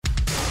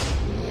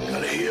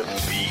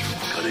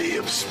body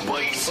of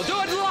spice. We'll do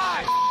it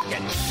live.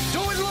 Do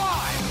it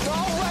live.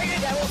 Don't write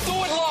it, and we'll do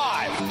it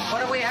live.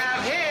 What do we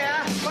have here?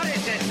 What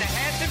is this? The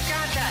handsome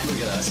contest.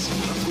 Look at us.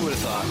 Who would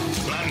have thought?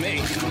 Not me.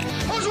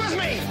 Who's with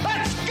me?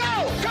 Let's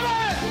go! Come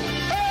on!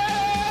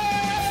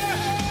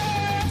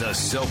 The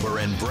Soper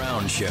and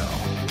Brown Show.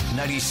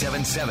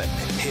 97.7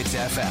 Hits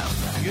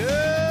FM.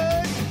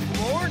 Good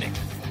morning,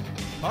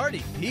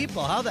 party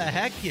people. How the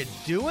heck you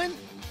doing?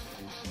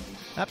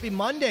 Happy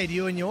Monday to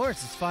you and yours.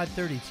 It's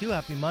 5:32.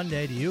 Happy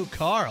Monday to you,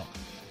 Carl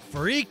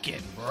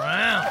freaking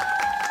Brown.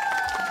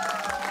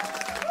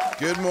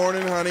 Good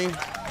morning, honey.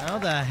 How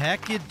the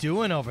heck you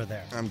doing over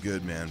there? I'm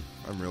good, man.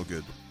 I'm real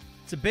good.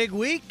 It's a big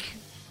week.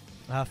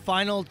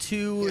 Final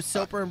two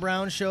Soper and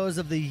Brown shows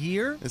of the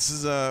year. This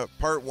is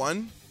part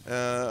one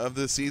of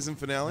the season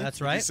finale. That's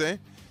would right. You say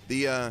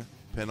the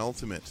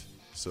penultimate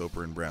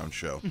Soper and Brown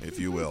show, if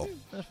you will.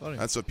 That's funny.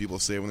 That's what people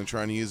say when they're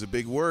trying to use a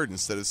big word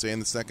instead of saying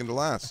the second to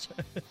last.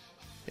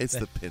 It's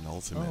the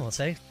penultimate. Oh,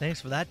 thanks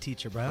for that,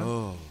 Teacher Brown.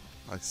 Oh,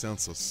 I sound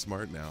so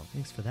smart now.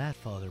 Thanks for that,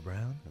 Father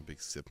Brown. A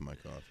big sip of my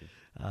coffee.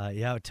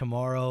 Yeah,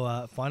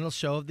 tomorrow, final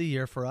show of the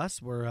year for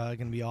us. We're going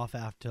to be off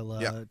till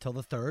the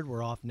 3rd.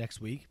 We're off next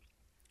week.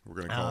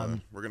 We're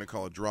gonna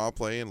call a draw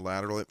play and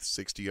lateral it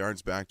 60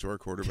 yards back to our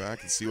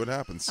quarterback and see what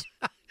happens.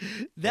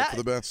 Hope for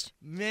the best.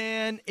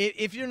 Man,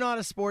 if you're not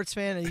a sports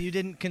fan and you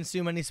didn't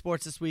consume any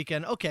sports this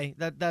weekend, okay,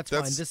 that's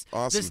fine.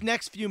 Awesome. This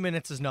next few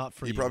minutes is not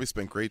for you. You probably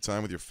spent great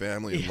time with your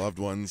family and loved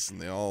ones, and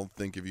they all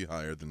think of you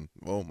higher than,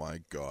 oh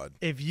my God.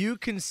 If you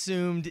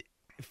consumed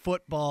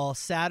football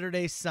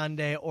Saturday,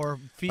 Sunday, or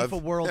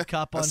FIFA World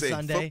Cup on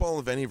Sunday, football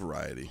of any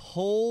variety.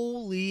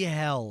 Holy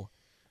hell.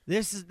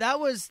 That's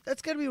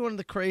going to be one of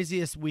the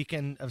craziest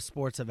weekend of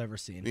sports I've ever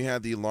seen. We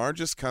had the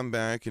largest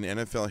comeback in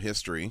NFL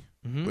history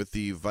with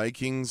the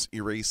Vikings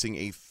erasing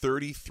a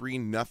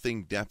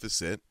 33-0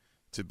 deficit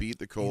to beat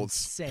the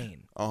Colts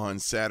Insane. On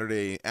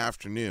Saturday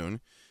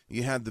afternoon.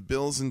 You had the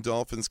Bills and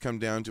Dolphins come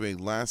down to a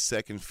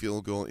last-second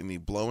field goal in the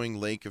blowing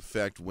lake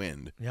effect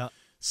wind. Yeah.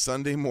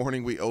 Sunday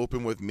morning, we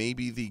open with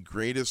maybe the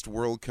greatest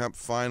World Cup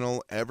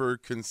final ever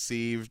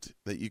conceived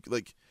that you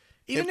like.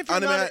 Even if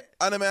you're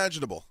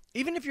unimaginable.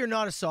 Even if you're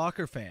not a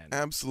soccer fan.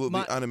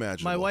 Absolutely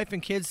unimaginable. My wife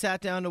and kids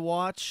sat down to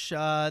watch.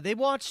 They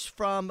watched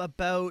from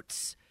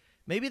about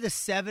maybe the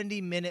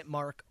 70-minute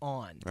mark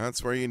on.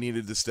 That's where you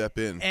needed to step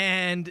in.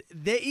 And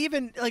they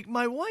even, like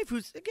my wife,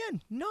 who's,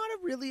 again, not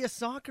really a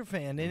soccer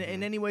fan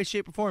in any way,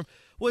 shape, or form,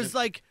 was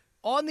like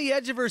on the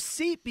edge of her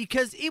seat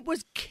because it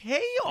was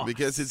chaos.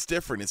 Because it's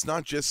different. It's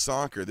not just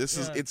soccer.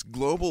 It's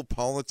global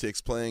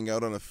politics playing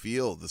out on a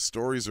field. The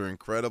stories are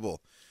incredible.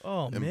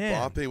 Oh,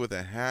 man. Mbappe with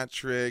a hat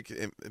trick.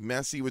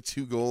 Messi with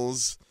 2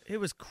 goals. It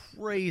was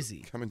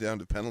crazy. Coming down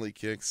to penalty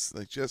kicks.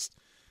 Like, just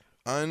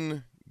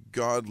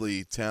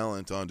ungodly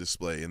talent on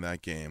display in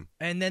that game.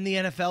 And then the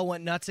NFL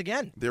went nuts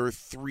again. There were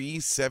 3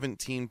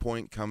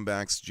 17-point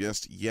comebacks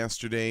just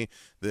yesterday.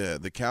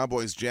 The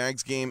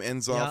Cowboys-Jags game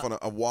ends off on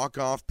a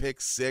walk-off pick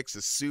 6,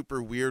 a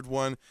super weird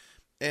one.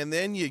 And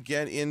then you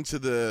get into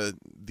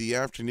the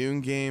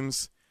afternoon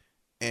games.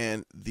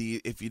 And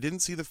if you didn't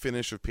see the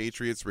finish of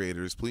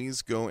Patriots-Raiders,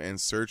 please go and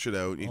search it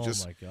out.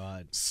 My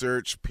God.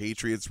 Search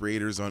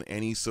Patriots-Raiders on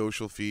any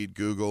social feed,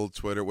 Google,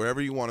 Twitter, wherever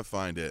you want to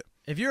find it.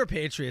 If you're a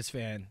Patriots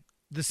fan,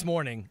 this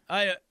morning,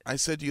 I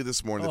said to you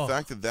this morning, the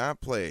fact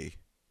that play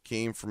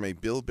came from a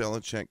Bill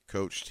Belichick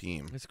coach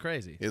team. It's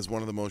crazy. Is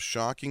one of the most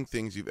shocking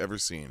things you've ever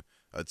seen.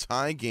 A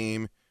tie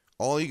game,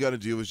 all you got to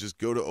do is just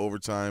go to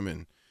overtime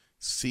and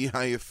see how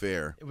you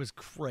fare. It was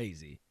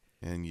crazy.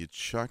 And you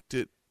chucked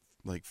it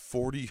like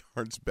 40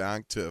 yards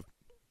back to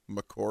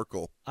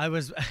McCorkle.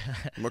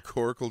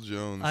 McCorkle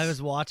Jones. I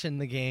was watching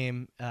the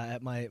game.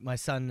 My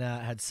son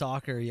had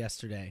soccer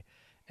yesterday.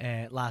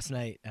 Last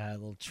night, a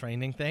little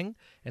training thing,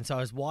 and so I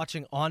was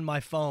watching on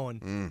my phone,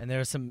 and there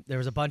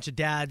was a bunch of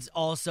dads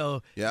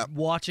also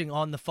watching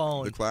on the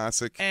phone. The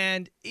classic.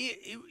 And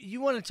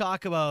you want to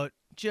talk about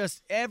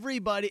just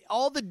everybody,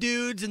 all the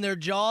dudes and their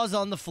jaws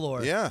on the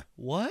floor. Yeah.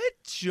 What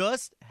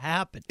just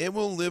happened? It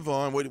will live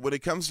on when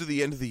it comes to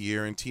the end of the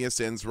year, and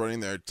TSN's running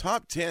their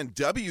top 10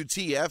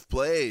 WTF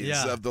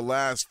plays of the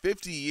last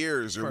 50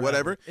 years or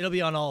whatever. It'll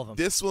be on all of them.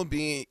 This will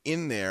be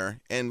in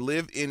there and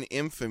live in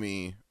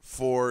infamy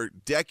for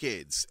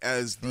decades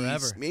as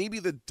maybe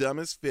the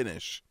dumbest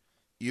finish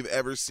you've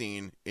ever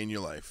seen in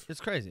your life.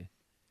 It's crazy.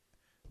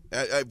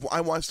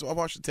 I watched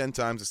it 10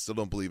 times. I still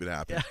don't believe it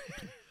happened.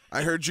 Yeah.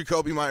 I heard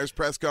Jacoby Myers'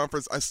 press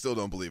conference. I still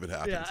don't believe it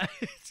happened.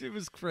 Yeah, it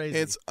was crazy.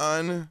 It's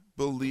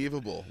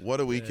unbelievable. What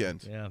a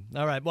weekend. Yeah.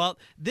 All right. Well,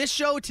 this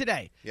show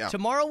today. Yeah.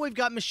 Tomorrow we've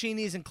got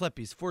Machinies and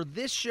Clippies. For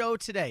this show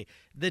today,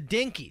 the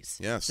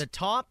Dinkies. Yes. The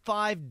top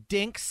 5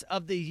 dinks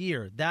of the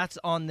year. That's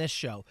on this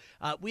show.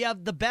 We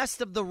have the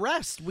best of the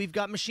rest. We've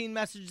got machine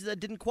messages that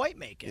didn't quite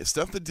make it. Yeah,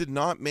 stuff that did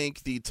not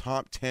make the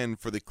top 10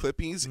 for the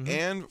Clippies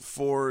and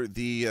for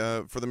the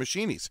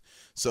Machinies.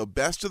 So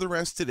best of the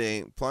rest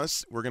today.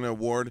 Plus, we're going to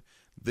award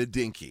the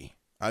Dinky.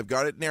 I've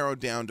got it narrowed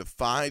down to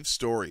 5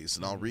 stories,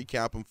 and I'll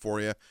recap them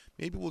for you.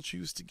 Maybe we'll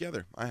choose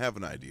together. I have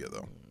an idea,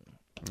 though.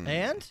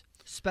 And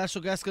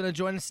special guest going to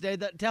join us today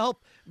to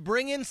help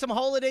bring in some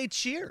holiday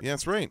cheer. Yeah,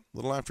 that's right. A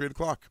little after 8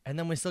 o'clock. And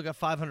then we still got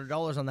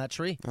 $500 on that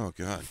tree. Oh,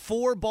 God.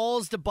 4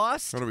 balls to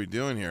bust. What are we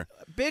doing here?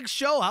 Big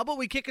show. How about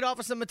we kick it off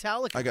with some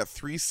Metallica? I got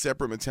 3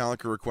 separate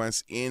Metallica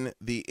requests in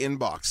the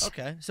inbox.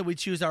 Okay, so we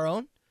choose our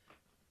own?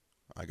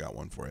 I got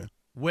one for you.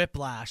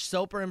 Whiplash.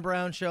 Soper and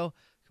Brown show.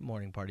 Good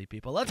morning, party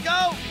people. Let's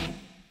go!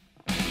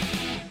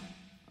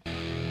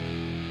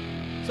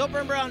 Soper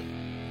and Brown.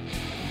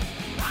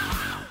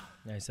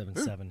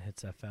 97.7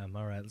 Hits FM.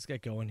 All right, let's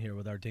get going here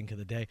with our Dink of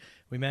the Day.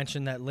 We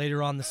mentioned that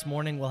later on this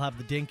morning we'll have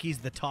the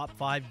Dinkies, the top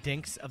 5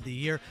 Dinks of the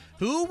year.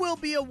 Who will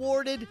be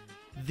awarded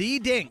the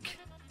Dink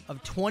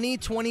of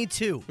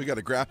 2022? We got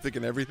a graphic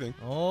and everything.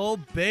 Oh,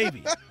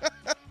 baby.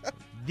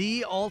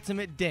 The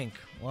ultimate Dink.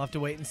 We'll have to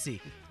wait and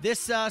see.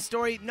 This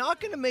story,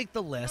 not going to make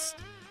the list,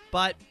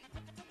 but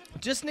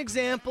just an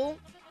example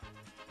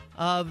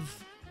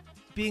of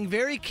being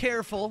very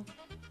careful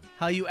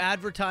how you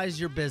advertise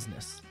your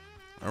business.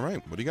 All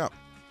right, what do you got?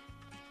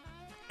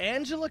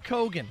 Angela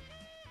Kogan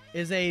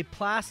is a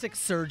plastic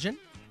surgeon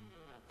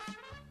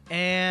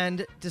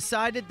and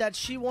decided that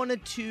she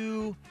wanted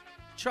to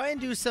try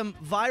and do some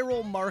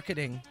viral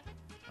marketing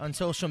on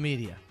social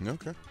media.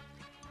 Okay.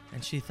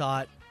 And she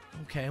thought,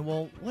 okay,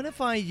 well, what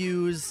if I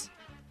use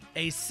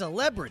a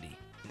celebrity?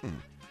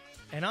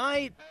 And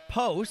I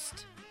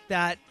post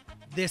that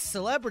this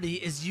celebrity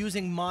is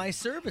using my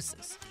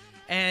services.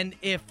 And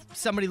if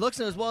somebody looks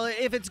and goes, well,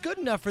 if it's good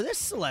enough for this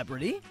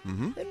celebrity,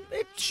 then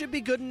it should be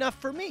good enough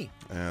for me.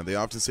 They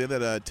often say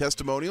that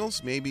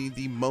testimonials may be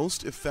the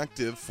most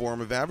effective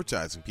form of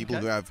advertising. People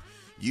who have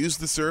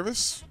used the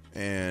service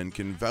and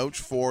can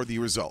vouch for the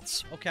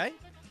results. Okay.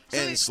 So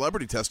And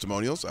celebrity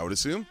testimonials, I would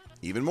assume,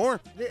 even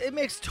more. it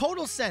makes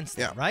total sense,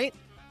 then, Yeah. right?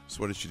 So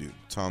what did she do?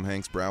 Tom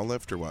Hanks brow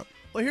lift or what?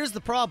 Well, here's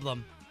the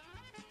problem.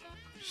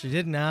 She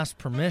didn't ask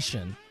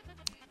permission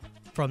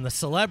from the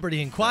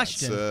celebrity in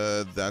question.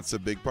 That's a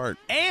big part.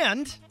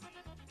 And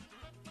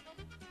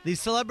the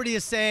celebrity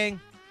is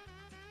saying,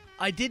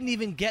 I didn't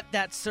even get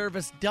that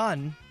service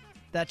done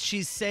that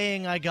she's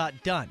saying I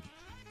got done.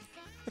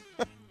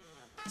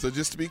 So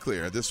just to be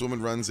clear, this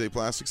woman runs a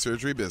plastic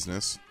surgery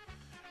business,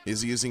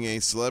 is using a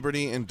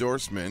celebrity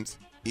endorsement,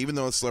 even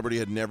though a celebrity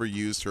had never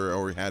used her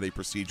or had a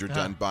procedure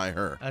done by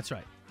her. That's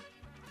right.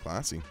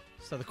 Classy.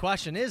 So the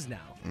question is now,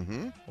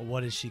 well,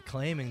 what is she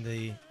claiming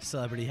the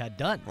celebrity had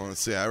done? Well, let's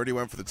see. I already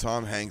went for the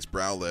Tom Hanks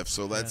brow lift,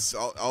 so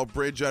I'll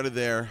bridge out of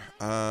there.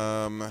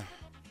 I'm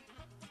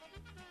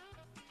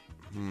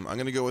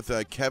going to go with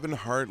Kevin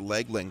Hart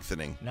leg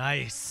lengthening.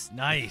 Nice.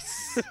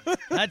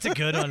 That's a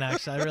good one,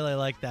 actually. I really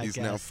like that He's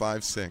guess. now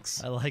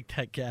 5'6". I like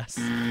that guess.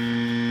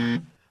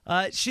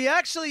 She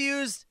actually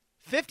used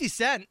 50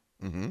 Cent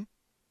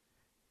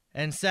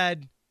and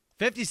said,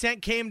 50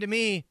 Cent came to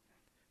me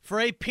for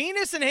a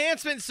penis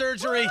enhancement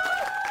surgery.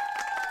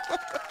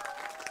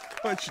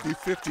 Why'd you do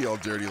 50 all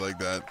dirty like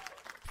that?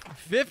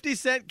 50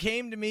 Cent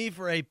came to me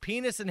for a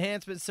penis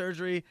enhancement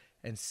surgery,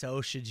 and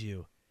so should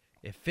you.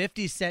 If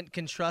 50 Cent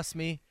can trust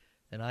me,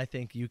 then I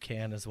think you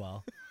can as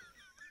well.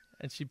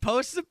 And she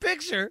posts a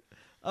picture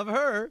of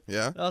her.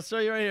 Yeah. I'll show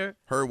you right here.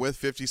 Her with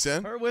 50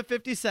 Cent? Her with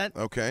 50 Cent.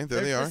 Okay,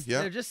 there they are.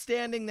 Yeah. They're just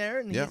standing there,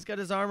 and Yeah. he's got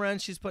his arm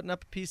around. She's putting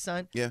up a peace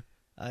sign. Yeah.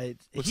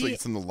 Looks like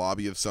it's in the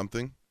lobby of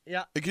something.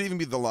 Yeah. It could even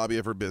be the lobby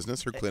of her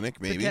business, her clinic,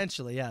 maybe.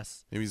 Potentially,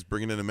 yes. Maybe he's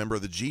bringing in a member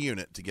of the G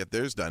unit to get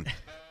theirs done.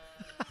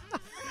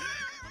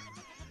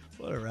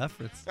 What a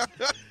reference.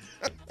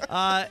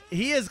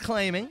 He is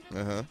claiming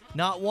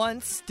not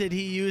once did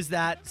he use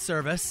that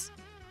service.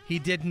 He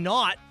did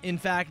not, in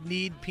fact,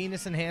 need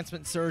penis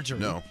enhancement surgery.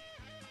 No.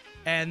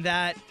 And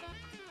that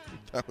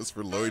That was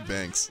for Lloyd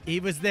Banks. he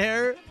was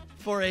there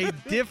for a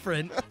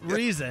different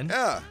reason.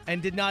 Yeah.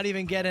 And did not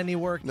even get any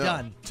work No.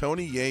 done.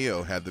 Tony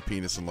Yayo had the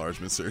penis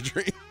enlargement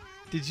surgery.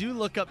 Did you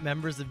look up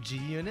members of G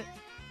Unit?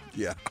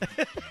 Yeah.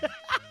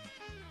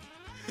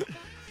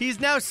 He's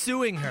now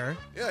suing her.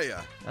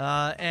 Yeah.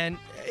 And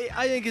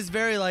I think is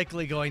very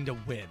likely going to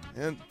win.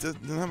 And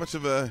didn't have much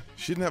of a.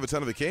 She didn't have a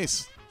ton of a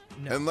case.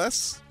 No.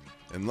 Unless.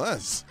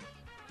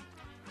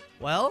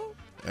 Well,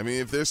 I mean,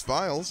 if there's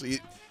files,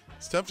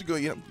 it's tough to go.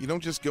 You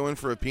don't just go in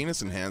for a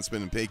penis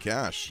enhancement and pay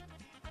cash.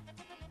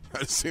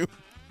 I assume.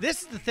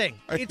 this is the thing.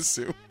 I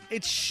assume.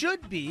 It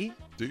should be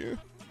Do you?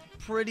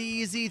 pretty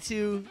easy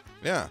to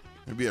Yeah.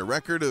 It'd be a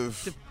record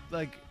of.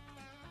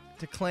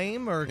 to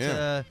claim or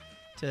Yeah.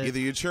 to Either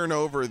you turn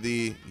over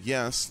the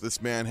yes,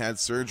 this man had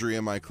surgery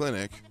in my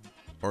clinic,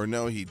 or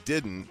no, he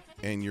didn't,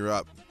 and you're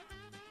up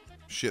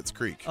Schitt's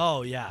Creek.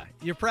 Oh yeah,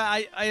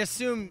 I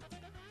assume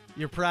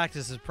your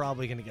practice is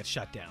probably going to get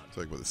shut down. It's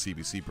like with a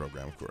CBC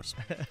program, of course.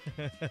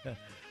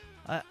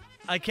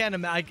 I can't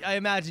imagine. I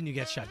imagine you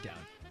get shut down.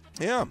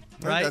 Yeah,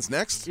 Right? That's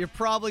next. You're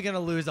probably going to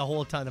lose a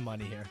whole ton of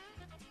money here.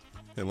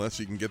 Unless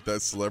you can get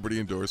that celebrity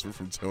endorsement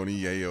from Tony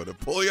Yayo to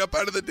pull you up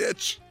out of the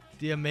ditch.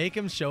 Do you make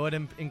him show it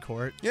in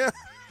court? Yeah.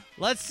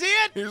 Let's see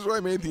it. Here's where I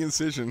made the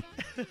incision.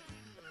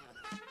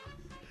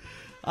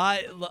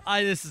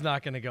 This is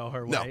not going to go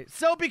her way. No.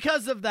 So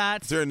because of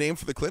that, Is there a name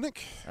for the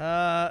clinic?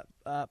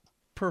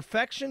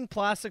 Perfection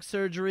Plastic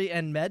Surgery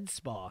and Med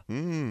Spa.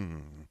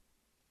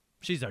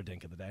 She's our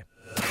dink of the day.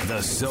 The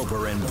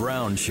Soper and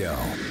Brown Show.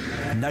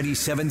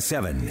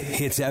 97.7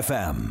 Hits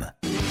FM.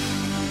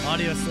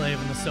 Audio Slave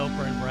on the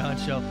Soper and Brown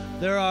Show.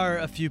 There are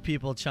a few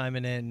people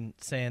chiming in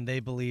saying they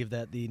believe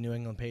that the New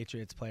England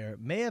Patriots player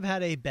may have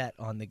had a bet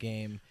on the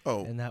game,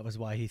 and that was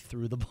why he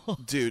threw the ball.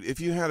 Dude, if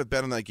you had a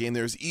bet on that game,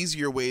 there's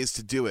easier ways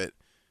to do it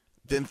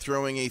than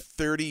throwing a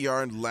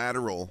 30-yard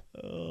lateral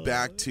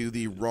back to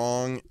the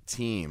wrong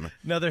team.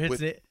 Another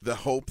hits with the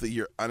hope that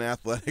your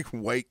unathletic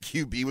white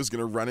QB was going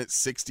to run it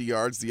 60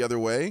 yards the other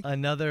way.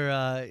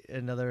 Another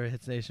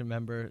Hits Nation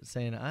member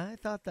saying, I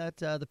thought that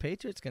the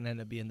Patriots can end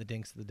up being the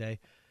dinks of the day.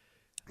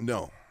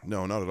 No,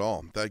 not at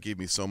all. That gave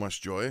me so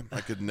much joy.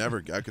 I could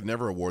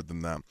never award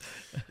them that.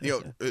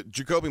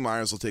 Jacoby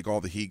Myers will take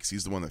all the heat 'cause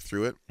he's the one that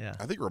threw it. Yeah.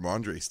 I think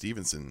Ramondre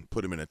Stevenson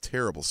put him in a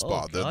terrible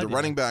spot. The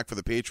running back for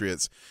the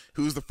Patriots,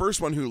 who's the first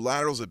one who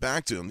laterals it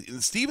back to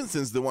him.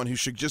 Stevenson's the one who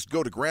should just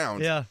go to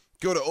ground,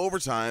 go to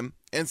overtime,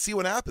 and see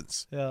what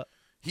happens. Yeah.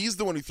 He's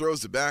the one who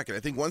throws it back, and I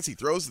think once he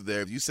throws it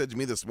there, you said to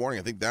me this morning,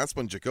 I think that's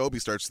when Jacoby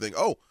starts to think,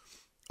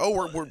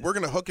 we're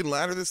going to hook and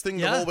ladder this thing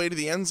the whole way to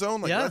the end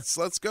zone?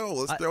 Let's go.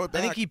 Let's throw it back.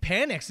 I think he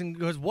panics and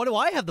goes, what do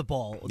I have the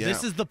ball? Yeah.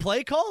 This is the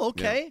play call?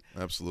 Okay.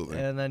 Yeah, absolutely.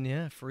 And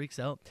then, freaks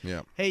out.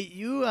 Yeah. Hey,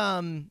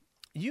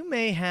 you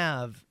may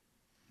have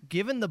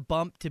given the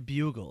bump to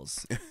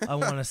Bugles, I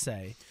want to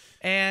say.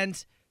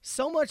 And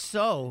so much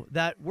so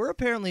that we're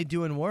apparently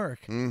doing work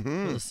for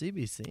the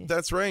CBC.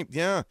 That's right,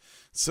 yeah.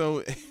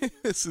 So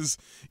this is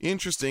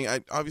interesting.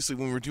 Obviously,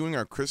 when we're doing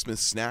our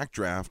Christmas snack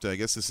draft, I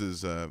guess this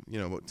is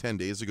about 10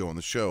 days ago on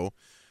the show,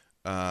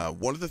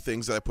 one of the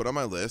things that I put on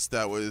my list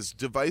that was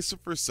divisive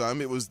for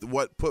some, it was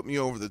what put me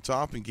over the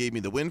top and gave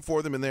me the win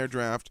for them in their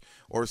draft,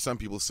 or some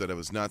people said I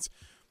was nuts,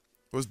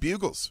 was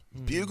Bugles.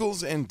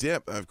 Bugles and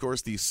dip. Of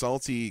course, the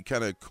salty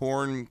kind of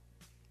corn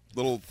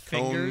little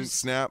cone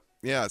snack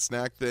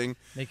thing.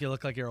 Make you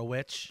look like you're a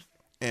witch.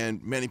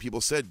 And many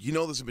people said, this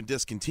has been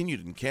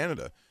discontinued in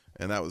Canada.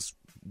 And that was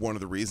one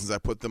of the reasons I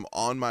put them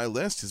on my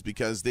list, is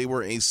because they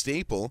were a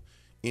staple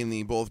in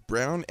the both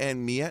Brown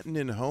and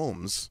Miettinen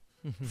homes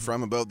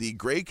from about the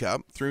Grey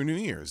Cup through New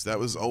Year's. That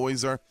was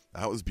always that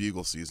was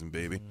Bugle season,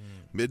 baby.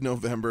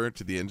 Mid-November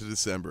to the end of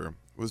December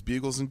was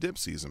Bugles and dip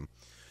season.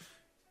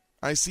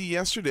 I see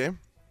yesterday,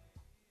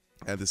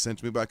 had this sent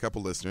to me by a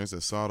couple listeners, I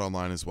saw it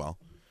online as well,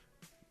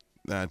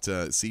 that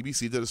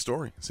CBC did a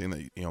story saying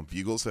that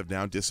Bugles have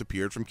now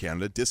disappeared from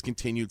Canada,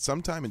 discontinued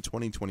sometime in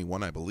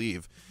 2021, I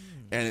believe,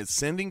 and it's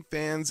sending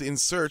fans in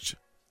search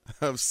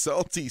of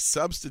salty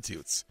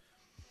substitutes.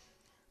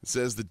 It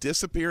says the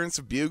disappearance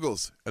of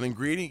Bugles, an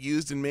ingredient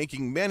used in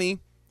making many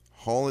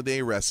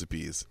holiday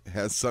recipes,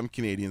 has some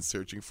Canadians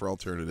searching for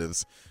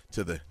alternatives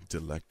to the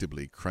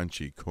delectably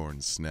crunchy corn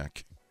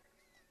snack.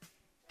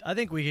 I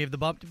think we gave the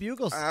bump to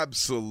Bugles.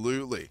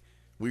 Absolutely.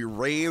 We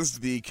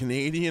raised the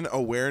Canadian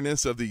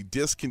awareness of the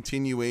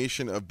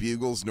discontinuation of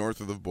Bugles north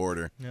of the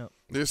border. Yep.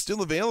 They're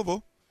still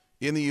available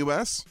in the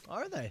U.S.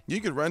 Are they?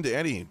 You could run to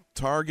any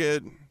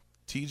Target,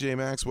 TJ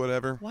Maxx,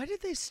 whatever. Why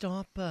did they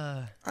stop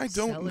I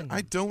selling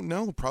them? don't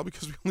know. Probably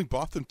because we only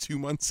bought them 2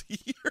 months a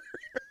year.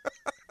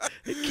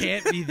 It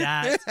can't be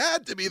that. It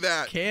had to be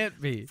that.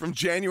 Can't be. From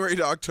January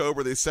to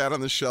October, they sat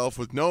on the shelf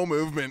with no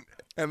movement,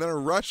 and then a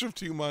rush of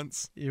 2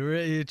 months.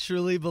 You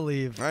truly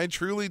believe? I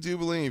truly do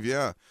believe,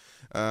 yeah.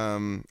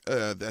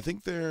 I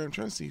think I'm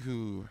trying to see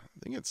who.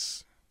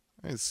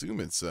 I assume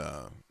it's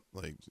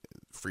like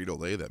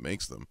Frito-Lay that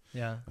makes them.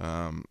 Yeah.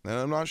 And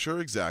I'm not sure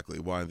exactly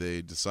why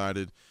they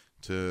decided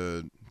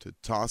to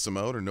toss them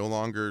out or no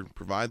longer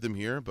provide them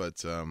here,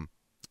 but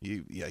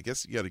I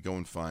guess you got to go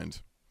and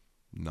find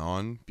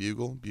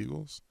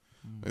non-Bugles.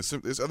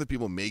 There's other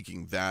people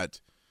making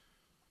that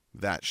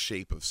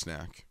shape of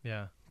snack.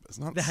 Yeah. It's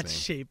not the that same.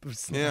 shape of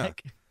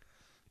snack. Yeah.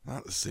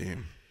 Not the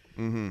same.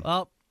 Mm-hmm.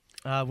 Well,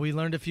 we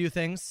learned a few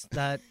things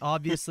that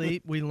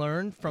obviously we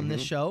learned from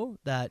this show,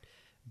 that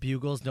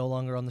Bugle's no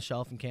longer on the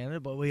shelf in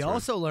Canada, but we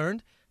also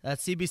learned that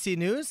CBC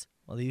News,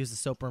 they use the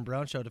Soper and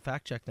Brown Show to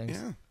fact check things.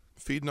 Yeah,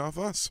 feeding off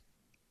us.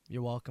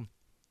 You're welcome.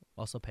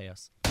 Also pay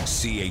us.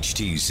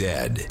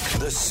 CHTZ,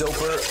 the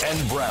Soper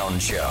and Brown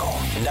Show,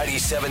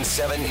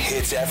 97.7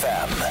 Hits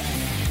FM.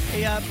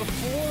 Hey,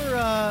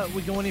 before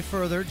we go any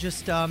further,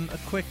 just a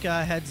quick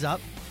heads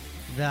up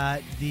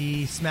that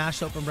the Smash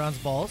Soper and Brown's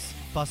balls,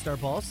 Bust Our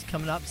Balls,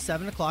 coming up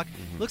 7 o'clock.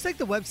 Looks like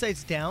the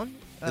website's down.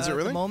 Is it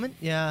really? At the moment?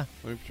 Yeah.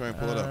 Let me try and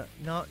pull it up.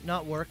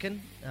 Not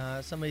working.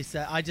 Somebody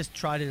said, I just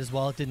tried it as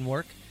well. It didn't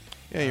work.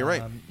 Yeah, you're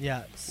right.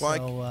 Yeah.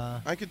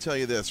 Well, I could tell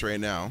you this right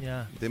now.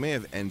 Yeah. They may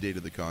have end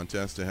dated the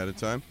contest ahead of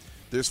time.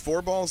 There's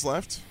 4 balls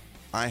left.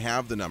 I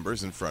have the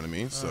numbers in front of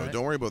me, so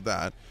don't worry about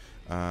that.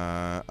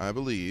 I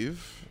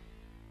believe.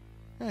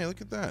 Hey,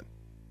 look at that.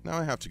 Now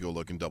I have to go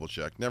look and double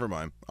check. Never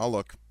mind. I'll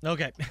look.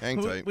 Okay.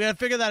 Hang tight. We got to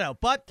figure that out.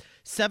 But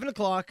 7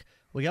 o'clock,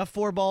 we got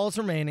 4 balls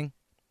remaining,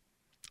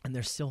 and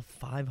there's still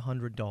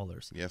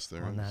 $500 yes,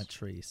 there on is. that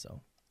tree.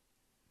 So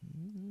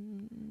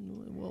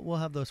We'll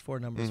have those 4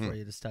 numbers for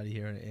you to study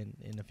here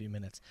in a few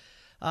minutes.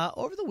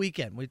 Over the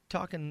weekend, we're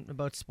talking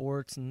about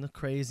sports and the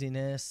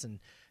craziness and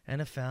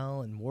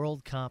NFL and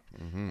World Cup.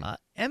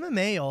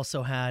 MMA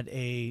also had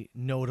a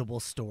notable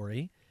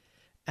story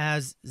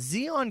as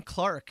Zion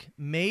Clark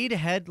made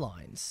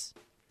headlines.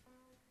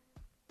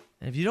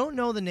 And if you don't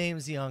know the name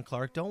Zion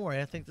Clark, don't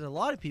worry. I think there's a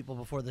lot of people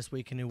before this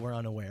weekend who were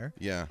unaware.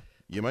 Yeah,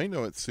 you might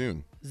know it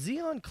soon.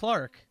 Zion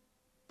Clark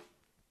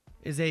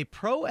is a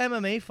pro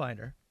MMA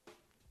fighter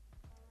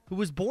who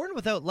was born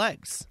without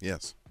legs.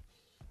 Yes.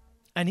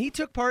 And he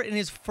took part in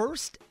his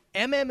first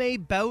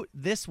MMA bout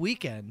this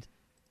weekend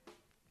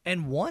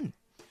and won.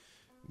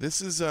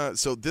 This is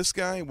so this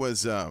guy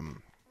was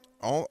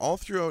all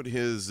throughout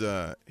his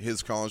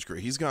college career.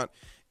 He's got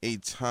a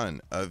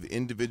ton of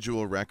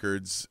individual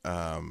records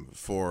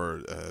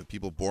for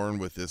people born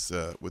with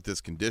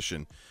this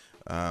condition.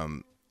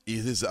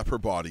 His upper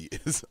body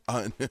is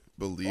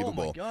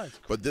unbelievable. Oh my God, it's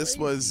but this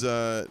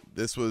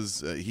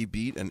was he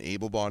beat an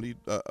able-bodied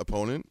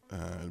opponent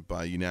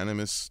by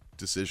unanimous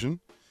decision.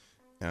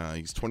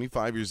 He's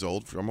 25 years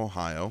old, from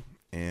Ohio,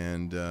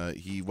 and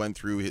he went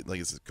through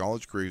his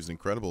college career. He's an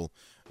incredible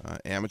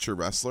amateur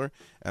wrestler,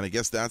 and I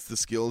guess that's the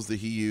skills that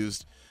he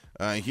used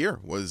here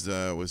was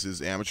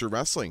his amateur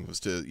wrestling.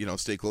 Was to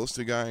stay close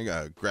to a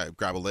guy,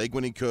 grab a leg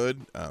when he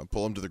could,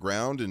 pull him to the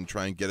ground, and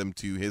try and get him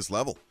to his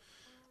level.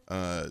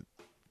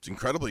 It's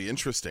incredibly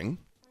interesting.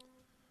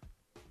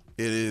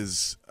 It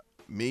is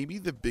maybe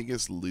the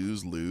biggest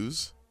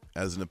lose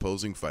as an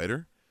opposing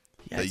fighter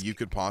that you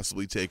could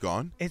possibly take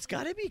on. It's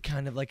got to be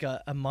kind of like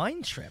a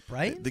mind trip,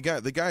 right? The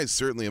guy is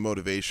certainly a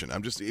motivation.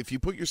 If you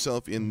put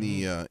yourself in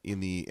the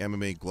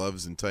MMA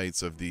gloves and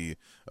tights of the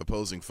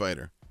opposing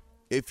fighter,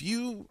 if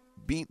you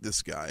beat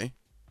this guy,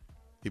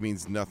 it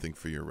means nothing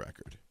for your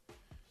record.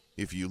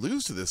 If you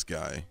lose to this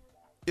guy,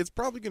 it's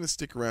probably going to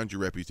stick around your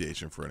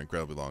reputation for an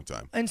incredibly long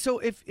time. And so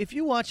if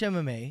you watch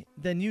MMA,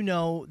 then you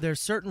know there's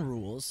certain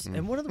rules.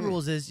 And one of the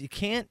rules is you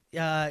can't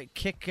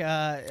kick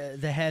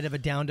the head of a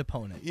downed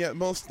opponent. Yeah,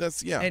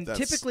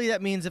 typically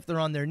that means if they're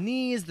on their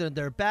knees,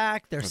 their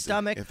back, their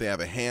stomach. If they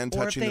have a hand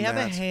touching the mat. Or if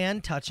they have a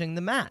hand touching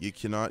the mat. You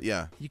cannot,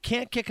 You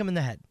can't kick them in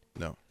the head.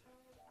 No.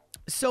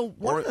 So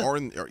or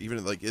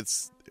even like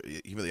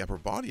even the upper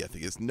body. I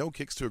think it's no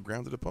kicks to a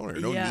grounded opponent,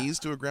 or no knees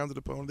to a grounded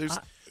opponent.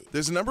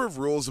 There's a number of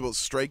rules about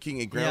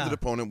striking a grounded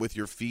opponent with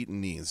your feet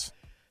and knees.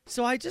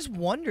 So I just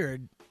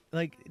wondered,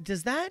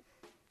 does that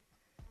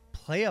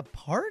play a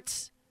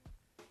part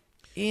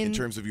in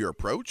terms of your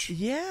approach?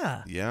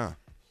 Yeah. Yeah.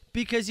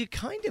 Because you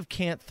kind of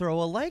can't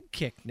throw a leg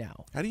kick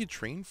now. How do you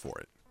train for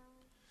it?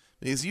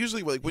 Because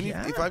usually,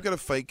 if I've got a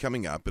fight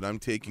coming up and I'm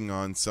taking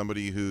on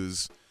somebody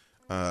who's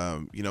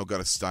got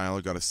a style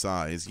or got a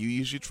size, you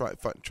usually try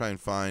and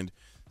find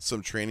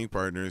some training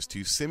partners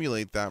to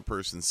simulate that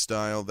person's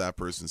style, that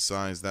person's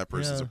size, that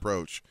person's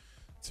approach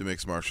to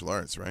mixed martial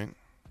arts, right?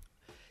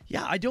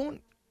 Yeah, I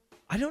don't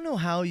know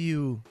how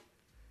you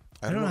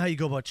know how you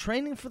go about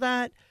training for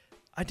that.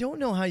 I don't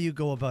know how you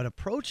go about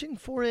approaching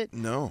for it.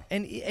 No.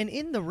 And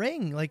in the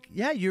ring,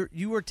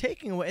 you were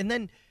taking away, and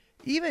then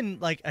even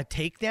like a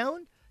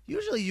takedown,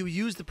 usually you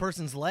use the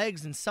person's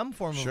legs in some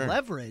form of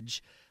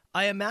leverage.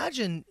 I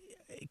imagine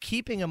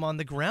keeping him on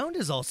the ground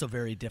is also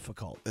very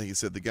difficult. Like you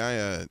said, the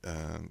guy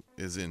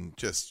is in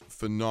just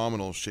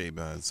phenomenal shape.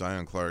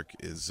 Zion Clark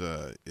is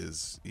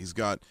he's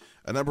got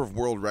a number of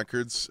world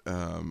records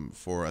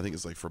for, I think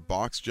it's like for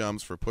box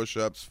jumps, for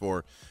push-ups,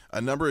 for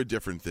a number of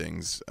different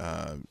things.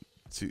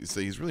 So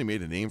he's really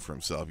made a name for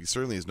himself. He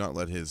certainly has not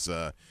let his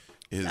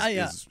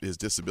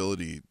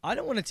disability. I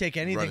don't want to take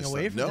anything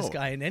away from this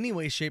guy in any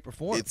way, shape, or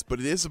form. But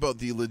it is about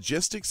the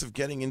logistics of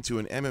getting into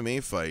an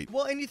MMA fight.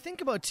 Well, and you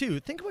think about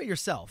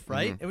yourself,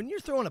 right? And when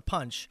you're throwing a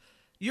punch,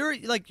 you're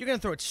going to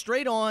throw it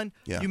straight on.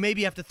 Yeah. You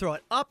maybe have to throw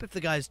it up if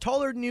the guy's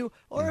taller than you,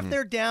 or if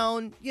they're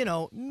down,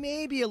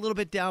 maybe a little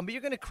bit down, but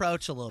you're going to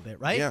crouch a little bit,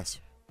 right?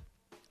 Yes.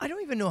 I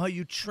don't even know how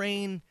you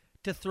train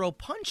to throw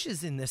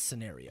punches in this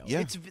scenario. Yeah.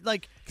 It's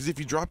like, because if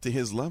you drop to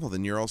his level,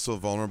 then you're also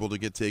vulnerable to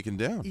get taken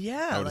down.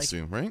 Yeah, I would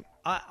assume, right?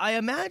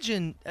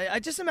 I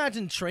just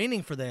imagine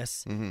training for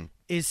this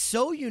is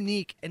so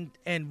unique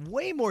and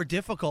way more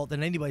difficult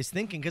than anybody's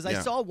thinking. Because I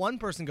saw one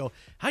person go,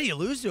 "How do you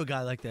lose to a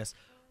guy like this?"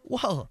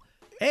 Well,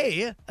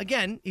 A,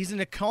 again, he's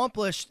an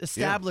accomplished,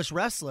 established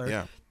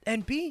wrestler,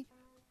 and B,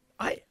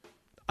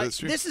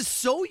 this is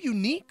so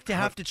unique to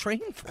have to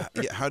train for.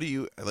 How do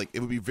you it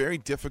would be very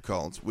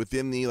difficult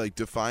within the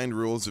defined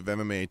rules of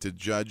MMA to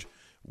judge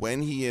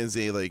when he is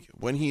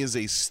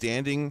a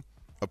standing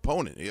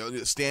opponent,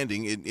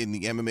 standing in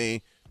the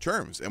MMA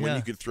terms, and when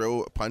you could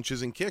throw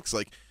punches and kicks.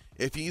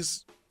 If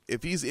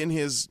he's in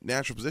his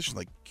natural position,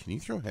 can you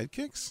throw head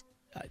kicks?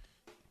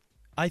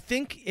 I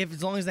think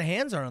as long as the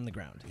hands are on the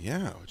ground.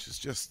 Yeah, which is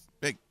just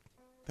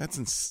that's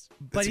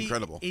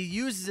incredible. He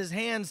uses his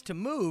hands to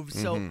move,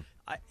 so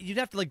you'd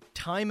have to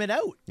time it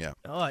out. Yeah.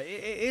 Oh,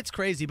 it's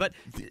crazy. But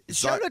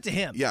shout out to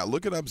him. Yeah,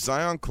 look it up,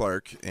 Zion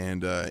Clark,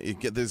 and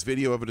there's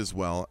video of it as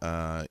well.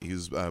 He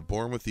was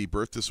born with the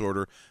birth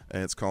disorder,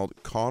 and it's called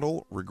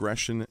caudal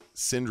regression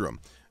syndrome.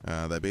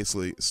 that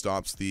basically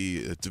stops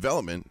the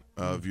development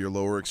of your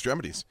lower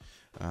extremities.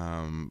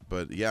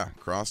 But yeah,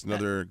 crossed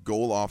another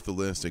goal off the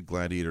list at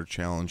Gladiator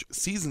Challenge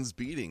Seasons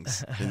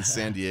Beatings in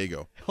San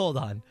Diego. Hold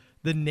on.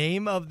 The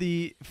name of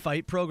the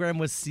fight program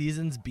was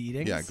Seasons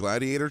Beatings? Yeah,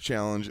 Gladiator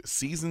Challenge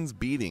Seasons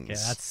Beatings.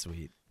 Yeah, that's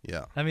sweet.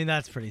 Yeah. I mean,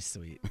 that's pretty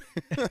sweet.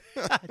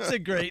 It's a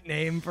great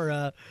name for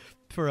a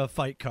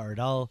fight card.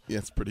 Yeah,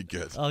 it's pretty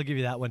good. I'll give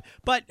you that one.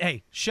 But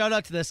hey, shout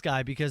out to this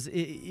guy because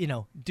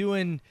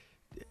doing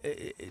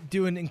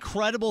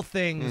incredible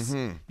things,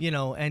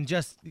 and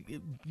just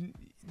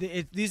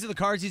these are the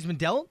cards he's been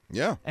dealt.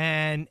 Yeah.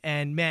 And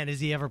man, has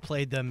he ever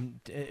played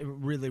them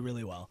really,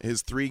 really well.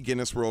 His 3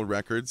 Guinness World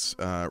Records,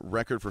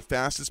 record for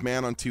fastest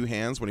man on 2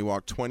 hands when he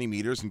walked 20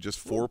 meters in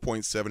just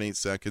 4.78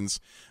 seconds.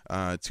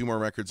 2 more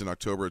records in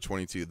October of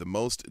 22. The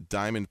most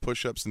diamond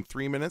push-ups in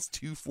 3 minutes,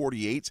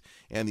 2:48,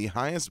 and the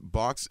highest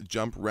box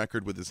jump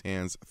record with his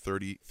hands,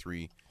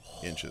 33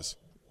 inches.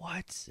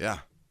 What? Yeah.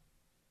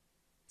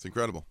 It's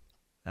incredible.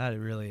 That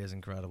really is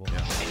incredible.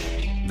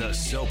 The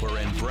Soper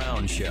and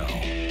Brown Show.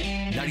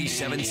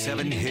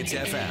 97.7 Hits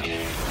FM.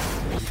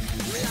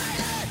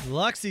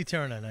 Luxy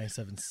Turner,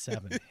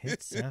 977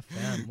 Hits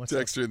FM. What's up?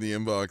 Texter in the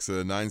inbox,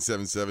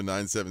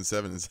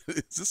 977-977. Is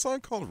this song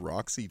called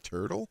Roxy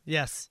Turtle?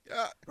 Yes.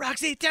 Yeah.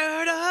 Roxy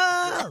Turtle!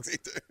 Roxy.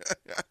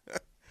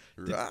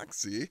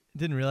 Roxy.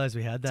 Didn't realize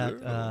we had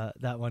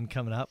that one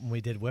coming up when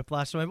we did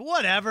Whiplash. But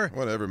whatever.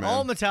 Whatever, man.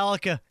 All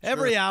Metallica. Sure.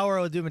 Every hour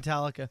we'll do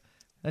Metallica.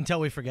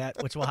 Until we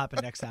forget, which will happen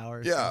next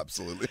hour. Yeah,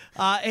 absolutely.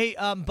 Hey,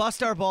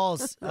 bust our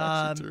balls.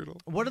 Turtle.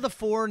 What are the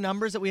 4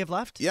 numbers that we have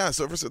left? Yeah,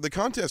 so the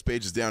contest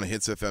page is down at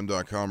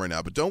hitsfm.com right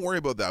now, but don't worry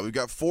about that. We've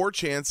got 4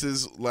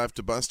 chances left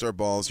to bust our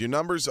balls. Your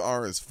numbers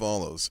are as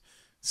follows: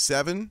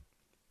 7,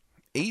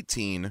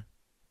 18,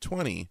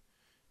 20,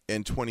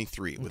 and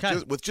 23.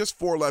 With just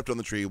 4 left on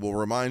the tree, we'll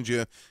remind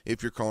you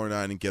if you're caller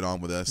 9 and get on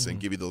with us and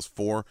give you those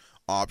 4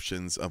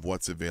 options of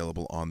what's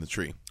available on the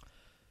tree.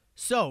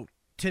 So,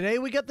 today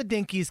we got the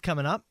Dinkies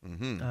coming up.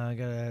 Got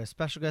a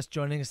special guest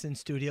joining us in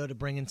studio to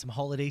bring in some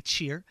holiday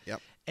cheer. Yep.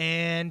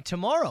 And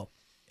tomorrow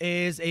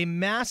is a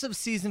massive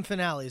season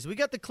finale. So we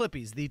got the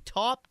Clippies, the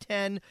top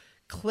 10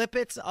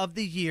 Clippets of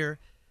the year.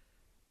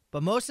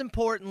 But most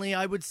importantly,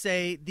 I would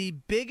say the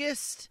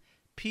biggest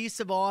piece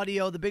of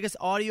audio, the biggest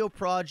audio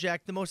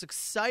project, the most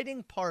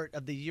exciting part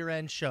of the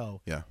year-end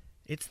show. Yeah.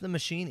 It's the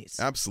Machinies.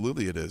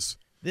 Absolutely it is.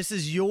 This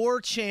is your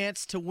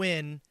chance to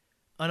win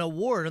an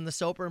award on the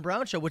Soper and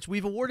Brown Show, which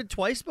we've awarded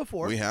twice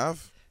before. We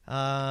have.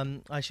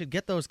 I should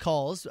get those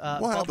calls.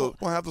 We'll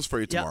have those for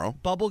you tomorrow.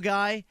 Yeah, Bubble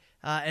Guy,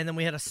 and then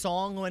we had a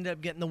song who ended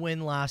up getting the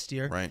win last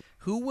year. Right.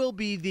 Who will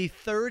be the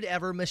 3rd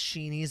ever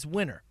Machinies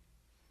winner?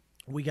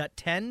 We got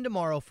 10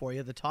 tomorrow for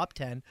you, the top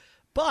 10.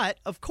 But,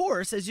 of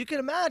course, as you can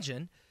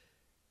imagine,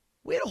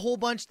 we had a whole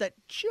bunch that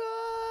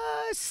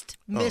just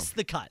missed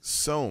the cut.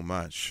 So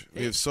much.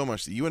 We have so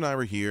much. You and I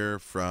were here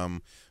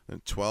from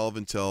 12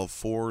 until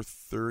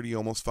 4:30,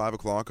 almost 5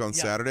 o'clock on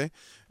Saturday,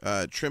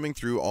 trimming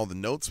through all the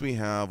notes we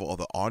have, all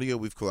the audio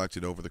we've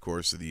collected over the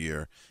course of the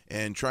year,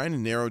 and trying to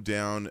narrowing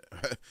down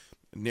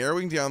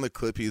the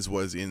Clippies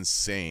was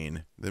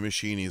insane. The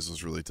Machinies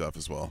was really tough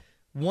as well.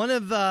 One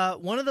of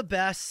the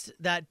best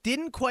that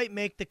didn't quite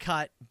make the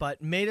cut,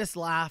 but made us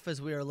laugh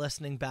as we were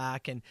listening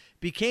back and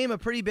became a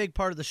pretty big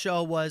part of the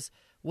show was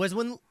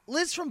when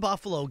Liz from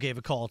Buffalo gave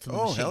a call to the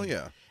Machine. Oh, hell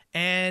yeah.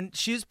 And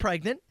she was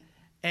pregnant,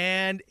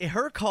 and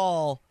her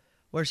call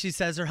where she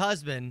says her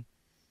husband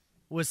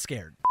was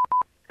scared.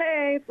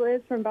 Hey, it's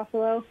Liz from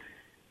Buffalo.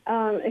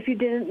 If you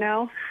didn't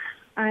know,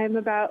 I'm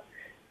about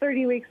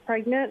 30 weeks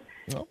pregnant.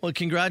 Well,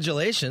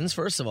 congratulations,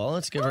 first of all.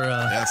 Let's give her a...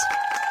 Yes.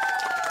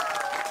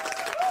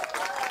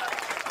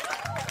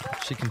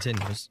 She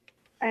continues.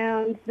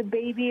 And the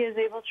baby is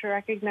able to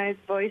recognize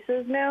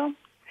voices now.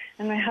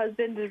 And my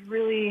husband is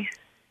really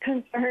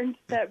concerned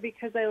that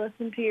because I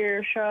listen to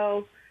your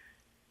show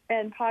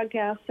and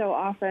podcast so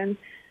often,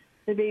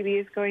 the baby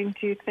is going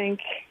to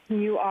think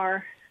you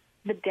are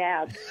the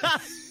dad.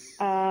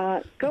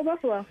 Go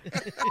Buffalo.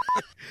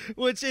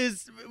 Which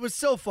was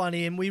so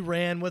funny, and we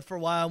ran with for a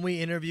while, and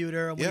we interviewed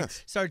her, and we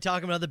started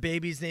talking about the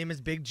baby's name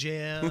is Big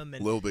Jim. And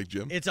Little Big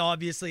Jim. It's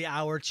obviously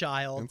our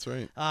child. That's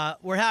right.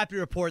 We're happy to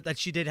report that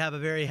she did have a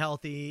very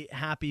healthy,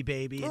 happy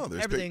baby. Oh,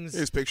 Everything's.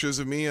 there's pictures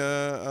of me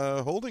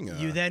holding her.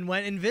 You then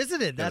went and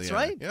visited. That's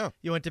right. Yeah.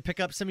 You went to pick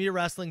up some of your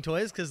wrestling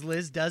toys because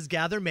Liz does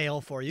gather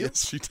mail for you.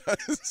 Yes, she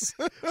does.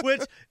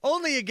 Which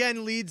only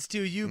again leads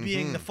to you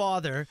being the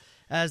father,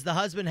 as the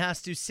husband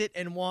has to sit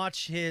and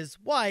watch his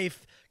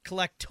wife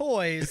collect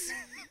toys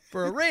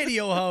for a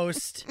radio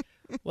host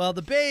while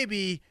the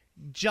baby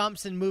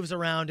jumps and moves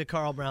around to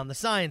Carl Brown, the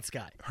science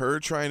guy. Her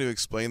trying to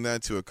explain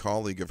that to a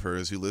colleague of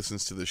hers who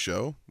listens to the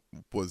show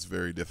was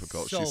very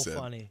difficult, So she said.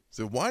 funny.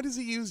 So why does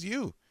he use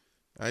you?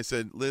 I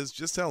said, Liz,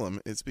 just tell him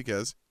it's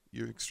because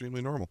you're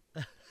extremely normal.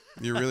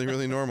 You're really,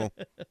 really normal.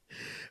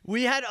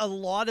 We had a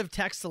lot of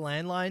text to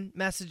landline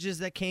messages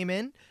that came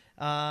in.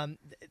 I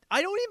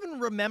don't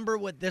even remember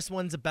what this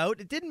one's about.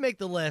 It didn't make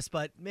the list,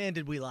 but man,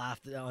 did we laugh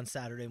on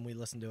Saturday when we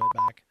listened to it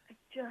back.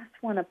 just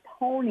want a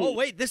pony. Oh,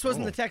 wait, this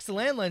wasn't the text to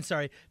landline,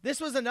 sorry. This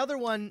was another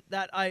one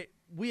that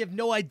we have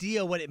no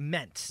idea what it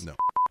meant. No.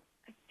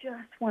 I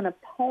just want a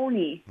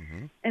pony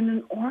and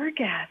an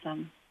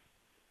orgasm.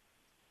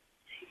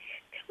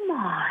 Come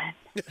on.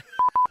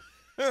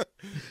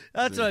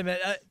 That's what I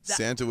meant.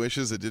 Santa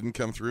wishes it didn't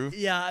come through.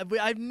 Yeah,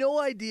 I have no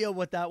idea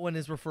what that one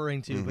is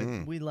referring to,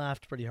 but we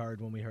laughed pretty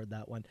hard when we heard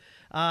that one.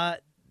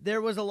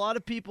 There was a lot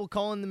of people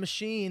calling the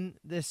machine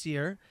this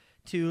year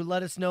to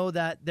let us know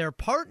that their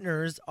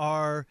partners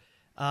are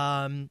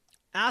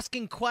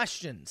asking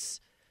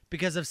questions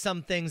because of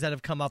some things that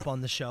have come up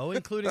on the show,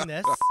 including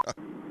this.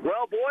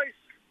 Well, boys,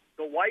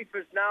 the wife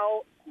is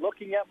now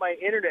looking at my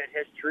internet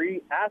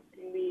history,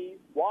 asking me,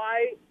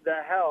 why the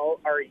hell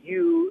are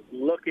you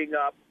looking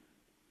up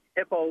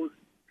hippos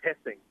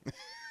pissing?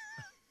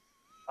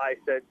 I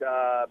said,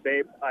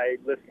 babe, I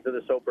listen to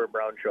the Soper and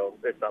Brown show.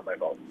 It's not my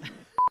fault.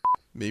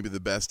 Maybe the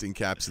best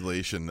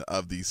encapsulation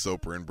of the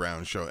Soper and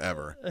Brown show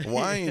ever.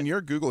 Why in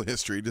your Google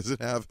history does it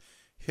have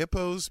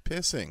hippos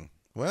pissing?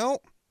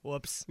 Well,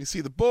 Whoops. you see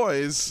the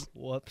boys.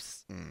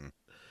 Whoops.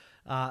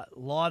 A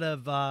lot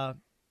of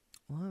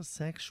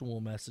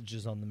sexual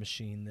messages on the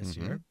machine this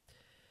year.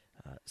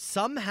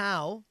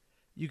 Somehow,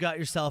 you got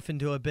yourself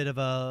into a bit of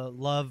a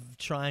love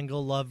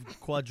triangle, love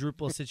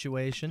quadruple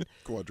situation.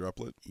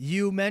 Quadruplet.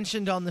 You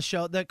mentioned on the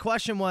show, the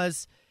question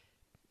was,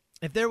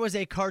 if there was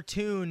a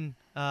cartoon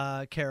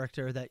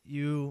character that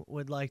you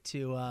would like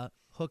to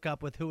hook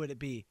up with, who would it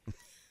be?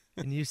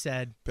 And you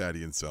said...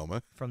 Patty and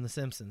Selma. From The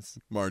Simpsons.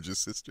 Marge's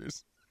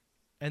sisters.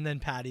 And then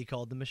Patty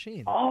called the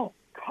machine. Oh,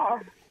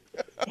 Carl,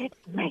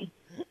 it's me,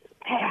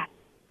 Pat.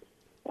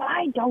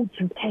 Why don't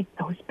you take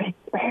those big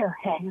bare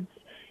hands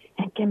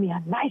and give me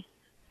a nice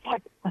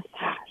foot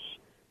massage?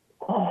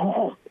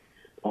 Oh.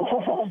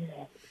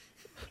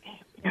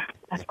 Yeah,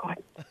 that's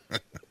good.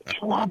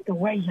 I love the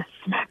way you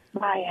smack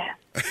my ass.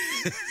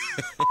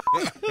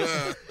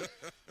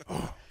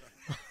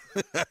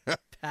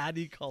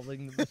 Patty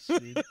calling the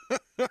machine.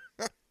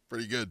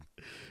 Pretty good.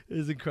 It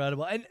is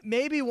incredible. And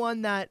maybe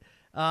one that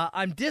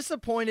I'm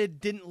disappointed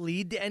didn't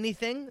lead to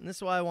anything, and this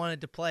is why I wanted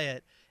to play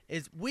it,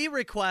 is we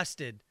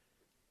requested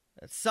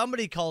that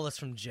somebody call us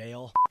from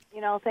jail.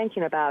 You know,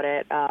 thinking about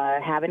it,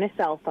 having a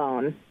cell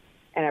phone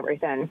and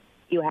everything,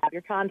 you have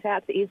your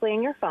contacts easily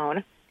in your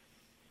phone.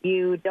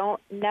 You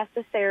don't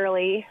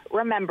necessarily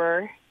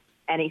remember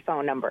any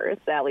phone numbers,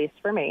 at least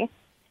for me.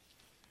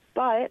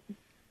 But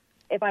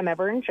if I'm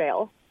ever in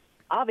jail,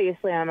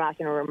 obviously I'm not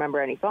going to remember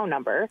any phone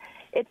number.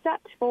 It's set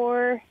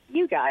for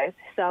you guys.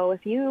 So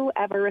if you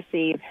ever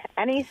receive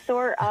any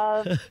sort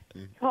of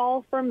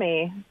call from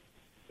me,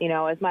 you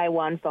know, as my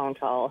one phone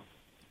call,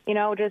 you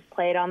know, just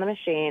play it on the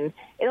machine.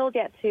 It'll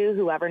get to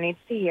whoever needs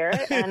to hear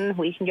it, and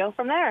we can go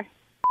from there.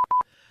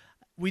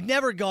 We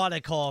never got a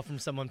call from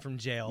someone from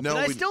jail, but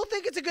I still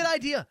think it's a good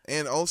idea.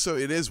 And also,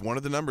 it is one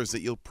of the numbers that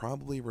you'll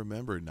probably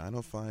remember,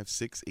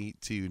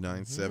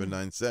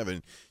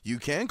 905-682-9797. You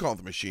can call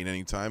the machine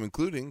anytime,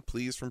 including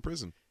pleas from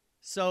prison.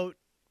 So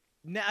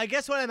I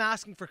guess what I'm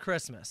asking for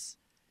Christmas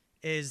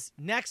is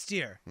next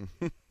year,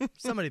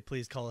 somebody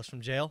please call us from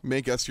jail.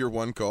 Make us your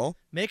one call.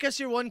 Make us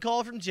your one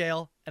call from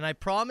jail, and I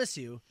promise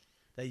you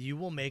that you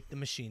will make the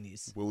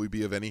machinies. Will we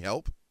be of any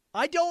help?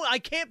 I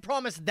can't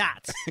promise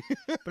that,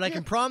 but I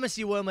can promise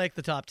you we'll make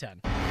the top 10.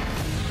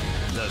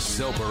 The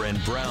Soper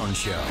and Brown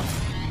Show.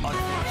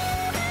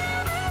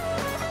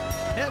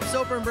 Yep,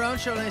 Soper and Brown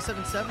Show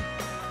 97.7.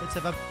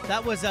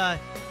 That was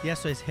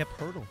yesterday's hip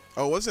hurdle.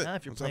 Oh, was it?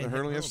 If you're was that playing the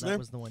hurdle hip yesterday? That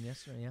was the one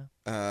yesterday,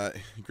 yeah.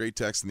 Great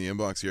text in the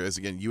inbox here. As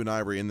again, you and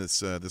I were in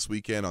this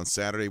weekend on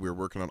Saturday. We were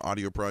working on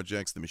audio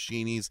projects, the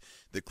Machinies,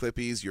 the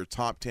Clippies. Your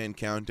top 10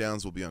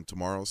 countdowns will be on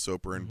tomorrow's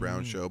Soper and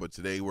Brown Show. But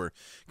today we're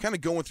kind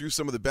of going through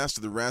some of the best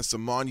of the rest,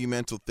 some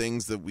monumental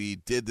things that we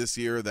did this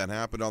year that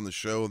happened on the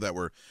show that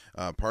were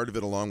part of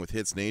it along with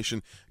Hits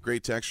Nation.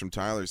 Great text from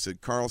Tyler.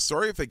 Said, Carl,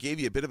 sorry if I gave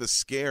you a bit of a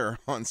scare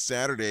on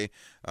Saturday.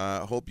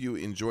 Hope you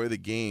enjoy the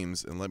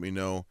games and let me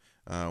know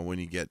when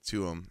you get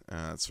to them.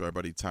 That's our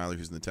buddy Tyler,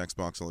 who's in the text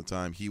box all the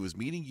time. He was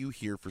meeting you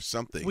here for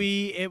something.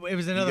 It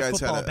was another you guys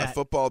football had bet. a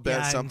football bet,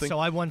 yeah, something. So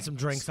I won some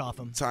drinks off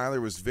him.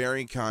 Tyler was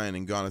very kind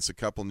and got us a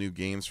couple new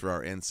games for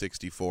our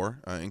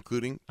N64,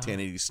 including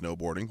 1080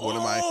 snowboarding. One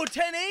of my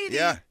 1080?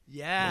 Yeah.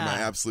 Yeah. One of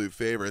my absolute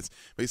favorites.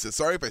 But he said,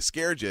 sorry if I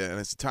scared you. And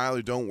I said,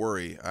 Tyler, don't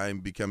worry.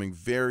 I'm becoming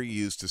very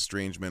used to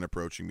strange men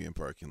approaching me in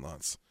parking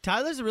lots.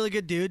 Tyler's a really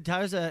good dude.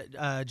 Tyler's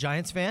a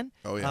Giants fan.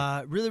 Oh,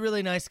 yeah. Really,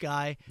 really nice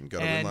guy.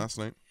 Got a win last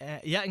night.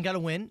 Yeah, and got a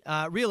win.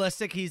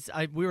 Realistic, we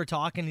were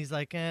talking. He's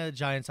like, the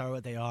Giants are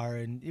what they are.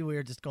 And we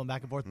were just going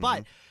back and forth.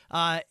 But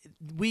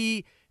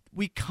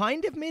we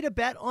kind of made a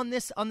bet on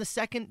the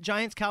second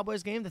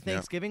Giants-Cowboys game, the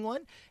Thanksgiving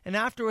one. And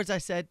afterwards I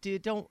said,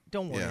 dude, don't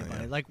worry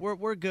about it. Like,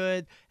 we're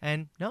good.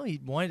 And no, he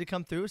wanted to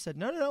come through. Said,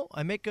 no,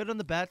 I make good on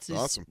the bets. He's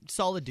awesome.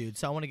 Solid dude.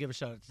 So I want to give a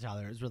shout out to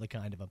Tyler. It was really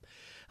kind of him.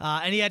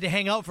 And he had to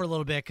hang out for a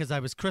little bit because I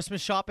was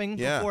Christmas shopping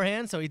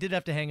beforehand. So he did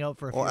have to hang out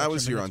for a few I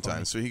was here minutes on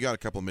time, so he got a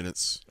couple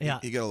minutes. Yeah.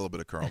 He got a little bit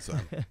of Carl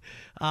time.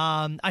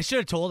 I should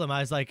have told him. I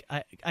was like,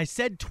 I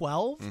said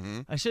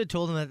 12. I should have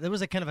told him that there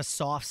was a kind of a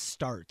soft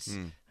start.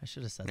 I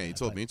should have said Yeah, that. you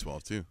told me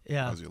 12 too.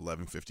 Yeah. I was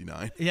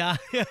 11:59. Yeah.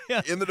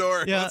 In the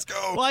door. Yeah. Let's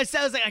go. Well, I was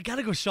like, I got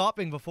to go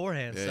shopping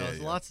beforehand, so there's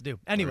lots to do.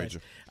 Anyways.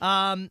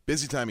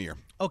 Busy time of year.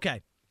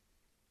 Okay.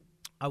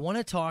 I want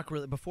to talk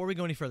really before we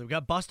go any further. We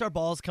got Bust Our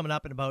Balls coming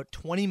up in about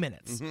 20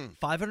 minutes.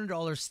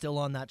 $500 still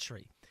on that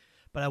tree.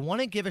 But I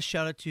want to give a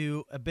shout out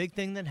to a big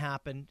thing that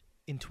happened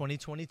in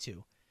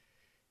 2022.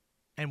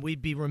 And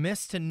we'd be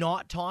remiss to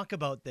not talk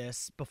about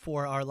this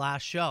before our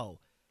last show.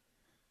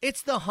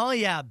 It's the Huh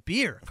Yeah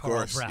beer, Carl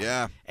course, Brown.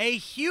 yeah. A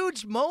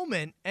huge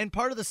moment and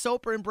part of the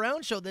Soper and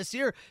Brown show this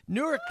year.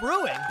 Newark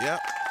Brewing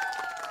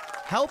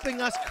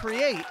helping us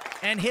create,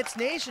 and Hits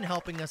Nation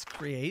helping us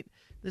create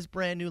this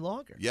brand new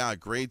lager. Yeah,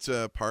 great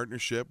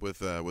partnership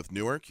with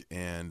Newark,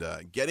 and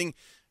getting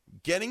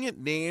it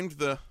named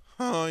the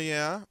Huh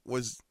Yeah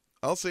was,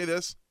 I'll say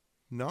this,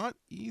 not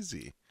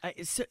easy.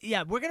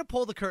 We're going to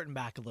pull the curtain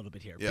back a little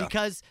bit here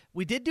because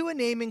we did do a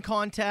naming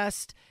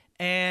contest.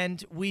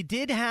 And we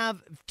did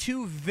have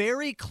two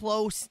very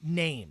close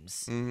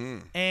names,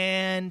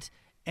 and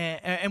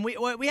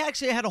we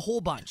actually had a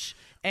whole bunch.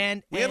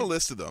 And we had a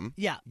list of them.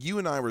 Yeah, you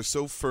and I were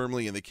so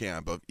firmly in the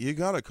camp of you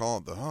got to call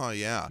it the Huh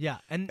Yeah. Yeah,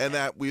 and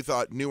that we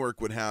thought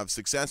Newark would have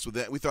success with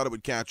it. We thought it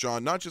would catch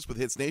on, not just with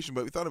Hits Nation,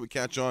 but we thought it would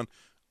catch on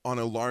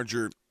a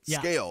larger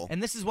scale.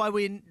 And this is why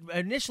we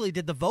initially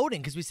did the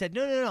voting, because we said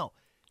no.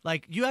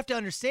 Like, you have to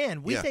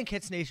understand, we think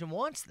Hits Nation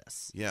wants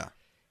this. Yeah.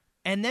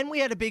 And then we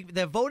had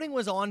the voting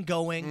was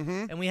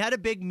ongoing, and we had a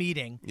big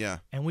meeting. Yeah.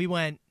 And we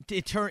went,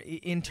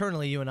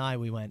 internally, you and I,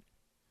 we went,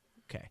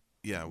 okay.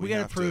 Yeah. We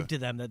got to prove to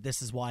them that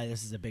this is why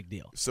this is a big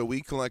deal. So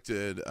we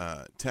collected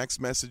text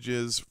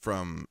messages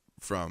from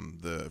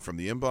the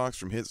inbox,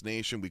 from Hits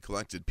Nation. We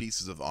collected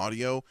pieces of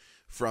audio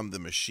from the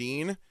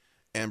machine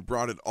and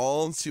brought it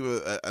all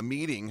into a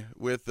meeting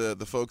with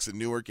the folks at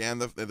Newark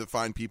and the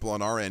fine people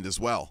on our end as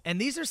well.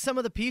 And these are some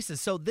of the pieces.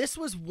 So this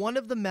was one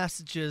of the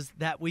messages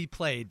that we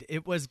played.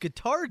 It was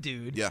Guitar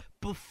Dude. Yeah.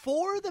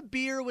 Before the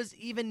beer was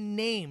even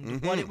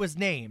named what it was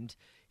named,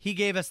 he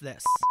gave us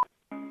this.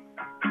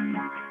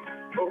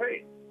 Oh,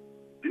 hey.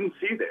 Didn't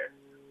see you there.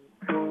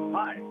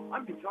 Hi,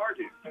 I'm Guitar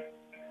Dude.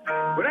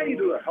 When I need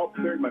a little help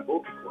clearing my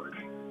vocal cords,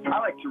 I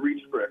like to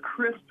reach for a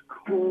crisp,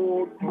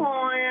 cold,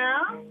 oh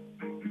yeah?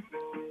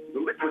 The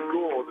liquid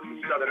gold of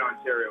the Southern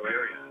Ontario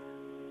area.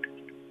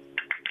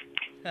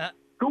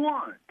 Go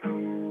on.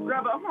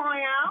 Grab a oh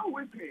yeah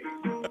with me.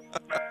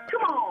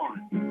 Come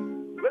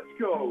on. Let's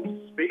go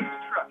space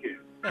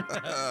trucking.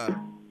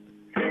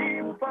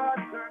 Hey,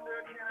 bartender,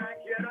 can I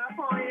get a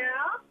oh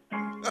yeah?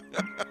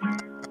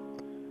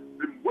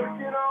 Been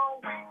working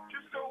all week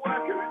just so I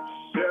can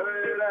share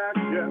it at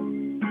you.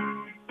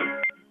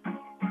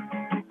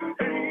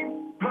 Hey,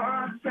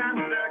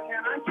 bartender,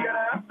 can I get a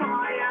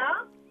oh yeah?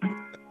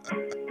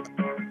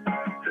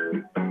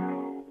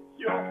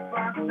 You're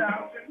 5,000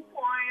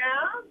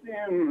 points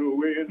in the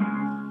wind.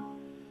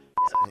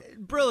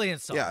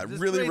 Brilliant song. Yeah, This is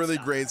really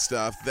stuff. great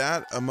stuff.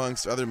 That,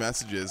 amongst other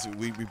messages,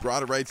 we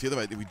brought it right to them.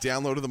 We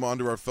downloaded them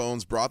onto our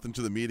phones, brought them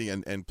to the meeting,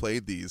 and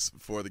played these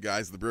for the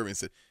guys at the brewery and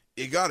said,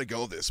 you got to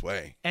go this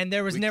way. And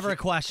there was never a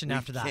question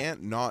after that. We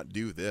can't not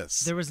do this.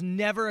 There was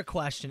never a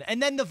question.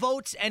 And then the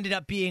votes ended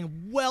up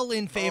being well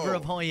in favor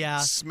of Oh Yeah.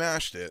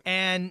 Smashed it.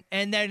 And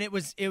then it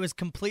was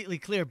completely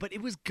clear, but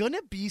it was going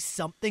to be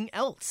something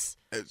else.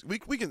 Can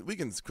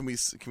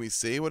we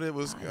say what it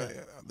was?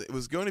 It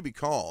was going to be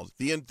called.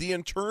 The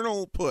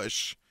internal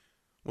push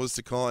was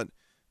to call it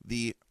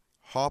the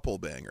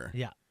Hoppelbanger.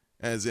 Yeah.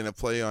 As in a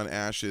play on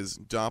Ash's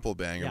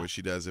Doppelbanger, Yeah. which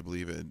she does, I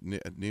believe,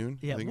 at noon.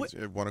 Yeah, I think it's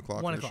at 1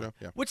 o'clock on her show.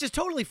 Yeah. Which is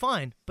totally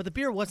fine, but the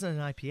beer wasn't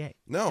an IPA.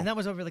 No. And that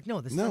was over like, no,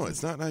 it's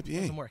not an IPA.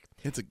 Doesn't work.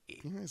 It's a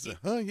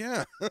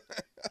yeah.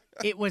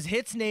 It was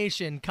Hits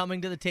Nation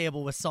coming to the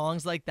table with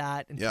songs like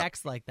that and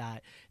texts like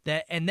that,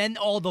 and then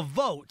all the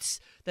votes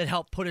that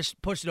helped push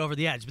it over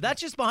the edge. But that's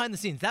just behind the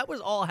scenes. That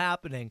was all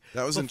happening.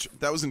 That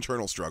was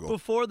internal struggle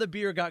before the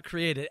beer got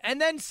created.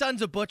 And then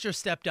Sons of Butcher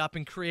stepped up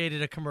and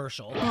created a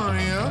commercial. Oh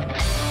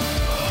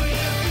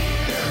yeah.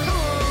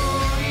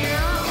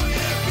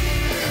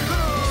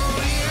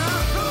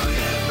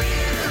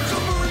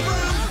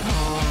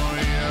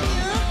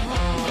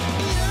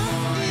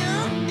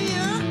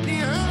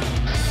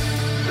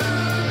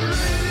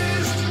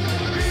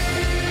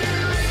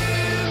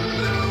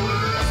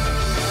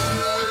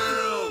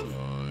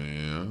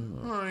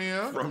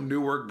 From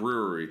Newark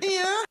Brewery.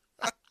 Yeah.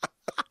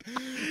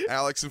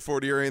 Alex and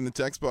Fort Erie in the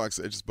text box.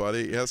 I just bought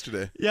it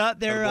yesterday. Yeah,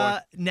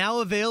 they're now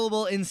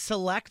available in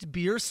select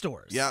beer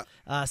stores. Yeah.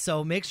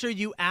 So make sure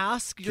you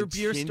ask your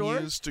beer store.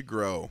 Continues to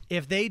grow.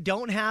 If they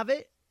don't have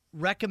it,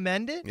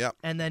 recommend it. Yep.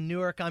 And then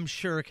Newark, I'm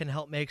sure, can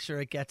help make sure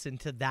it gets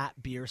into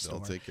that beer store.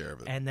 They'll take care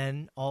of it. And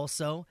then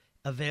also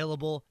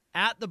available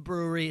at the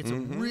brewery. It's a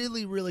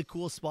really, really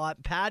cool spot.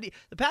 The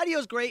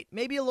patio's great,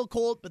 maybe a little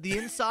cold, but the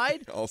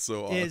inside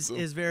also awesome.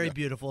 is very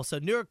beautiful. So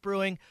Newark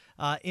Brewing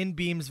in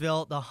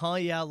Beamsville, the Huh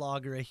Yeah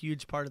Lager, a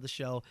huge part of the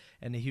show,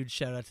 and a huge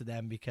shout out to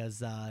them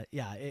because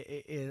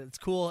it's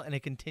cool and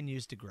it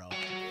continues to grow.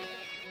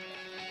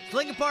 It's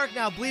Lincoln Park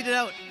now, bleed it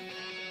out.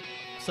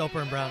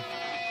 Soper and Brown.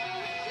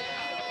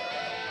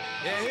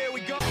 Yeah, here we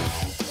go.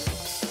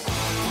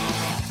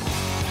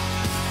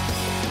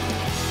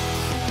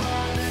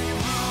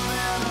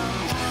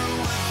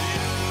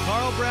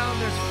 Carl Brown,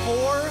 there's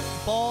 4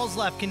 balls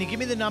left. Can you give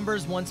me the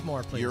numbers once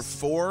more, please? Your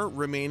 4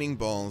 remaining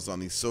balls on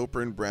the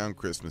Soper and Brown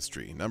Christmas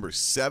tree. Number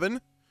 7,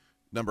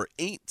 number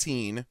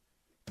 18,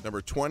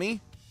 number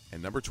 20,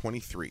 and number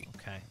 23.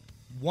 Okay.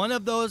 One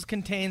of those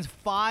contains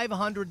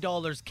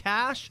 $500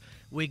 cash.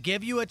 We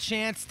give you a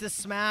chance to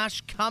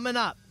smash coming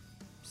up.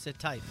 Sit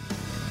tight.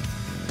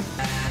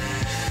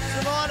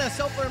 Savannah,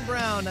 Soper and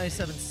Brown,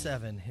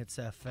 97.7 Hits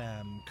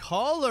FM.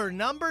 Caller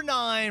number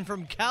 9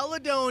 from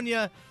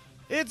Caledonia.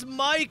 It's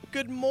Mike.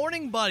 Good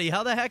morning, buddy.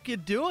 How the heck you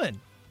doing?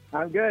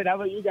 I'm good. How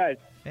about you guys?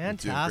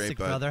 Fantastic,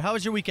 great, brother. How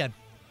was your weekend?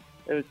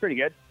 It was pretty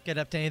good. Get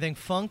up to anything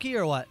funky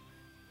or what?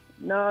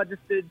 No,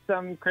 just did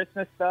some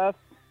Christmas stuff.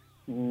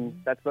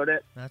 That's about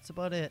it. That's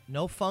about it.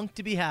 No funk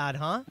to be had,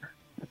 huh?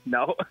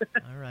 No.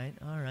 All right,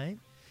 all right.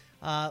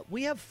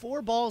 We have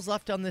 4 balls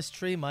left on this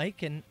tree,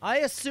 Mike, and I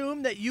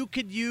assume that you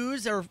could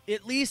use or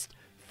at least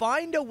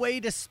find a way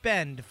to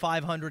spend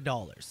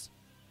 $500.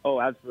 Oh,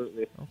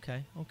 absolutely.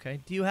 Okay.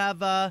 Do you have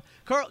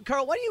Carl,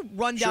 why don't you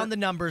run down the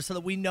numbers so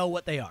that we know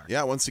what they are?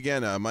 Yeah, once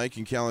again, Mike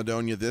in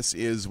Caledonia, this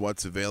is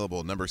what's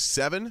available. Number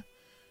 7,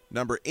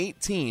 number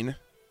 18,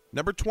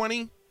 number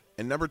 20,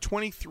 and number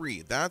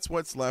 23. That's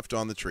what's left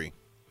on the tree.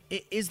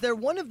 Is there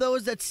one of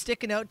those that's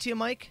sticking out to you,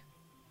 Mike?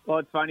 Well,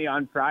 it's funny.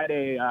 On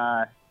Friday,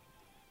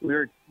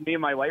 me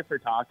and my wife were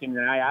talking,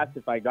 and I asked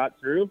if I got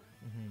through.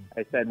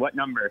 I said, what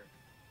number?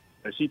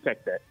 So she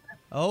picked it.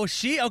 Oh,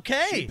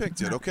 okay. She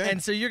picked it, okay.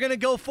 And so you're going to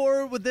go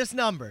forward with this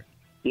number?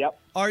 Yep.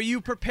 Are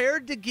you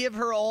prepared to give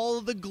her all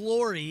the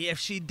glory if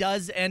she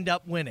does end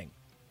up winning?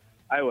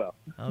 I will.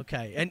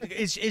 Okay. And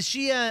is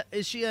she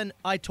an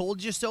I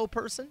told you so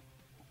person?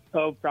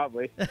 Oh,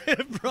 probably.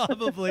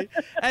 Probably.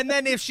 And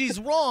then if she's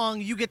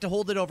wrong, you get to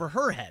hold it over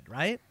her head,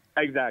 right?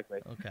 Exactly.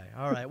 Okay.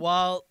 All right.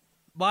 Well,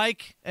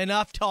 Mike,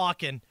 enough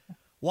talking.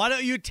 Why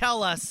don't you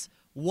tell us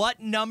what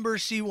number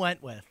she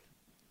went with?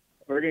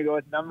 We're going to go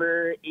with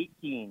number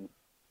 18.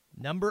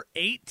 Number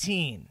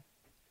 18.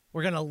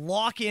 We're going to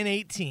lock in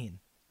 18.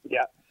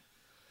 Yeah.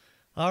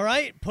 All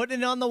right. Putting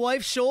it on the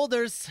wife's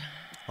shoulders.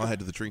 I'll head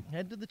to the tree.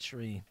 Head to the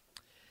tree.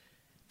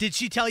 Did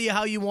she tell you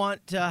how she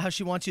wants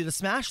you to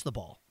smash the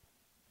ball?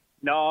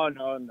 No,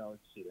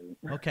 she didn't.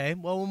 Okay.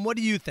 Well, what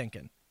are you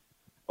thinking?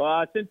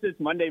 Well, since it's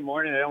Monday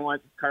morning, I don't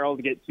want Carl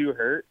to get too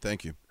hurt.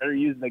 Thank you. Better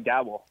use the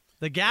gavel.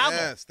 The gavel.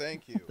 Yes,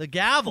 thank you. The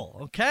gavel.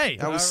 Okay.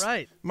 All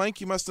right.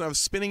 Mike, you must have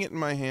spinning it in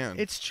my hand.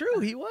 It's true.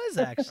 He was,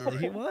 actually.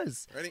 He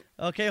was. Ready?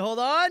 Okay, hold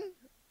on.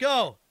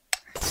 Go.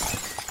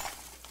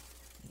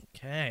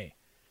 Okay.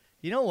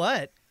 You know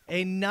what?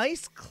 A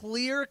nice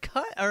clear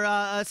cut or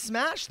a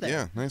smash there.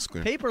 Yeah, nice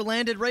clear. Paper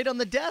landed right on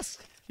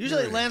Desk.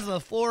 Usually it lands on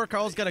the floor.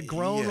 Carl's got a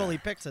groan while he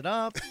picks it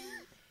up.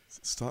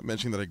 Stop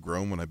mentioning that I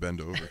groan when I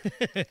bend over.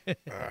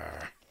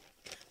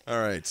 All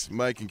right,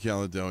 Mike in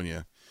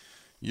Caledonia.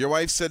 Your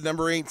wife said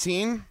number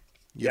 18.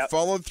 You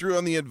followed through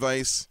on the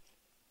advice.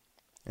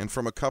 And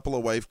from a couple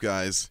of wife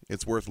guys,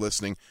 it's worth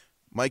listening.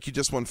 Mike, you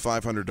just won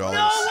 $500. No way!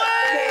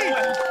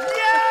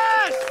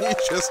 Yes! You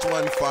just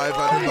won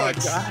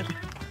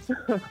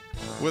 $500.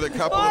 With a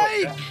couple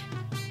of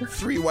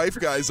 3 wife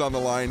guys on the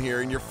line here,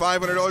 and you're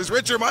 $500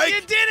 richer, Mike.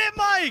 You did it,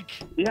 Mike!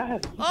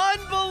 Yes.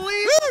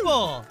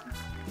 Unbelievable!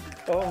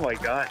 Oh, my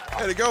God.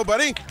 Way to go,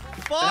 buddy.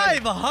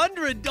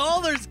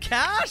 $500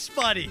 cash,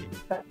 buddy.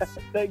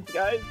 Thanks,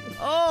 guys.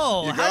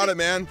 Oh, you got it,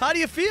 man. How do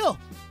you feel?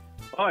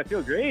 Oh, I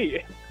feel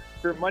great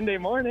for Monday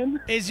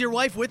morning. Is your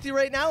wife with you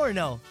right now or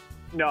no?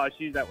 No,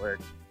 she's at work.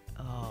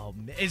 Oh,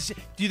 is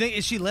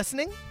she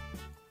listening?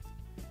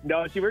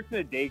 No, she works in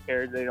a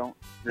daycare. They don't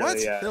really... What?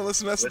 They don't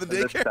listen to us at the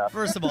daycare?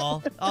 First of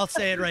all, I'll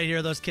say it right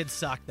here. Those kids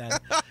suck then.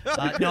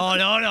 No,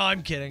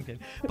 I'm kidding.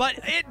 But,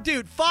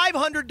 dude,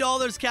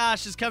 $500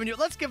 cash is coming to you.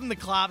 Let's give them the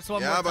claps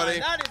one more time.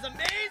 Buddy. That is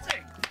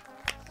amazing.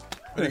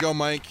 Way to go,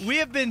 Mike. We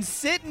have been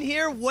sitting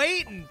here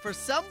waiting for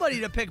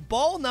somebody to pick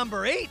ball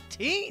number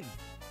 18.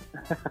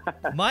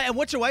 And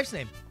what's your wife's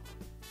name?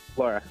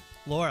 Laura.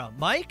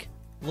 Mike?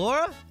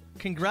 Laura?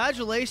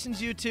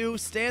 Congratulations, you two.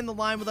 Stay in the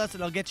line with us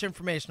and I'll get your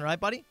information. All right,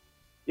 buddy?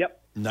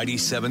 Yep.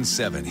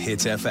 97.7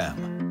 Hits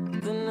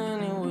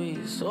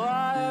FM. So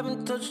I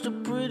haven't touched a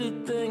pretty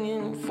thing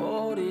in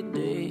 40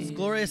 days. It's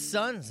Glorious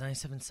Sons,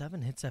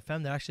 97.7 Hits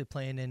FM. They're actually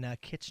playing in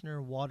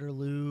Kitchener,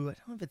 Waterloo. I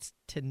don't know if it's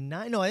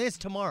tonight. No, I think it's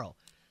tomorrow.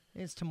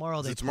 Is it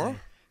tomorrow?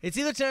 It's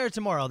either tonight or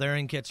tomorrow. They're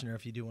in Kitchener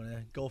if you do want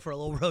to go for a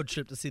little road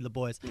trip to see the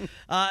boys.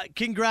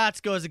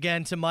 Congrats goes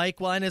again to Mike.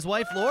 Well, and his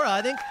wife, Laura,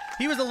 I think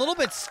he was a little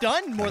bit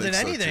stunned more than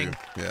anything.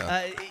 So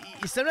yeah.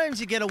 Sometimes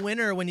you get a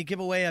winner when you give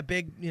away a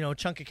big,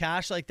 chunk of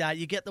cash like that.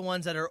 You get the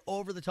ones that are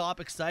over the top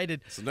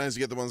excited. Sometimes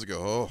you get the ones that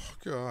go, oh,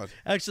 God.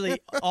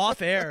 Actually,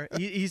 off air,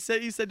 he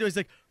said to me, he's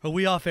like, are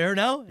we off air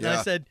now? And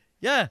I said,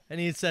 yeah. And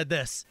he said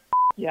this.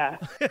 Yeah.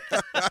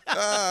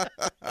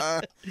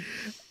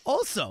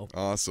 Also,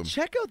 awesome.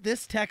 Check out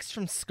this text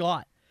from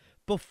Scott.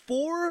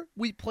 Before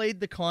we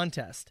played the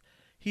contest,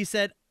 he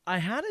said, I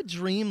had a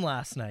dream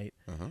last night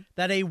Uh-huh.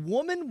 that a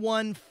woman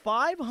won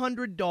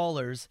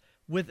 $500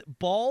 with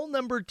ball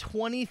number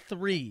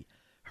 23.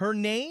 Her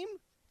name,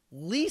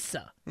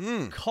 Lisa.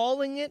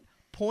 Calling it,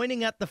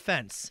 pointing at the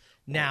fence.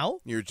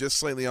 Now, You're just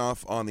slightly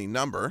off on the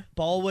number.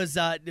 ball was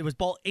it was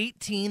ball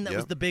 18 that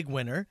was Yep. the big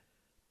winner,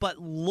 but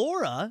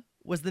Laura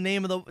was the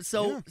name of the.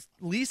 So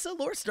Lisa,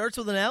 Laura starts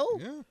with an L.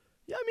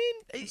 Yeah, I mean,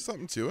 there's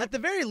something to it. At the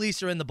very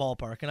least, you're in the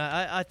ballpark, and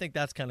I think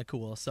that's kind of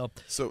cool. So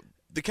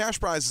the cash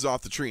prize is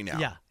off the tree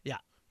now. yeah.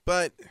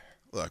 But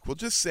look, we'll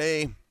just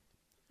say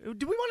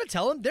Do we want to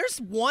tell him there's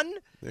one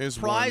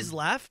prize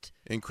left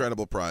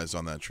incredible prize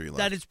on that tree left.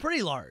 that is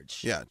pretty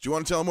large? Yeah. Do you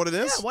want to tell him what it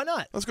is? Yeah, why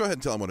not? Let's go ahead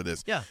and tell him what it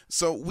is. Yeah.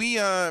 So we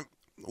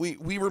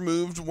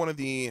removed one of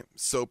the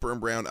Soper and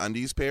Brown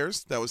undies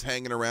pairs that was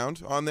hanging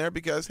around on there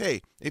because,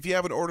 hey, if you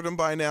haven't ordered them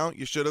by now,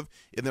 you should have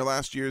in their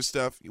last year's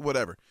stuff,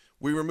 whatever.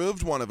 We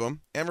removed one of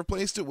them and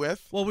replaced it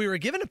with. Well, we were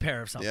given a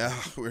pair of something. Yeah,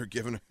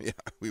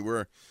 we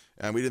were.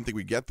 And we didn't think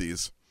we'd get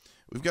these.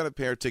 We've got a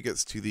pair of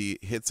tickets to the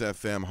Hits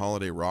FM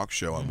Holiday Rock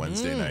Show on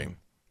Wednesday night.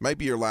 Might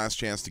be your last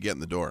chance to get in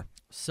the door.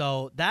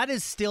 So that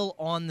is still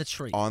on the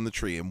tree. On the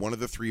tree, and one of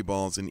the three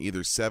balls in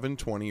either 7,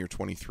 20, or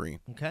 23.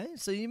 Okay,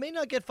 so you may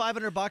not get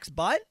 $500,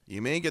 but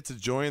You may get to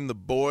join the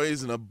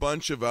boys and a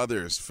bunch of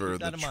others for Keep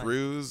that the in mind.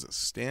 Trues,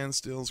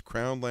 Standstills,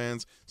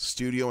 Crownlands,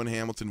 Studio in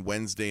Hamilton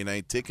Wednesday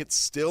night. Tickets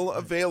still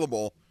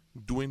available,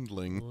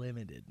 dwindling.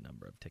 Limited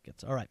number of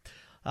tickets. All right.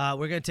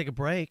 We're going to take a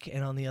break,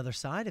 and on the other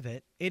side of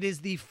it, it is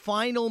the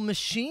final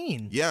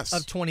machine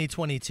of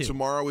 2022.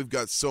 Tomorrow we've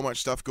got so much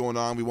stuff going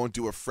on. We won't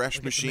do a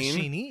fresh machine.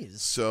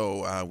 Machinees.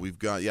 So we've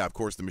got, of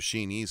course, the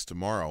Machinees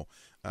tomorrow.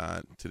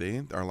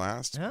 Today, our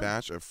last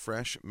batch of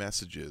fresh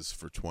messages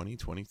for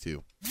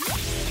 2022.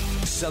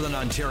 Southern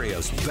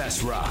Ontario's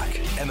best rock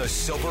and the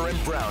Soper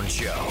and Brown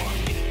Show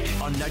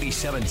on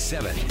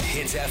 97.7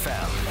 Hits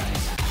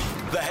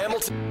FM. The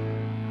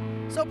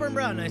Hamilton. Soper and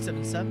Brown,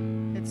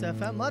 97.7 Hits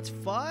FM. Let's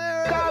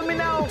fire. Call me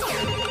now.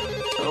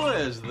 Who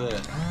is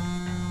this?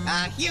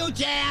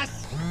 Huge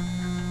ass.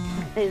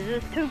 Is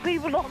this two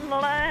people on the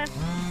line?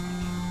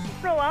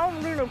 No, I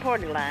don't do no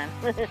party line.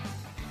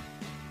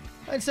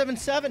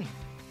 977.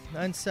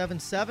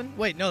 977.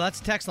 Wait, no, that's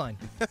a text line.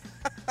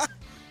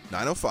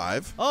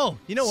 905. Oh,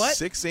 you know what?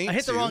 682. I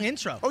hit the wrong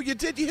intro. Oh, you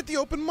did? You hit the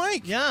open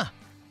mic. Yeah.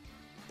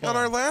 On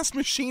our last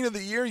machine of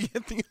the year, you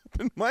hit the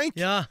open mic.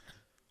 Yeah.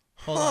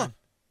 Hold on.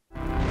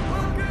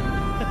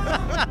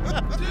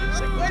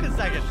 Wait a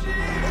second.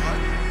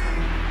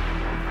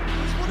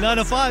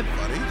 905.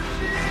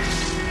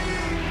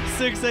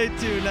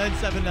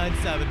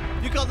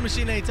 682-9797. You call the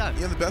machine anytime.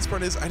 Yeah, the best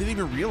part is I didn't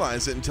even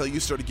realize it until you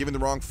started giving the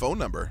wrong phone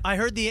number.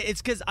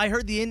 It's because I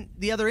heard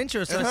the other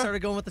intro, so I started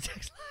going with the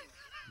text line.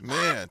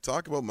 Man,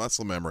 talk about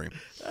muscle memory.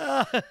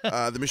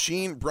 The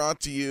machine brought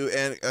to you,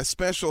 and a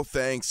special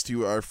thanks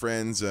to our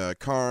friends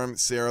Carm,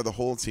 Sarah, the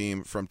whole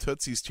team from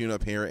Tootsie's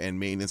Tune-Up Hair and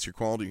Maintenance, your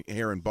quality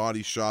hair and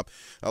body shop.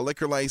 A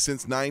liquor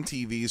license, 9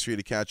 TVs for you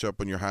to catch up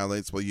on your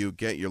highlights while you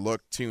get your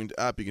look tuned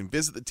up. You can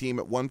visit the team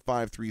at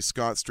 153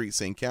 Scott Street,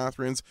 St.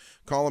 Catharines.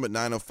 Call them at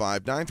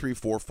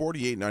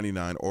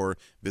 905-934-4899 or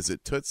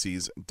visit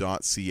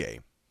tootsies.ca.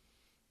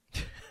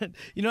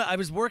 You know, I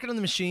was working on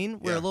the machine.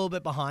 We're a little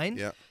bit behind.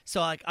 Yeah.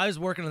 So I was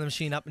working on the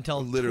machine up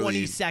until Literally.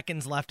 20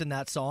 seconds left in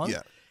that song.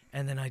 Yeah.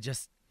 And then I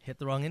just hit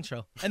the wrong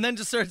intro. And then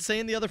just started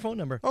saying the other phone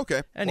number.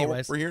 Okay.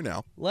 Anyways. Well, we're here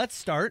now. Let's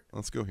start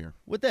Let's go here.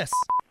 with this.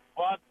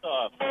 What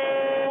the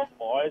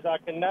boys? I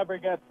can never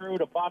get through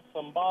to box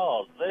some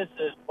balls. This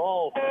is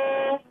bull.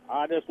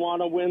 I just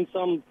want to win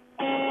some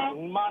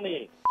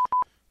money.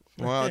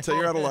 Well, I'll tell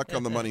you, you're out of luck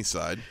on the money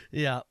side.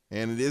 Yeah.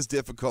 And it is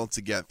difficult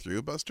to get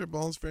through. Buster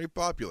Ball is very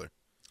popular.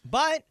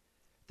 But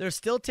there's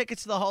still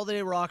tickets to the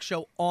Holiday Rock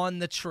Show on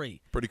the tree.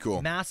 Pretty cool.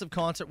 Massive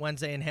concert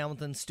Wednesday in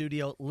Hamilton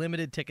Studio.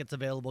 Limited tickets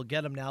available.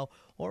 Get them now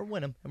or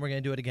win them. And we're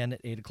going to do it again at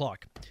 8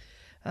 o'clock.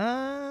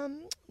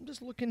 I'm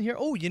just looking here.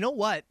 Oh, you know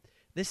what?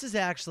 This is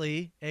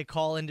actually a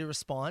call into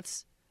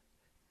response.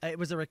 It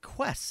was a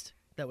request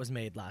that was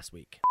made last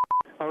week.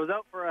 I was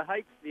out for a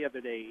hike the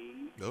other day.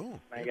 Oh.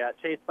 I got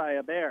chased by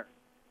a bear.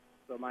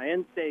 So my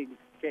instincts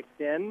kicked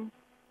in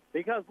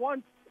because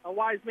once a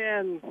wise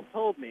man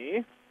told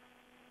me,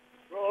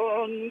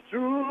 run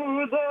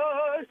to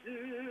the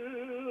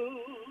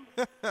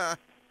hills,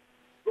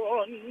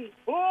 run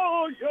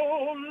for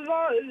your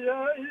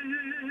life.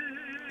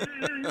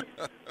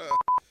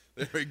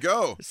 There we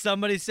go.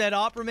 Somebody said,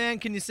 Opera Man,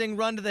 can you sing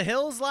Run to the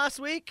Hills last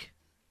week?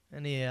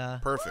 And he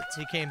Perfect.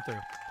 He came through.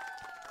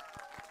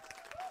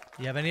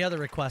 You have any other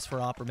requests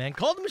for Opera Man?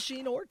 Call the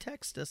machine or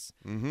text us.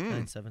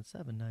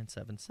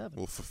 977-977.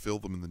 We'll fulfill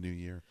them in the new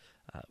year.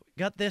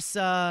 Got this.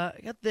 I'm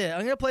going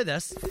to play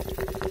this.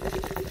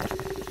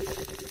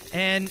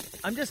 And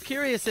I'm just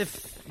curious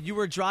if you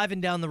were driving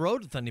down the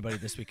road with anybody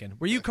this weekend.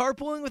 Were you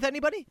carpooling with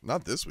anybody?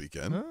 Not this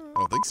weekend. I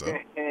don't think so.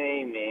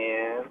 Hey,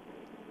 man.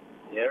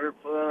 You ever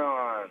put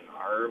on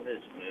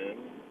Harvest Moon?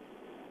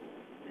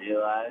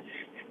 Realize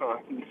you're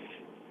going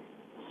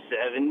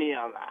 70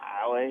 on the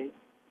highway?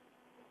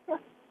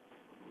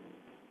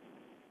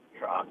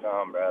 Rock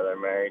on, brother.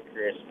 Merry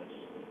Christmas.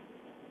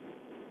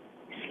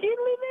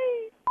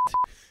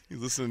 You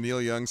listen to Neil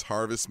Young's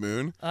Harvest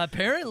Moon.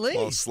 Apparently.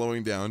 While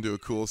slowing down to a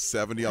cool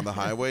 70 on the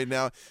highway.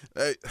 Now,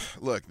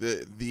 look,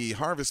 the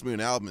Harvest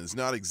Moon album is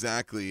not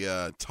exactly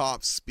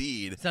top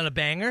speed. It's not a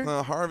banger?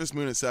 Harvest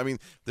Moon is, I mean,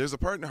 there's a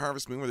part in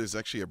Harvest Moon where there's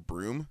actually a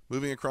broom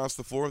moving across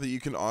the floor that you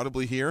can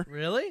audibly hear.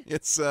 Really?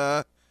 It's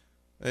a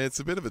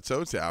bit of a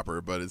toe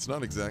tapper, but it's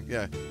not exactly,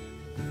 yeah.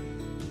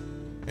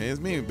 And it's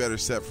maybe better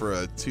set for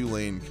a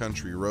 2-lane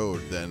country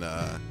road than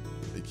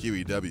the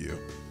QEW.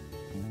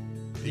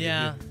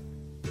 Yeah.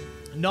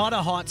 Not a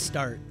hot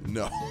start.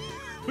 No.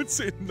 I would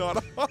say not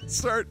a hot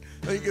start.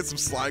 I think you get some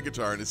slide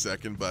guitar in a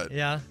second, but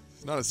yeah,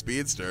 it's not a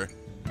speedster.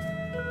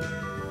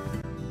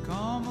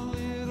 Come a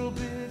little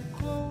bit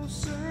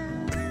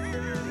closer.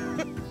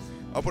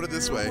 I'll put it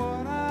this way.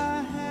 What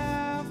I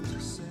have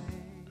to say.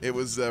 It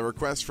was a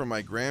request from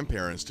my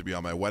grandparents to be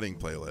on my wedding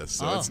playlist,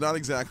 so it's not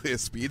exactly a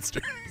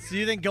speedster. So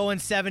you think going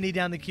 70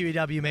 down the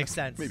QEW makes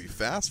sense? Maybe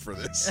fast for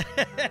this.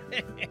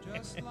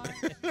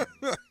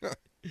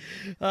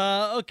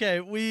 Okay,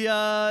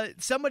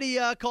 somebody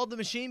called the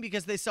machine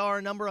because they saw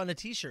our number on a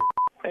T-shirt.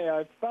 Hey,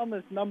 I found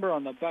this number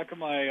on the back of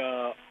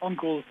my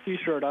uncle's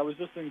T-shirt. I was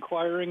just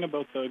inquiring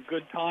about the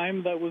good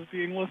time that was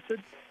being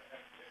listed.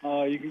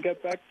 You can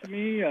get back to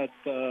me at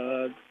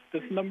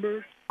this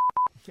number.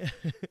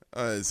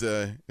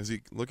 Is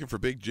he looking for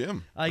Big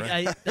Jim?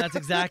 That's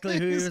exactly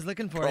who he was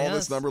looking for. Call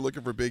this number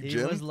looking for Big Jim.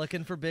 He was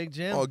looking for Big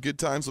Jim. Oh, good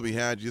times will be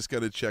had. You just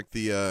got to check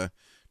the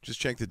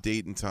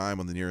date and time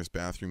on the nearest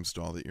bathroom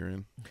stall that you're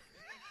in.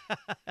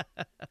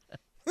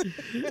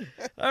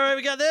 All right,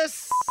 we got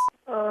this.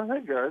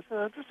 Hey guys,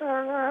 just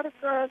I had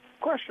a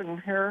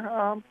question here.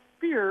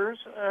 Beers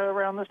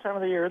around this time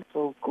of the year,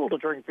 so cool to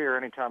drink beer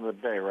any time of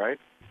the day, right?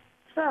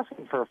 Just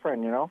asking for a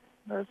friend, you know.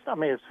 It's not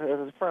me; it's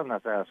a friend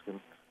that's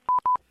asking.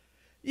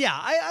 Yeah,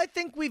 I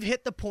think we've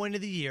hit the point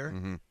of the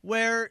year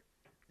where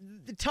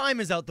the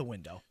time is out the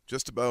window.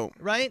 Just about.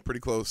 Right?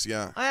 Pretty close,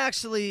 yeah. I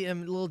actually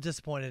am a little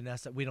disappointed in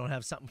us that we don't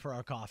have something for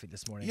our coffee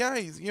this morning. Yeah,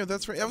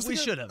 that's right. We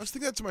should have. I was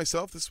thinking that to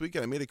myself this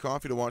weekend. I made a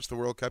coffee to watch the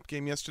World Cup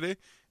game yesterday,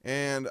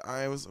 and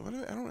I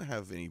don't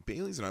have any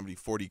Baileys, and I don't have any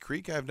 40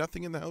 Creek. I have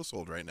nothing in the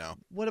household right now.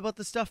 What about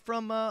the stuff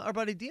from our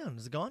buddy Dion?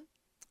 Is it gone?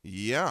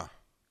 Yeah.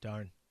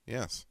 Darn.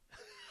 Yes.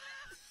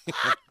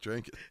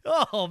 Drink it.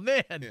 Oh,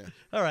 man. Yeah.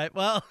 All right,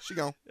 well. She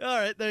go. All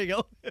right, there you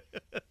go.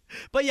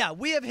 But yeah,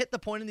 we have hit the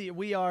point of the year.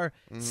 We are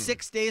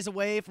 6 days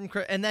away from,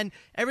 and then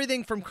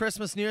everything from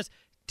Christmas, New Year's.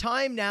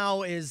 Time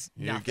now is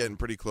You're nothing. getting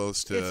pretty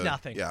close to. It's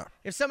nothing. Yeah.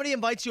 If somebody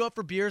invites you out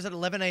for beers at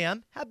 11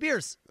 a.m., have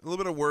beers. A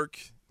little bit of work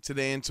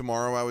today and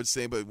tomorrow, I would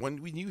say, but when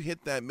you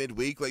hit that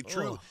midweek, like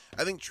truly,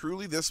 I think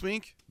truly this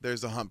week,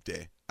 there's a hump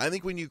day. I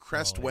think when you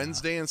crest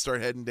Wednesday and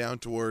start heading down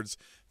towards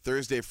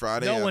Thursday,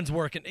 Friday. No one's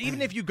working.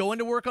 Even if you go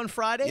into work on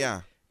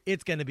Friday,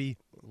 it's going to be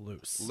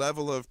loose.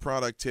 Level of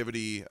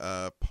productivity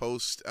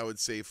post, I would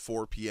say,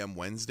 4 p.m.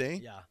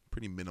 Wednesday. Yeah.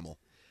 Pretty minimal.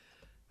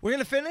 We're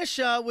going to finish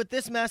with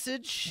this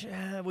message.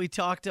 We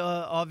talked,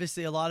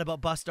 obviously, a lot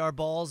about Bust Our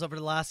Balls over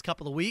the last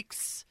couple of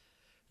weeks.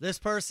 This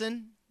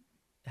person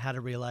had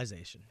a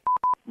realization.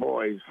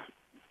 Boys,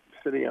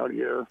 sitting out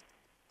here,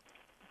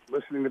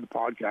 listening to the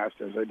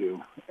podcast as I do,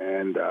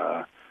 and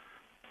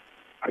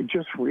I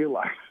just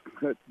realized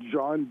that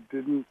John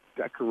didn't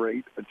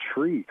decorate a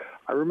tree.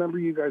 I remember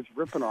you guys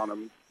ripping on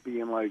him,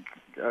 being like,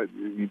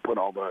 you put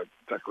all the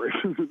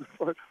decorations in the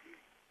front.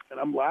 And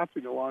I'm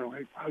laughing along,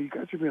 like, wow, you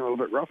guys are being a little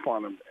bit rough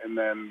on him. And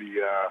then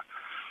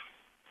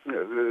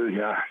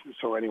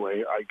so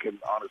anyway, I can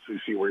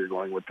honestly see where you're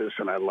going with this,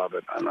 and I love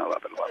it. And I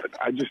love it.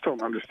 I just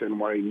don't understand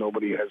why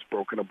nobody has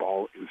broken a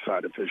ball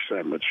inside a fish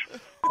sandwich.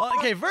 Well,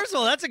 okay, first of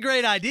all, that's a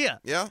great idea.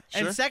 Yeah,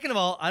 sure. And second of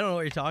all, I don't know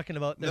what you're talking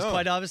about. There's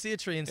quite obviously a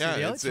tree in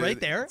studio. It's right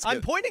there. I'm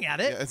pointing at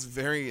it. Yeah,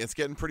 it's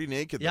getting pretty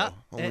naked, though.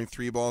 Only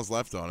 3 balls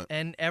left on it.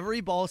 And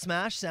every ball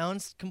smash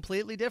sounds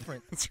completely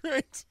different. That's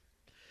right.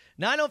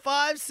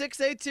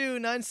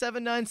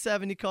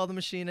 905-682-9797. You call the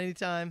machine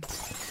anytime.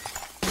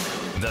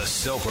 The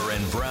Soper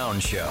and Brown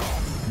Show.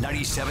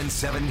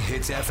 97.7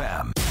 Hits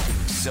FM.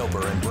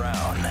 Soper and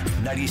Brown.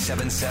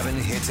 97.7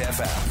 Hits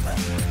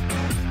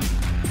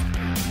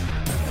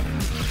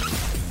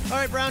FM. All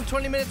right, Brown,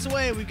 20 minutes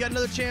away. We've got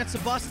another chance to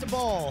bust a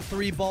ball.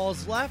 3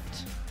 balls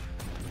left,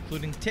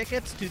 including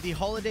tickets to the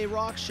Holiday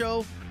Rock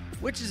Show,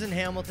 which is in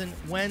Hamilton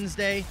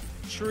Wednesday.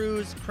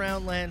 Shrews,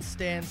 Crownlands,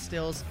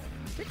 Standstills.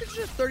 Tickets are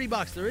just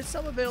 $30. There is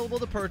some available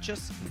to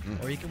purchase,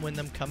 or you can win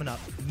them coming up.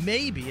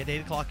 Maybe at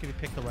 8 o'clock if you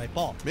pick the right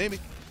ball. Maybe.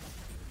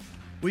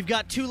 We've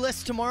got 2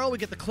 lists tomorrow. We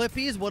get the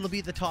Clippies. What'll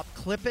be the top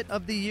Clip-It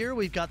of the year?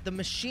 We've got the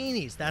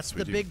Machinies. That's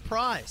the big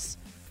prize.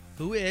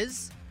 Who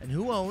is and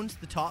who owns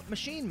the top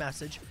machine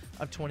message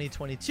of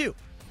 2022?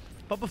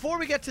 But before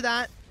we get to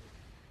that,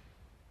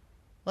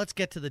 Let's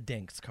get to the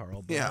dinks,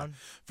 Carl Yeah. Brown.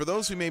 For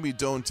those who maybe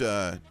don't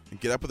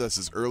get up with us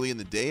as early in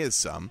the day as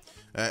some,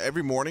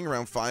 every morning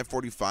around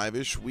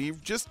 5:45-ish, we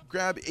just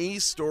grab a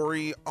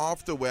story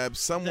off the web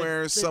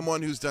somewhere,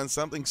 someone who's done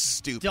something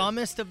stupid.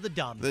 Dumbest of the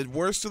dumb. The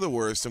worst of the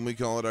worst, and we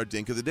call it our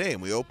dink of the day.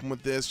 And we open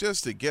with this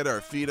just to get our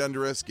feet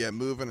under us, get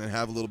moving, and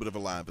have a little bit of a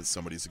laugh at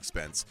somebody's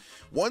expense.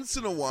 Once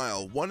in a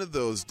while, one of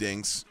those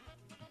dinks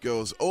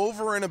goes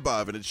over and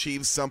above and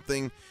achieves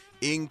something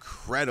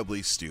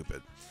incredibly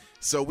stupid.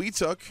 So we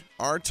took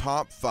our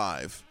top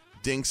 5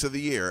 dinks of the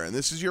year, and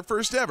this is your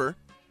first ever,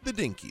 the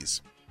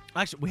Dinkies.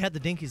 Actually, we had the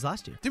Dinkies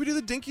last year. Did we do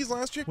the Dinkies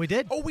last year? We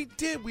did. Oh, we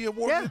did. We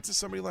awarded it to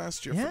somebody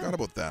last year. Yeah. Forgot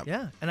about that.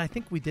 Yeah, and I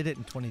think we did it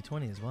in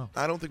 2020 as well.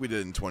 I don't think we did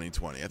it in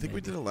 2020. I think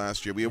we did it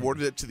last year. We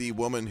awarded it to the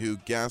woman who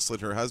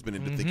gaslit her husband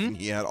into thinking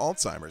he had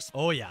Alzheimer's.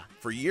 Oh, yeah.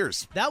 For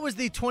years. That was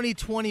the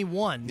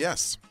 2021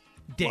 Yes.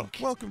 dink.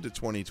 Welcome to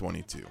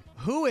 2022.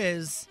 Who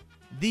is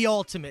the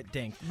ultimate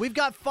dink? We've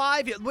got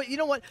 5 here. But you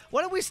know what?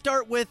 Why don't we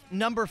start with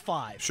number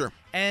 5? Sure.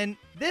 And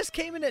this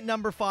came in at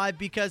number 5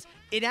 because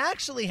it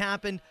actually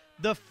happened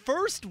the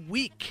first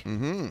week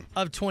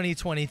of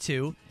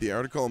 2022. The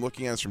article I'm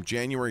looking at is from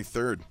January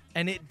 3rd.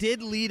 And it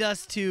did lead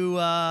us to,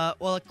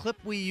 a clip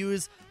we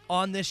use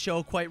on this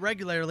show quite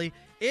regularly.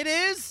 It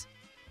is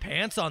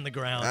pants on the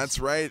ground. That's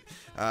right.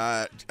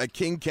 A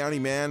King County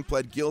man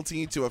pled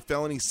guilty to a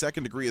felony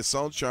second-degree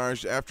assault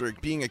charge after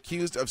being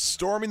accused of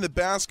storming the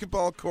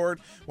basketball court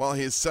while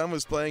his son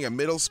was playing a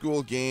middle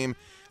school game,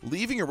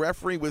 leaving a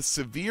referee with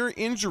severe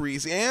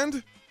injuries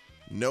and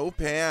no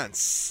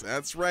pants.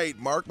 That's right.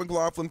 Mark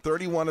McLaughlin,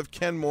 31 of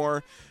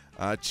Kenmore,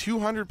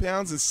 200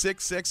 pounds and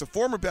 6'6", a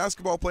former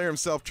basketball player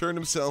himself, turned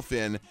himself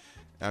in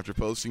after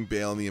posting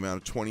bail in the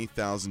amount of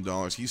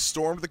 $20,000. He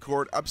stormed the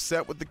court,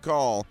 upset with the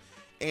call,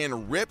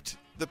 and ripped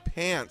the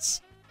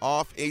pants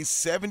off a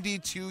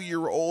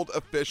 72-year-old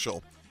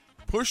official,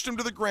 pushed him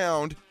to the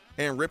ground,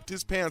 and ripped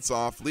his pants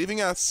off,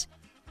 leaving us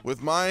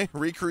with my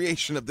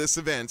recreation of this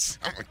event.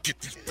 I'm going to get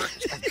these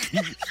pants.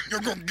 You're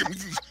going to give me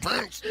these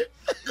pants.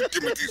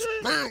 Give me these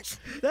pants.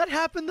 That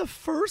happened the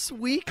first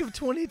week of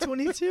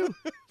 2022.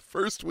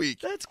 First week.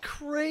 That's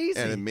crazy.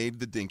 And it made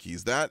the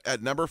Dinkies. That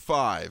at number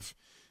 5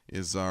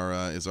 is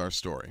our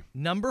story.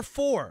 Number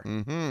 4.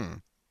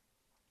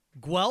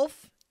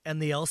 Guelph and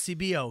the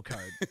LCBO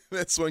card.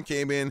 This one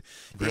came in.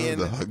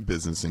 The hug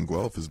business in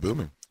Guelph is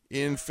booming.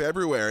 In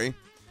February,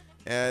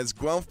 as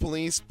Guelph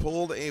police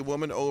pulled a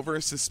woman over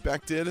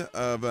suspected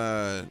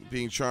of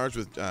being charged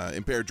with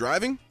impaired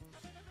driving.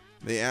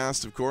 They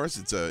asked, of course,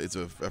 it's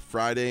a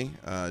Friday,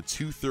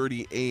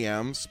 2:30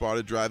 a.m.,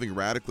 spotted driving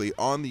erratically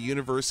on the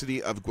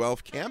University of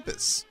Guelph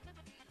campus.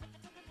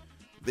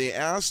 They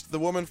asked the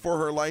woman for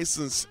her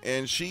license,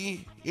 and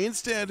she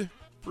instead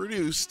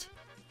produced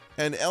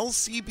an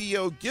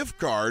LCBO gift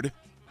card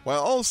while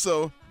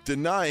also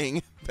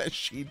denying that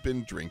she'd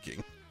been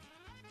drinking.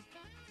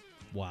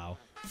 Wow.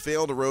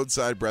 Failed a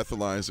roadside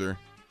breathalyzer.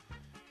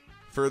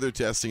 Further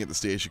testing at the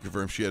station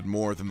confirmed she had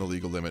more than the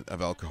legal limit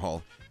of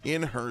alcohol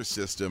in her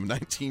system.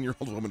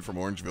 19-year-old woman from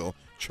Orangeville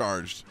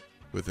charged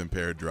with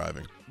impaired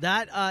driving.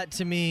 That,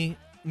 to me,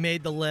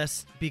 made the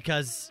list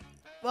because,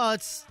 well,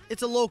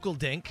 it's a local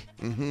dink,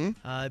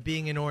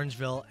 being in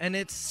Orangeville, and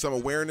it's some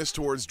awareness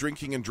towards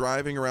drinking and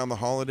driving around the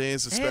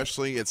holidays,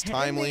 especially. It's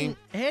timely.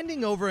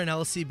 Handing over an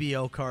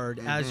LCBO card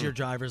as your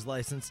driver's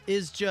license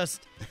is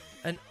just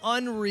an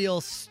unreal,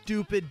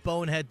 stupid,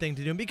 bonehead thing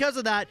to do. And because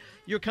of that,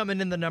 you're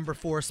coming in the number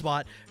 4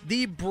 spot.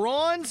 The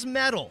bronze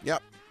medal.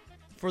 Yep.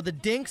 For the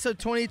dinks of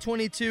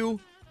 2022,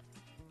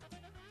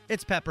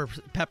 it's pepper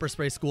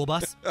spray school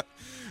bus.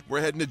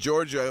 We're heading to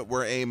Georgia,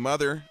 where a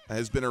mother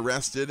has been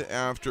arrested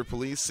after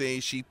police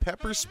say she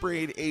pepper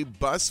sprayed a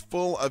bus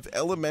full of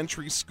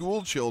elementary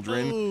school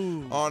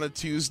children on a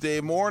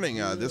Tuesday morning.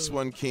 This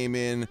one came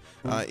in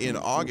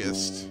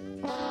August.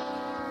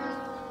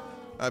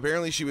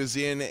 Apparently, she was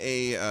in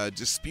a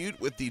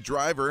dispute with the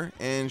driver,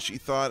 and she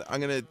thought,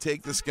 I'm going to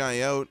take this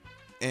guy out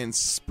and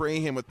spray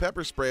him with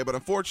pepper spray. But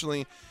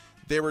unfortunately,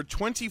 there were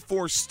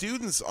 24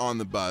 students on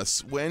the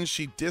bus when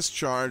she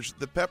discharged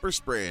the pepper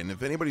spray. And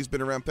if anybody's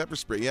been around pepper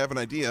spray, you have an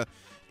idea.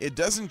 It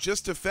doesn't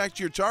just affect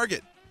your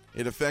target.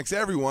 It affects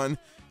everyone,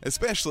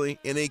 especially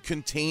in a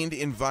contained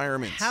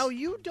environment. How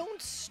you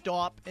don't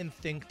stop and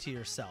think to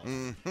yourself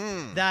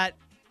that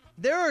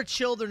there are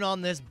children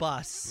on this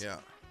bus. Yeah.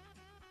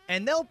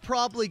 And they'll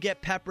probably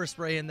get pepper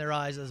spray in their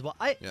eyes as well.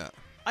 I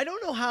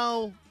don't know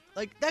how,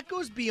 that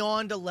goes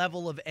beyond a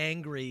level of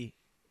angry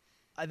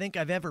I think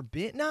I've ever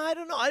been. No, I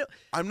don't know.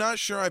 I'm not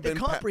sure I've been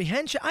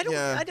comprehension. I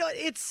don't.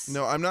 It's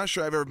no. I'm not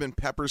sure I've ever been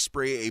pepper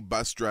spray a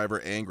bus driver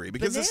angry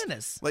because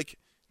bananas.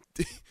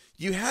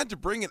 You had to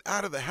bring it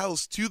out of the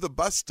house to the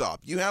bus stop.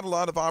 You had a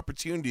lot of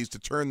opportunities to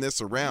turn this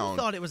around.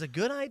 I thought it was a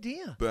good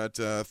idea. But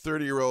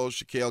 30-year-old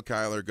Shaquille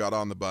Kyler got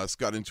on the bus,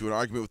 got into an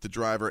argument with the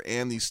driver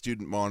and the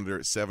student monitor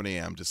at 7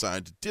 a.m.,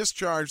 decided to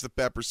discharge the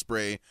pepper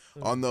spray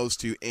on those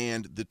two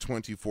and the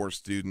 24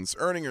 students,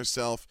 earning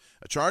herself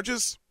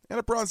charges and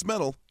a bronze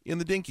medal in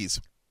the Dinkies.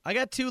 I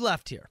got 2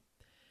 left here.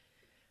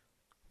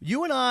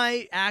 You and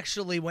I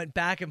actually went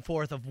back and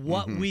forth of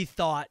what we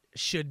thought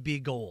should be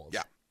gold.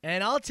 Yeah.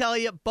 And I'll tell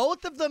you,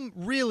 both of them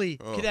really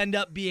could end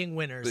up being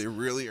winners. They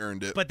really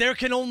earned it. But there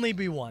can only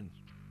be one.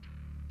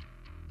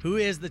 Who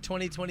is the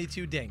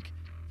 2022 Dink?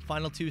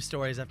 Final two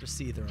stories after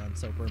Seether on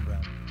Soper and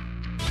Brown.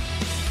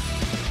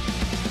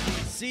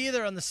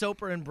 Seether on the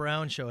Soper and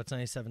Brown Show. It's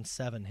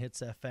 97.7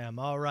 Hits FM.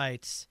 All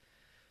right.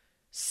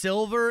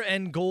 Silver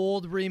and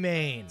gold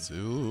remain.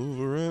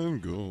 Silver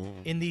and gold.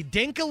 In the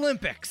Dink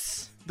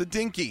Olympics. The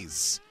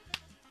Dinkies.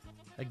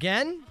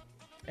 Again,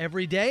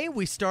 every day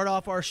we start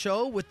off our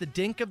show with the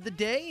Dink of the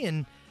day,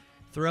 and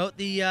throughout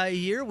the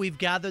year we've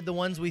gathered the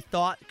ones we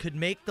thought could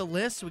make the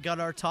list. We got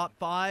our top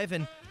 5,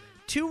 and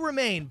 2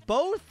 remain,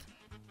 both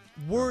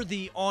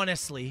worthy,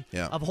 honestly,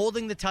 of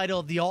holding the title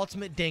of the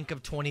ultimate Dink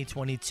of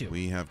 2022.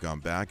 We have gone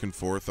back and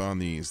forth on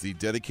these. The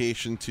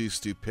dedication to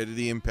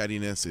stupidity and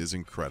pettiness is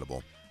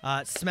incredible.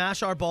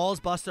 Smash Our Balls,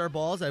 Bust Our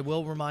Balls, I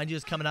will remind you,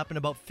 is coming up in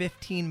about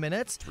 15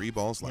 minutes. 3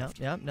 balls left.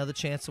 Yeah, another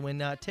chance to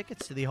win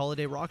tickets to the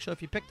Holiday Rock Show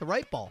if you pick the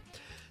right ball.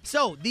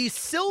 So, the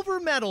silver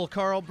medal,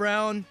 Carl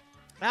Brown,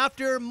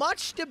 after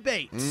much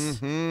debate,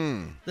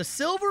 the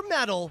silver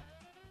medal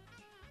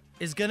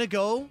is going to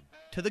go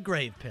to the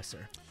Grave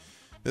Pisser.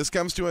 This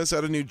comes to us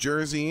out of New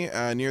Jersey.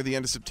 Near the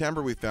end of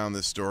September, we found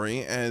this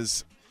story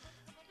as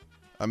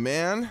a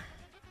man,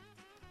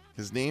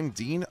 his name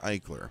Dean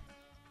Eichler.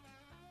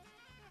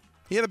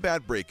 He had a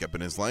bad breakup in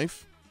his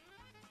life.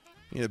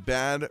 He had a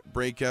bad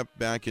breakup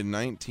back in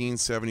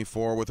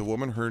 1974 with a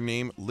woman, her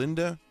name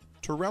Linda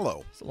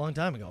Torello. It's a long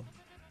time ago.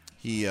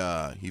 He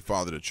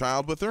fathered a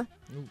child with her.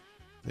 Ooh.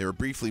 They were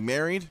briefly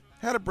married.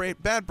 Had a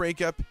bad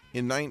breakup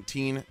in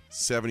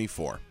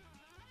 1974.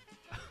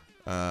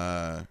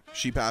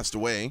 She passed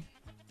away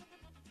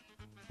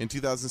in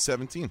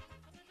 2017.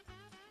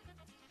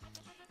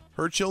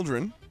 Her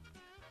children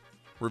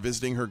were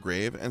visiting her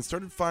grave and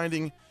started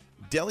finding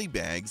deli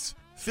bags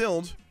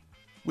filled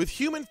with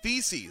human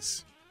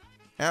feces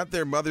at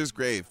their mother's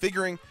grave,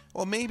 figuring,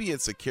 well, maybe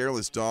it's a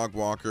careless dog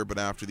walker, but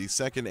after the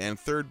second and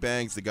third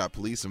bags that got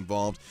police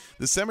involved,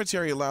 the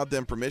cemetery allowed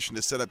them permission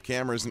to set up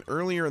cameras, and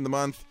earlier in the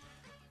month,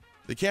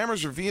 the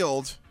cameras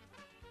revealed,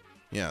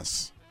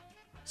 yes,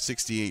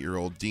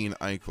 68-year-old Dean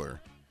Eichler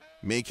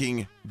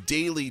making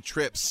daily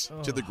trips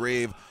to the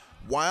grave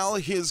while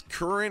his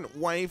current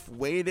wife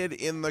waited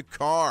in the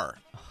car.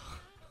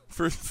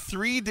 For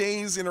 3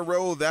 days in a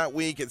row that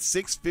week at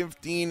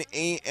 6:15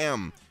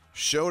 a.m.,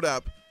 showed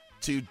up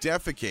to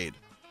defecate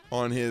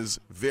on his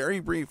very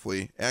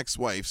briefly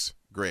ex-wife's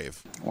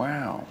grave.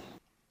 Wow.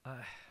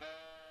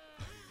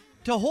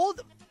 To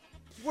hold...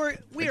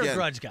 We are Again,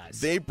 grudge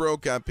guys. They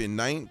broke up in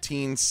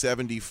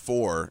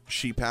 1974.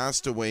 She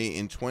passed away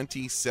in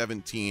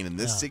 2017, and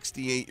this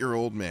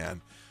 68-year-old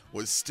man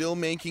was still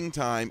making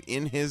time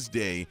in his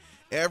day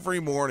every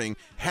morning,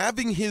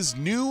 having his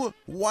new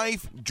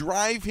wife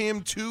drive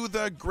him to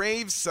the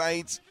grave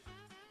site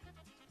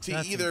to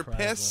That's either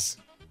incredible. piss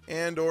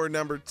and or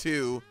number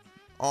 2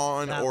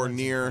 on That or was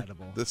near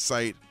incredible. the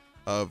site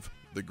of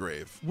the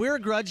grave. We're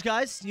grudge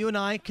guys. You and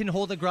I can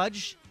hold a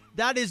grudge.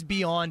 That is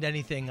beyond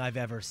anything I've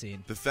ever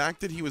seen. The fact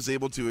that he was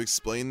able to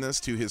explain this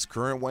to his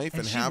current wife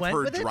and she have went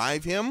her with it?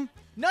 drive him,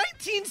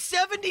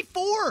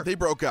 1974! they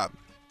broke up.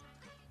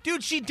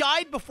 Dude, she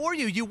died before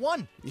you. You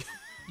won.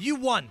 You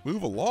won.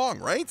 Move along,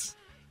 right?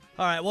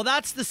 All right, well,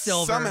 that's the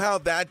silver. Somehow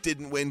that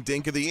didn't win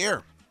Dink of the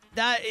Year.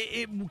 That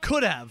it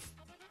could have.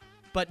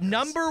 But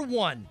number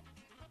one,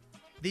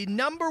 the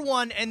number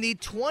one and the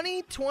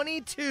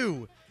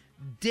 2022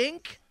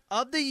 Dink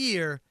of the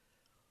Year,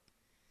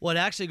 well, it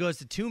actually goes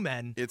to 2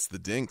 men. It's the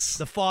Dinks.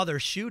 The father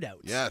shootout.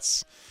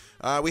 Yes.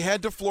 We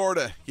head to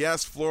Florida.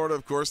 Yes, Florida,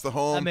 of course, the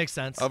home That makes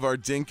sense. of our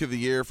Dink of the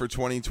Year for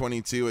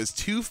 2022, as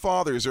 2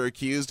 fathers are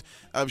accused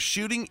of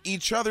shooting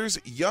each other's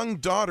young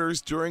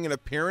daughters during an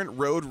apparent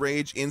road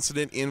rage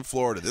incident in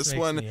Florida. This makes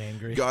one me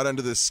angry. got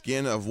under the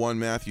skin of one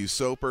Matthew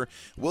Soper.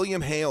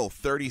 William Hale,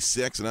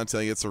 36, and I'll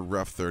tell you, it's a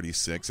rough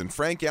 36, and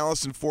Frank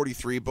Allison,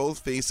 43, both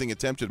facing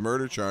attempted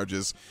murder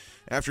charges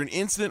after an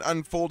incident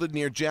unfolded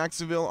near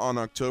Jacksonville on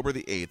October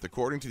the 8th.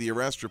 According to the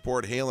arrest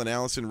report, Hale and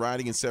Allison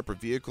riding in separate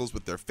vehicles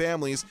with their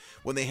families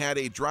when they had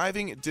a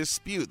driving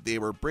dispute. They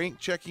were brake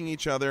checking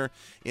each other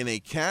in a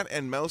cat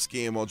and mouse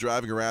game while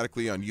driving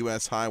erratically on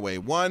U.S. Highway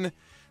 1.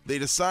 They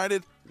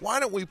decided, why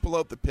don't we pull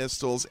out the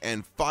pistols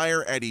and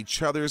fire at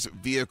each other's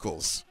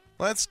vehicles?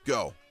 Let's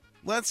go.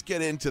 Let's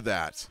get into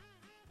that.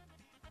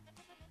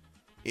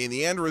 In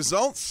the end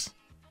results,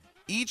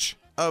 each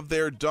of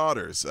their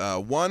daughters,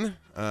 one,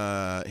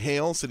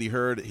 Hale said he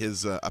heard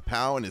his a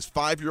pow and his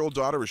 5-year-old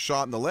daughter was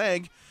shot in the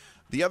leg.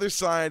 The other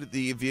side,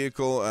 the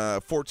vehicle,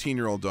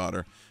 14-year-old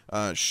daughter,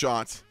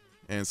 shot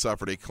and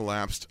suffered a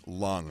collapsed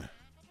lung.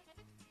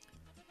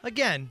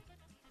 Again,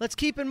 let's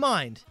keep in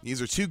mind.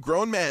 These are 2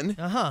 grown men,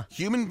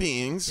 human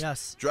beings,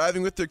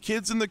 driving with their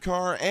kids in the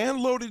car and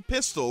loaded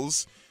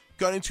pistols,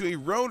 got into a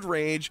road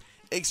rage,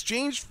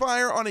 exchanged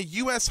fire on a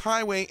U.S.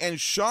 highway, and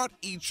shot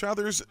each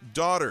other's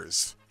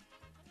daughters.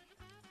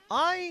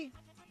 I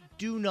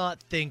do not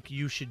think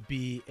you should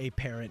be a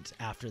parent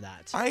after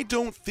that. I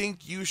don't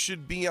think you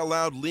should be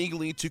allowed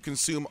legally to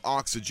consume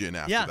oxygen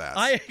after that.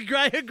 I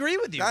agree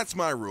with you. That's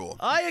my rule.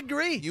 I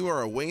agree. You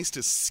are a waste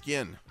of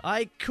skin.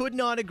 I could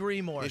not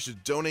agree more. They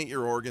should donate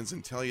your organs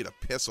and tell you to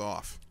piss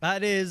off.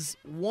 That is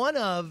one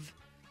of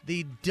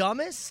the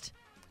dumbest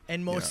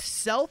and most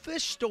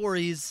selfish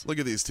stories Look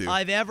at these two.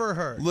 I've ever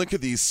heard. Look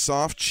at these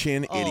soft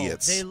chin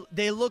idiots.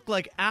 They look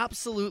like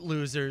absolute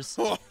losers,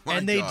 my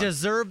and they God.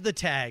 deserve the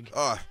tag.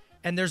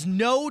 And there's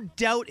no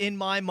doubt in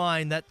my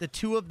mind that the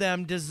two of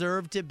them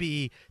deserve to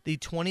be the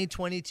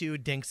 2022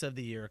 Dinks of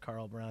the Year,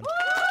 Carl Brown.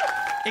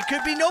 It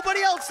could be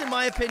nobody else, in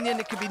my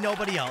opinion. It could be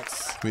nobody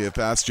else. We have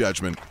passed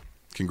judgment.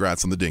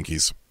 Congrats on the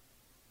Dinkies.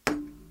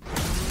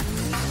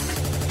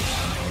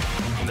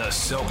 The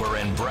Soper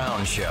and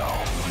Brown Show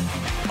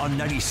on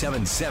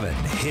 97.7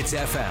 Hits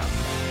FM.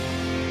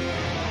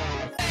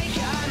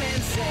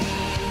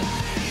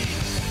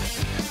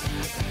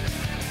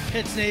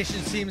 Hits Nation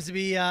seems to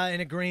be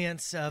in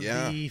agreement of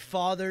the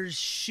fathers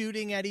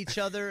shooting at each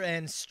other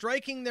and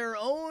striking their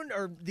own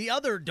or the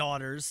other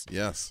daughters.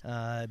 Yes.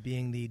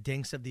 Being the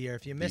Dinks of the Year.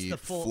 If you missed the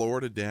full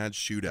Florida Dad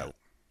Shootout.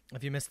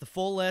 If you missed the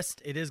full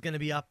list, it is going to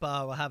be up.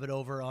 We'll have it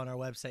over on our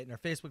website and our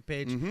Facebook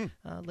page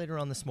later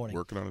on this morning.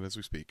 Working on it as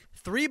we speak.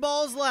 3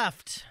 balls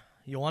left.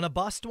 You want to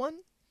bust one?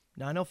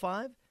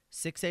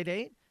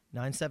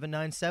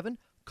 905-688-9797.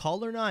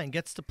 Caller 9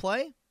 gets to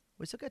play.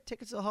 We still got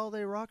tickets to the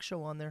Holiday Rock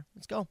Show on there.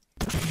 Let's go.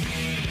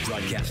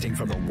 Broadcasting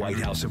from the White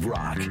House of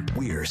Rock,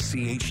 we're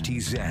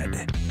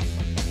CHTZ.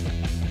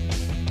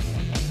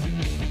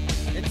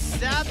 It's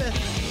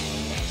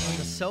Sabbath on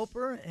the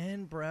Soper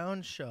and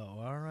Brown Show.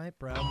 All right,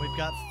 Brown, we've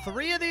got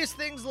 3 of these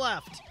things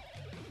left.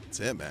 That's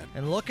it, man.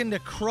 And looking to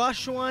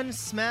crush one,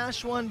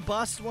 smash one,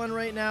 bust one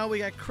right now. We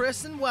got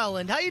Chris and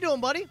Welland. How you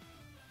doing, buddy?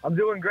 I'm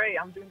doing great.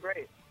 All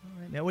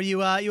right. Now, what are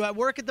you at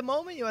work at the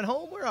moment? You at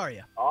home? Where are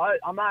you?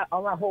 I'm at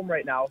home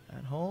right now.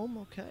 At home?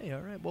 Okay, all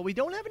right. Well, we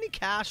don't have any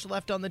cash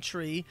left on the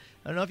tree.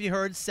 I don't know if you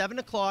heard, 7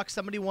 o'clock,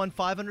 somebody won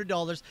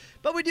 $500.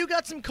 But we do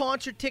got some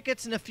concert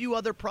tickets and a few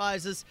other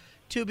prizes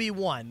to be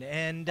won.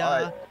 And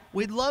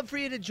we'd love for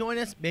you to join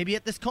us maybe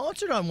at this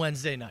concert on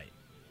Wednesday night.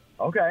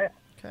 Okay.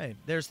 Okay,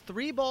 there's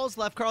 3 balls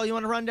left. Carl, you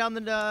want to run down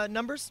the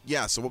numbers?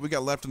 Yeah, so what we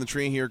got left on the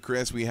tree here,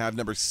 Chris, we have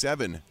number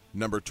 7,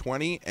 number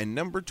 20, and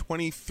number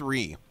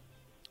 23.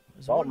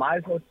 Oh, might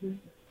as well choose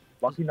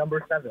lucky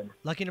number 7.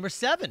 Lucky number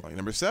 7. Lucky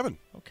number 7.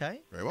 Okay.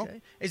 Very well. Okay.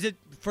 Is it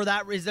for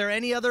that? Is there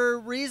any other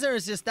reason, or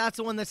is just that's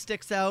the one that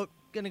sticks out?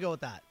 Gonna go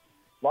with that.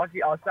 Lucky.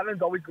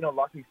 7's always been a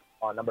lucky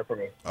number for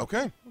me.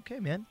 Okay.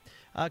 Okay, man.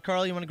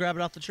 Carl, you want to grab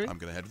it off the tree? I'm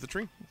gonna head to the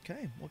tree.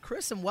 Okay. Well,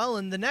 Chris and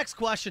Welland, the next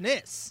question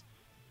is,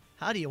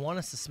 how do you want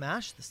us to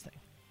smash this thing?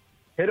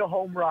 Hit a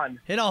home run.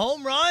 Hit a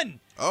home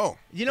run. Oh.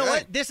 You know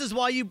what? This is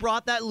why you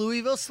brought that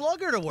Louisville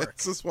Slugger to work.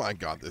 This is why I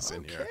got this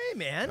in here. Okay,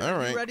 man. All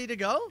right. You ready to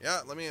go?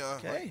 Yeah, let me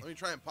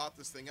try and pop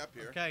this thing up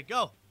here. Okay,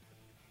 go.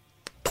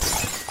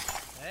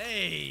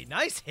 Hey,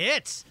 nice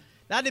hit.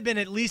 That'd have been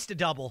at least a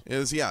double.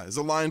 It's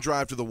a line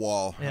drive to the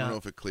wall. I Yeah. don't know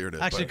if it cleared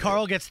it. Actually, but,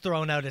 Carl gets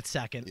thrown out at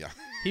second. Yeah.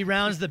 He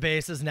rounds the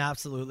bases and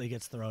absolutely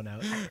gets thrown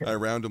out. I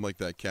round him like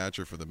that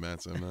catcher for the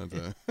Mets. I'm not.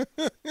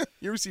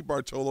 You ever see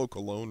Bartolo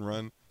Colon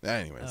run?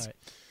 Anyways, All right.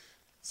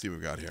 see what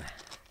we got here.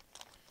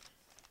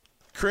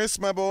 Chris,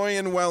 my boy,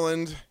 in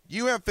Welland,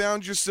 you have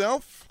found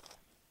yourself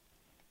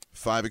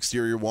 5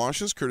 exterior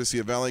washes, courtesy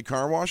of Valet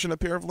Car Wash, and a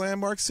pair of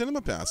Landmark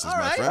Cinema passes, All my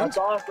right. friend. That's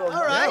awesome.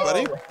 All right. Yeah,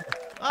 buddy.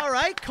 All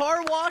right,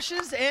 car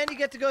washes, and you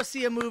get to go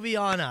see a movie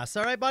on us.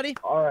 All right, buddy?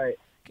 All right.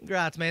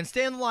 Congrats, man.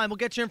 Stay on the line. We'll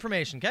get your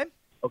information, okay?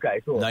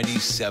 Okay, cool.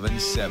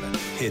 97.7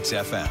 Hits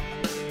FM.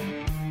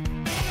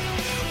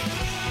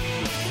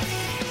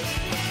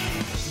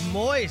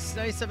 Moist,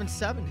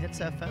 97.7 Hits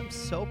FM,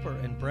 Soper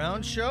and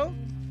Brown Show.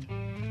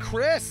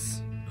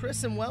 Chris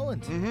and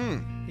Welland.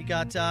 Mm-hmm. He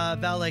got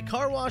Valet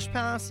Car Wash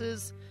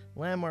passes,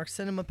 Landmark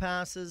Cinema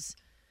passes,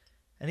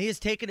 and he has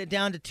taken it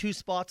down to 2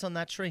 spots on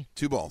that tree.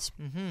 2 balls.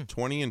 Mm-hmm.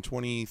 20 and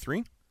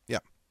 23? Yeah.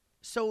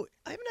 So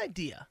I have an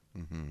idea.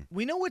 Mm-hmm.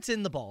 We know what's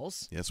in the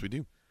balls. Yes, we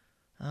do.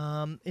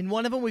 In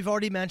one of them we've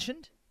already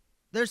mentioned,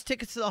 there's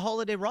tickets to the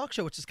Holiday Rock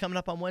Show, which is coming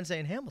up on Wednesday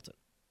in Hamilton.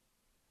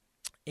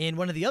 And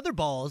one of the other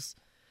balls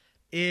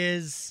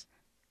is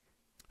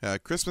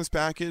Christmas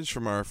package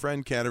from our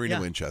friend Katerina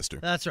Yeah, Winchester.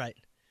 That's right.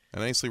 A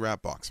nicely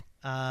wrapped box.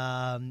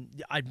 I'm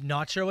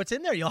not sure what's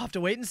in there. You'll have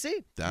to wait and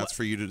see. That's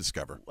for you to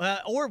discover.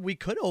 Or we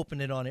could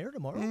open it on air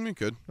tomorrow. We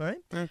could. All right.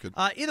 Yeah, we could.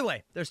 Either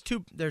way, there's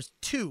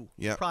two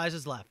Yeah.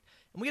 prizes left,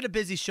 and we got a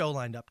busy show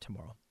lined up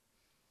tomorrow.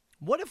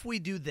 What if we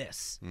do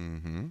this?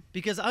 Mm-hmm.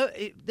 Because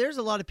there's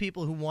a lot of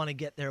people who want to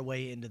get their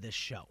way into this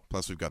show.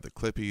 Plus, we've got the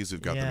Clippies,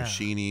 we've got the Yeah.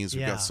 Machinies,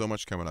 we've Yeah. got so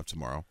much coming up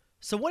tomorrow.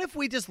 So what if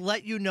we just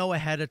let you know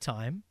ahead of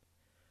time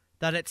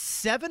that at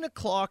 7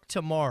 o'clock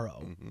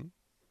tomorrow, Mm-hmm.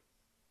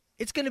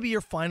 it's going to be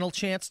your final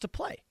chance to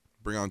play?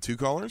 Bring on 2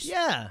 callers?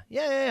 Yeah.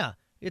 You have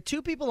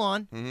 2 people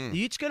on. Mhm.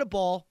 You each get a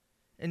ball,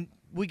 and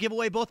we give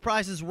away both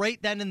prizes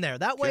right then and there.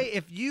 That way,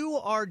 if you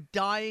are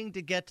dying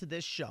to get to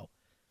this show,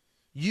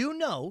 you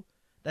know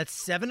that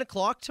 7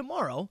 o'clock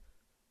tomorrow,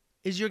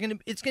 it's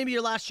gonna be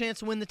your last chance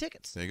to win the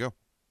tickets. There you go.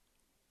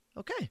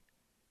 Okay.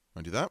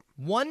 Want to do that?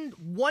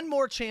 One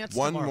more chance.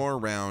 One tomorrow. more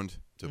round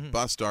to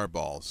bust our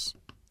balls.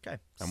 Okay.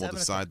 And we'll 7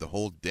 decide the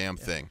whole damn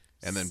thing.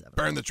 And then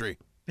burn the tree.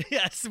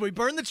 Yes, we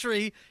burn the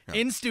tree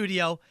in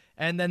studio,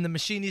 and then the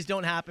machinies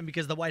don't happen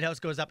because the White House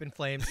goes up in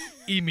flames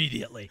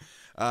immediately.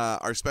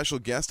 Our special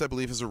guest, I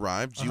believe, has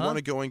arrived. Do you want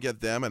to go and get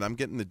them? And I'm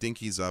getting the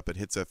dinkies up at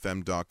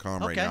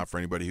hitsfm.com right now for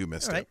anybody who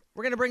missed All right. it.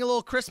 We're going to bring a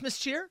little Christmas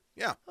cheer?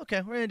 Yeah.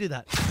 Okay, we're going to do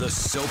that. The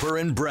Soper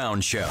and Brown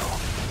Show.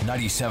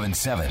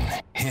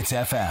 97.7 Hits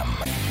FM.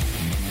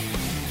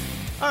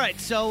 All right,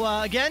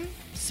 so again,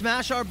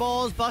 smash our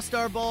balls, bust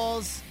our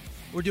balls.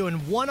 We're doing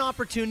one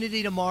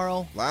opportunity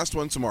tomorrow. Last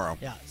one tomorrow.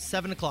 Yeah,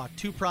 7 o'clock.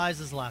 2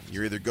 prizes left.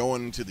 You're either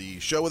going to the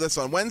show with us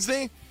on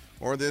Wednesday,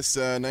 or this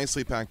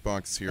nicely packed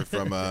box here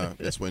from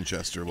Miss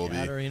Winchester will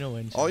Katarina be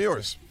Winchester. all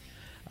yours.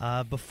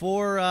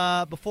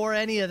 Before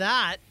any of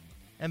that,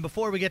 and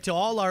before we get to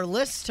all our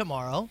lists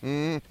tomorrow,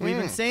 we've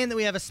been saying that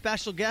we have a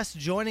special guest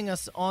joining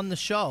us on the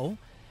show.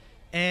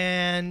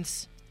 And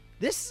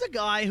this is a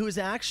guy who's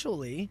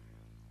actually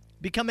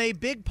become a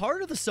big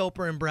part of the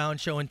Soper and Brown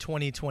Show in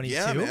 2022.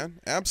 Yeah,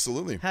 man.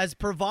 Absolutely. Has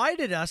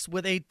provided us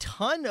with a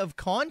ton of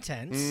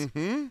content.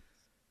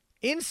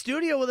 In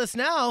studio with us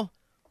now,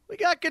 we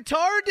got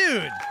Guitar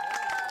Dude.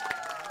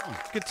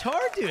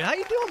 Guitar Dude, how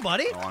you doing,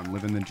 buddy? Oh, I'm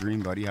living the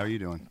dream, buddy. How you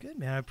doing? Good,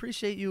 man. I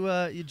appreciate you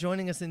you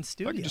joining us in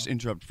studio. If I could just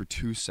interrupt for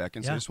 2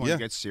 seconds. Yeah. I just want to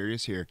get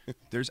serious here.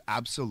 There's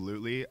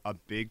absolutely a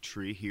big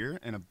tree here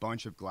and a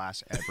bunch of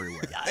glass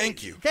everywhere.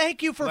 Thank you.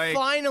 Thank you for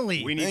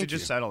finally. We need to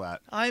just settle that.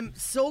 I'm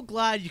so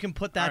glad you can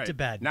put that All right, to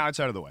bed. Now it's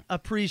out of the way.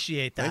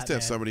 Appreciate that. Nice to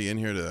have man. somebody in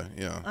here to,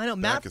 I know back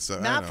Matt. us up.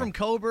 I Matt know. from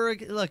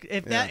Coburg. Look,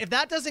 if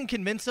that doesn't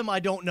convince him,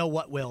 I don't know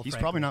what will. He's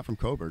frankly. probably not from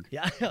Coburg.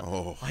 Yeah.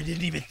 Oh. I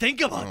didn't even think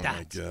about Oh,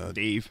 that. my God.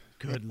 Dave.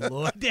 Good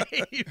Lord, Dave.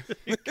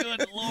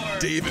 Good Lord.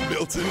 David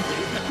Milton.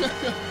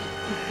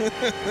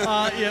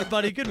 Yeah,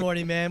 buddy. Good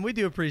morning, man. We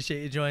do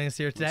appreciate you joining us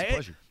here today. It's a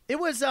pleasure. It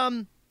was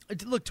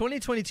look,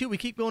 2022. We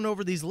keep going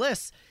over these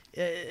lists.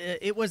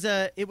 It was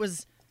the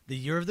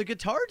year of the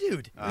Guitar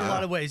Dude in a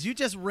lot of ways. You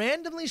just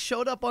randomly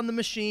showed up on the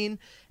machine,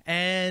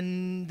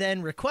 and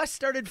then requests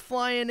started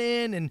flying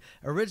in, and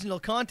original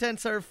content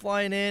started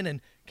flying in,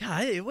 and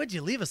God, what'd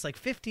you leave us? Like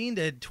 15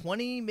 to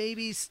 20,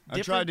 maybe.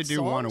 I tried to do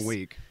songs? one a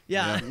week.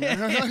 Yeah,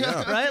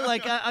 right.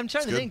 Like I'm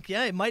trying to good. think.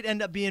 Yeah, it might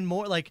end up being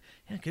more. Like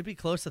it could be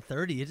close to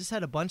 30. You just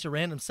had a bunch of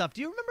random stuff.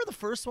 Do you remember the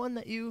first one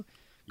that you?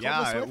 called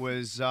us Yeah, with? it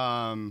was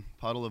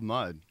Puddle of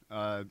Mud.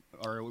 Or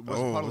it wasn't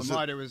Puddle of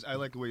Mud. It was I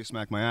Like the Way You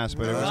Smack My Ass,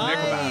 but it was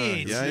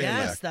Right. Nickelback.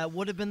 Yes, that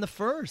would have been the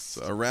first.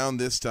 So around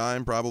this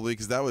time, probably,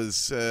 because that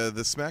was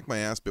the Smack My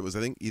Ass bit was, I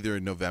think, either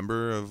in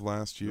November of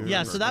last year.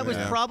 Yeah, so that was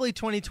Yeah. probably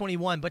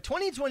 2021, but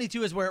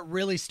 2022 is where it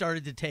really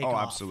started to take Oh,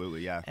 off.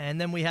 absolutely, yeah. And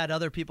then we had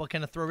other people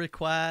kind of throw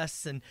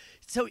requests, and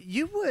so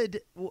you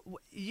would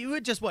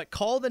just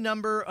call the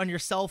number on your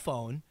cell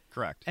phone.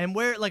 Correct. And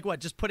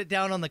just put it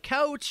down on the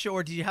couch,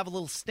 or do you have a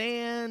little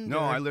stand? No,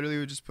 or? I literally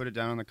would just put it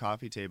down on the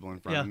coffee table in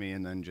front of me,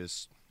 and then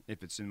just,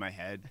 if it's in my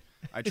head,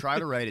 I try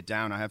to write it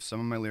down. I have some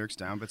of my lyrics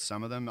down, but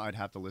some of them I'd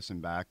have to listen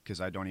back because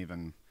I don't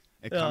even.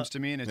 It comes to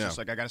me, and it's just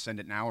like I got to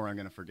send it now, or I'm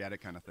going to forget it,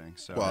 kind of thing.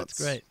 So Well, it's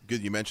great.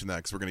 Good you mentioned that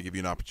because we're going to give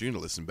you an opportunity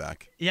to listen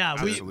back. Yeah,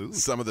 to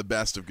some of the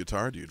best of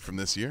Guitar Dude from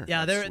this year.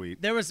 Yeah,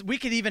 there was. We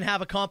could even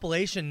have a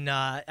compilation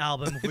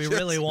album if we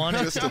really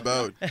wanted. Just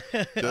about.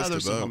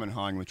 There's some woman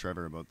hawing with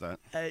Trevor about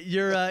that.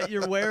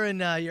 You're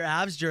wearing your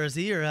Avs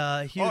jersey. You're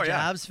a huge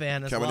Avs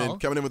fan as well.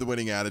 Coming in with a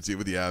winning attitude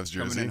with the Avs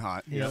jersey. Coming in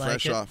hot. You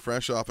like it?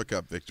 Fresh off a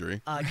cup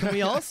victory. Can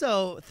we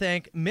also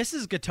thank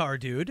Mrs. Guitar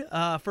Dude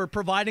for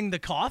providing the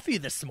coffee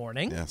this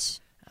morning? Yes.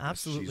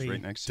 Absolutely. She's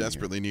right next to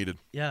Desperately needed.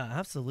 Yeah,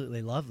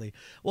 absolutely lovely.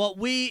 Well,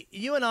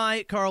 you and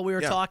I, Carl, we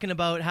were talking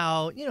about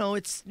how,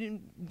 it's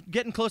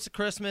getting close to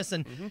Christmas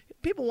and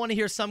people want to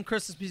hear some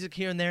Christmas music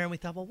here and there. And we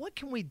thought, well, what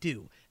can we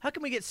do? How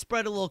can we get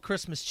spread a little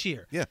Christmas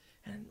cheer? Yeah.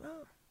 And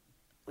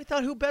we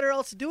thought who better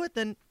else to do it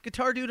than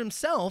Guitar Dude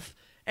himself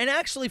and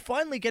actually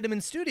finally get him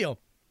in studio.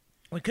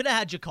 We could have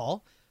had you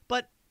call,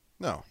 but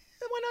no.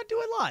 Why not do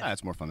it live?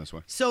 It's more fun this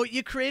way. So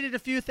you created a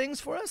few things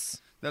for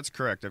us? That's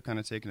correct. I've kind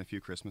of taken a few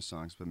Christmas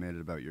songs, but made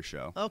it about your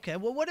show. Okay.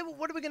 Well, what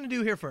are we going to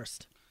do here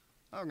first?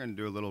 I'm going to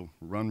do a little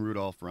Run,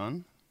 Rudolph,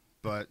 Run,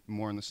 but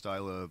more in the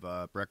style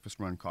of Breakfast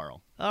Run,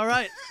 Carl. All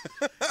right.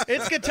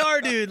 It's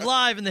Guitar Dude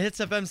live in the Hits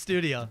FM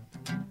studio.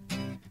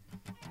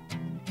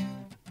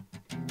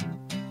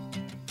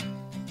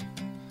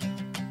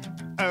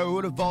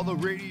 Out of all the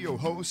radio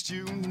hosts,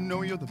 you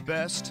know you're the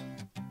best.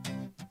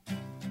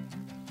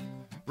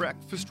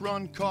 Breakfast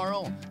Run,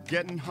 Carl,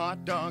 getting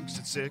hot dogs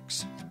at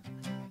 6.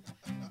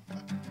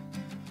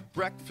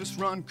 Breakfast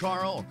Run,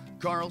 Carl,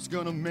 Carl's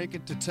gonna make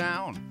it to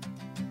town.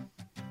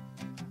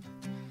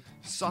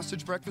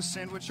 Sausage breakfast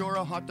sandwich or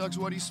a hot dog's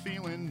what he's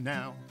feeling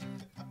now.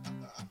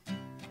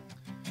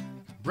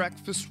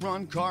 Breakfast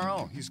Run,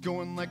 Carl, he's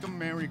going like a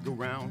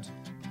merry-go-round.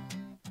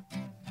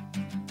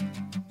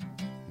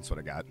 That's what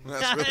I got.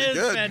 That's really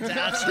good. Fantastic.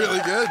 That's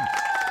really good.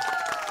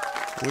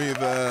 We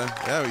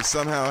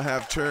somehow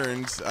have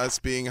turned us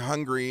being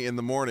hungry in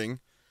the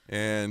morning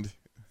And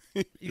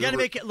you got to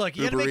make it. Look,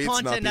 you got to make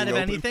content out of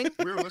anything.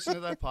 We were listening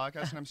to that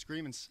podcast, and I'm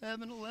screaming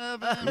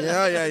 7-Eleven.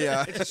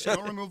 Yeah. It's a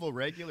snow removal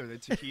regular. The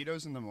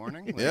taquitos in the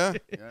morning. Like, Yeah.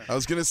 I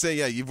was gonna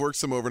say, you've worked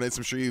some overnights.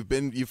 I'm sure you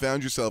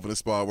found yourself in a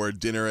spot where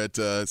dinner at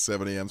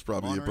 7 a.m. is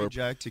probably Monterey appropriate.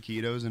 Jack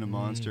taquitos and a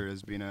Monster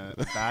has been a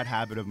bad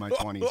habit of my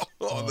 20s.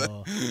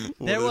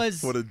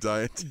 What a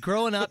diet.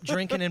 Growing up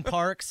drinking in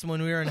parks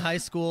when we were in high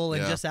school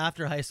and just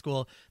after high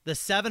school, the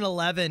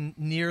 7-Eleven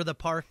near the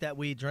park that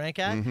we drank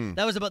at,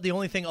 that was about the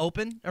only thing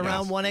open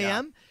around 1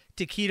 a.m.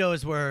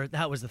 Taquitos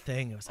that was the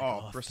thing. It was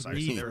like,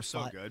 precisely. They were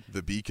so good.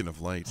 The beacon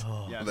of light.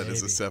 That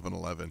is a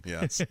 7-Eleven.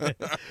 Yes.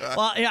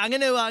 Well, yeah, I'm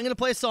gonna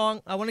play a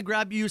song. I want to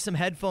grab you some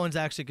headphones,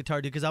 actually,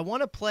 Guitar Dude, because I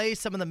want to play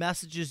some of the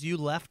messages you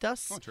left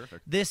us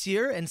this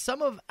year and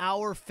some of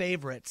our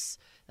favorites.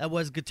 That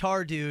was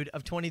Guitar Dude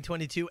of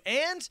 2022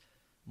 and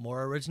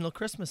more original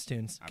Christmas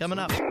tunes coming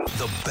up.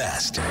 The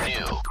best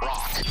new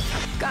rock.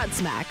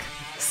 Godsmack.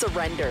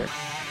 Surrender.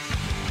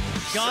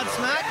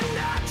 Godsmack,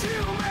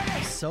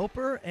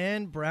 Soper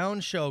and Brown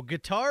Show.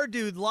 Guitar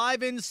Dude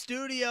live in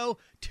studio.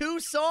 2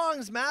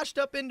 songs mashed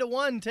up into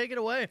one. Take it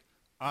away.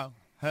 I'll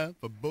have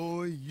a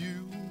boy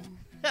you.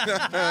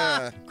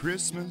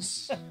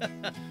 Christmas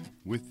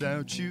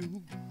without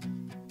you.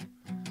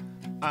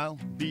 I'll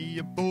be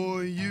a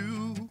boy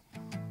you.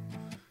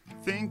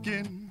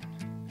 Thinking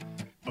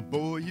a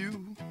boy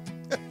you.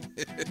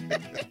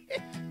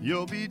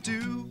 You'll be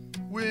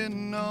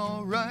doing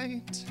all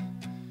right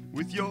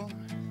with your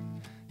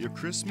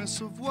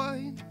Christmas of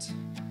white,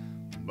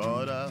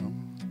 but I'll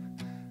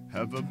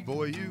have a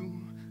boy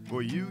you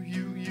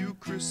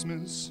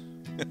Christmas.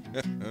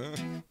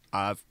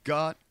 I've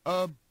got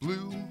a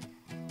blue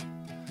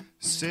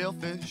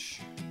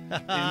sailfish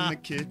in the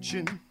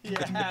kitchen.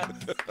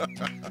 Yes.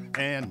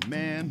 And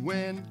man,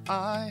 when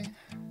I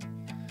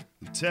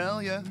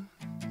tell ya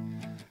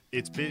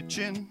it's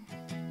bitchin',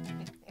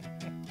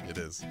 it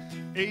is.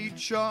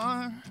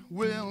 HR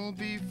will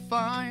be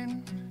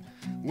fine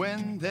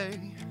when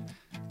they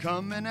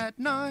come in at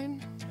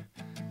 9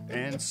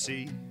 and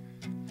see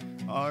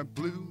our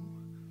blue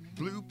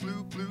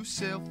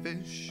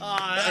sailfish.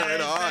 Right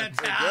on.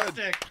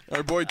 Fantastic. Good.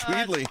 Our boy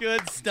Tweedly. That's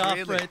good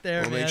stuff right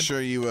there, We'll man. make sure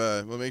you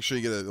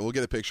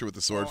get a picture with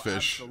the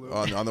swordfish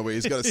on the way.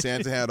 He's got a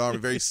Santa hat on,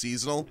 very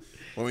seasonal.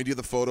 When we do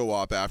the photo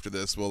op after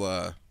this,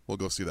 we'll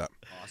go see that.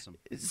 Awesome.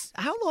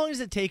 How long does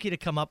it take you to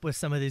come up with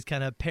some of these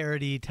kind of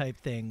parody type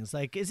things?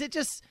 Like, is it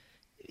just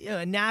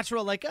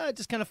natural, like it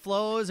just kind of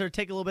flows, or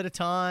take a little bit of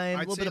time, a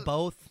little bit of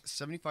both?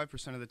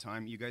 75% of the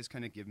time, you guys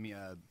kind of give me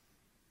a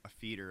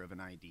feeder of an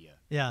idea.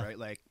 Yeah. Right?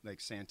 Like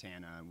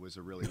Santana was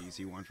a really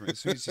easy one for me. As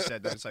soon as you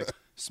said that, it's like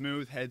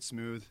smooth, head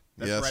smooth.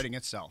 That's writing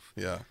itself.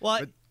 Yeah.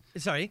 Well,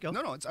 sorry, go.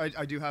 No,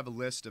 I do have a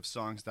list of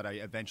songs that I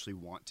eventually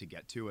want to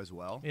get to as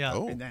well. Yeah.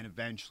 Oh. And then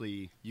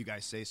eventually you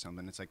guys say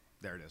something, it's like,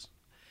 there it is.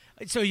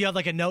 So you have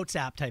like a notes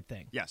app type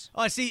thing? Yes.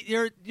 Oh, I see.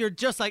 You're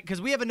just like,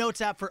 because we have a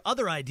notes app for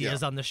other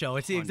ideas on the show.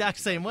 It's the exact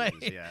same way.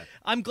 Yeah.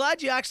 I'm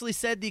glad you actually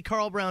said the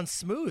Carl Brown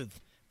Smooth,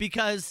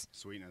 because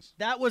sweetness.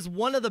 That was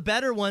one of the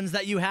better ones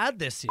that you had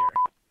this year.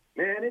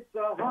 Man, it's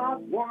a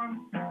hot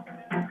one.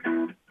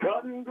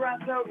 Cutting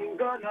grass out in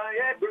the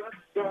Niagara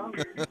sun.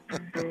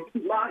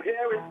 My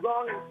hair is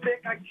long and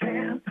thick, I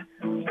can't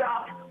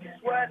stop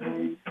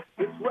sweating.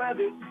 This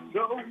weather's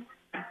so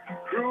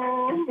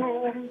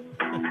cruel.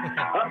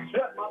 I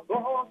shut my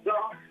balls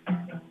off.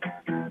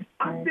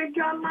 I think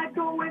I might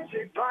go and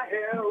shake my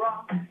hair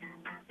off.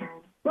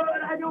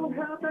 But I don't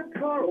have the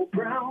Carl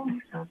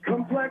Brown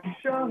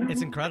complexion.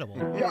 It's incredible.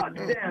 God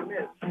damn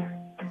it.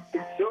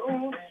 It's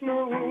so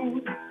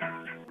smooth.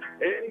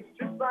 And he's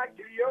just like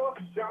the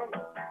ocean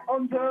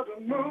under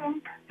the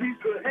moon. He's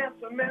the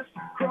handsomest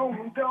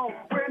chrome dome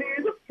Winnie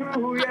the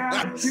Pooh,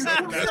 yeah. You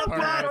the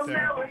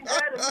watermelon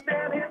and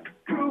man, it's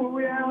cool,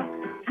 yeah.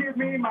 Give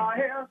me my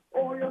hair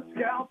or your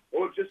scalp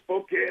or just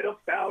forget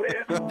about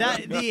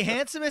it. The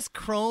handsomest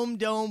chrome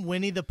dome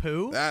Winnie the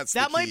Pooh.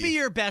 That might be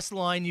your best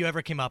line you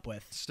ever came up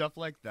with. Stuff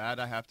like that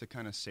I have to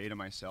kind of say to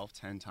myself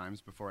 10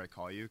 times before I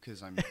call you,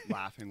 because I'm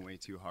laughing way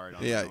too hard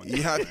on Yeah,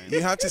 you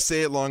have to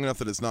say it long enough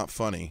that it's not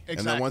funny. Exactly,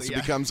 and then once it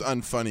becomes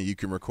unfunny, you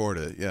can record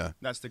it. Yeah.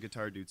 That's the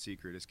Guitar Dude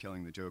secret, is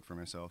killing the joke for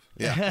myself.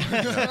 Yeah.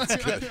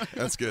 That's good.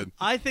 That's good.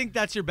 I think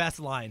that's your best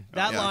line.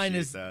 That line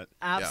is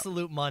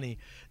absolute money.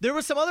 There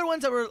were some other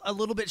ones that were a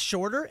little bit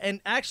shorter,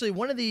 and actually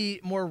one of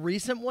the more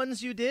recent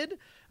ones you did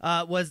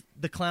was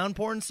the clown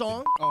porn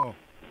song. Oh.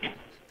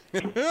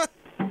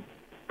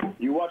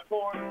 You watch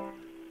porn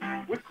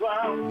with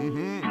clowns.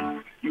 Mm-hmm.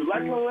 You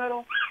like a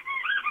little.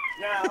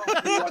 Now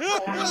you watch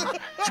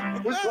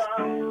porn with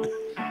clowns.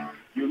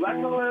 You like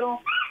a little.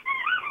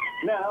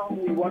 Now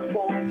you watch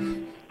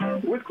porn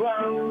with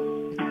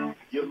clowns.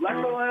 You like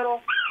a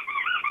little.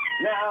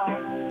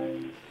 Now.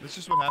 That's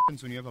just what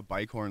happens when you have a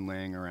bike horn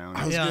laying around.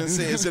 I was going to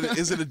say, is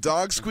it a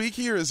dog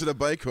squeaky or is it a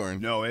bike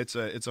horn? No, it's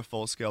a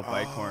full scale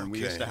bike horn. We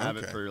used to have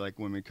it for like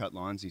when we cut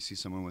lawns. You see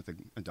someone with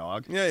a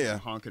dog. Yeah.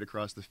 Honk it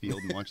across the field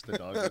and watch the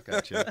dog look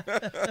at you.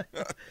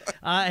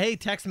 Hey,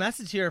 text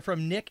message here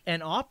from Nick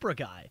and Opera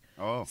Guy.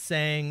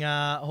 saying,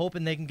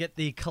 hoping they can get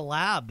the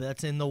collab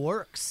that's in the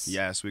works.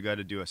 Yes, we got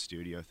to do a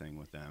studio thing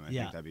with them. I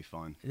think that'd be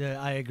fun.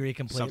 Yeah, I agree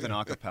completely. Something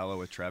a cappella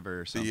with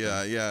Trevor or something.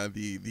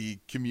 The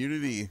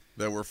community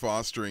that we're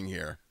fostering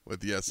here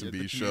with the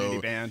S&B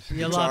show. Band.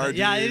 You love it.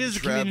 Yeah, it is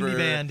Trevor, a community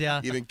band,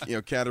 yeah. Even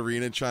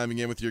Katarina chiming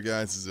in with your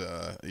guys'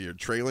 your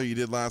trailer you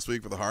did last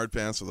week for the Hard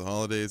Pass for the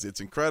holidays. It's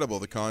incredible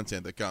the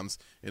content that comes,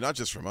 and not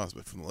just from us,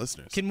 but from the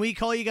listeners. Can we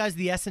call you guys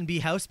the S&B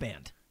house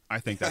band? I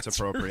think that's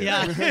appropriate.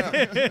 Yeah.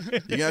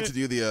 You got to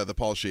do the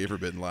Paul Schaefer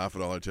bit and laugh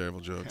at all our terrible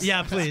jokes.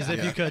 Yeah, please,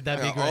 if you could,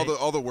 that'd be great.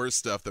 All the worst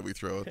stuff that we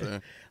throw out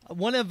there.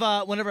 One of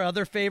our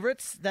other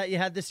favorites that you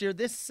had this year.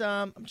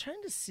 I'm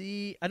trying to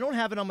see. I don't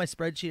have it on my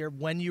spreadsheet here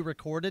when you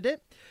recorded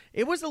it.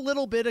 It was a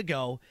little bit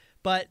ago,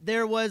 but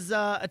there was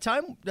a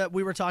time that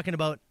we were talking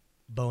about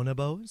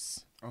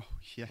bonobos. Oh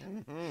yeah,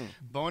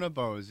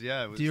 bonobos.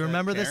 Yeah. Do you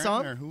remember Karen, this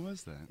song? Or who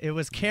was that? It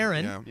was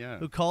Karen Yeah.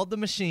 who called the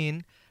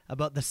machine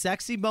about the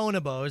sexy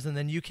bonobos, and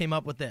then you came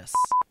up with this.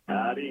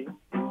 Howdy,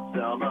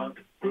 Selma,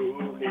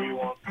 who he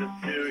wants to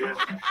do you.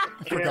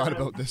 I forgot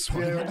about this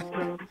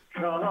one.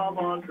 Come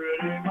on,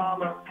 pretty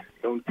mama,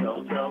 don't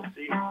tell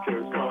Chelsea,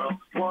 'cause Carl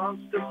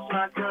wants to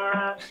smack her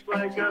ass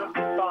like a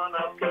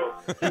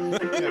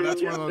bonobo. Yeah,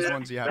 that's one of those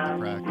ones you have to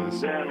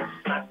practice.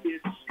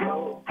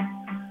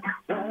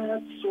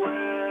 That's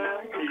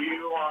where he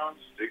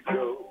wants to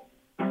go.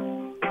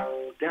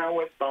 Down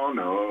with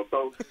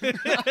bonobo.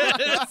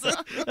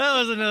 That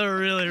was another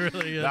really,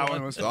 really good That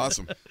one was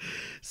awesome.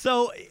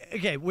 So,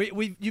 okay,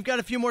 you've got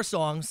a few more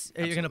songs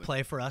you're going to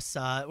play for us.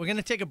 We're going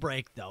to take a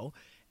break, though,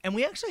 and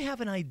we actually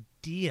have an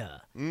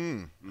idea.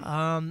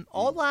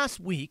 All last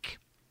week,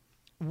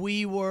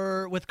 we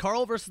were, with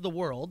Carl versus the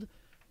World,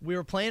 we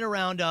were playing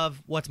around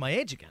of What's My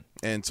Age Again?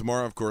 And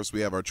tomorrow, of course,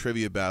 we have our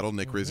trivia battle.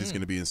 Nick Rizzi's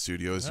going to be in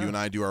studios. You and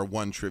I do our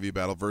one trivia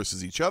battle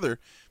versus each other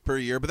per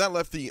year. But that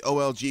left the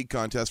OLG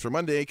contest for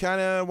Monday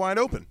kind of wide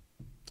open.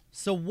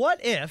 So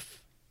what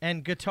if,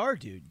 and Guitar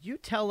Dude, you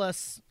tell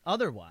us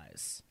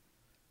otherwise,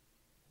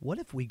 what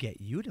if we get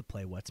you to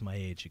play What's My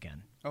Age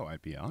Again? Oh,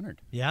 I'd be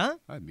honored. Yeah?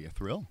 I'd be a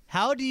thrill.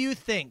 How do you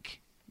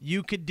think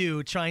you could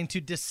do trying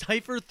to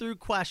decipher through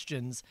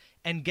questions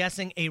and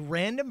guessing a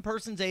random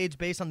person's age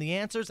based on the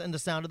answers and the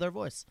sound of their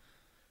voice?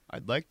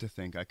 I'd like to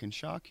think I can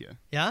shock you.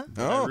 Yeah?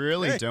 I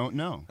really don't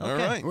know. All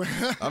right.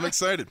 I'm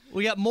excited.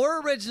 We got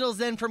more originals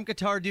then from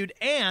Guitar Dude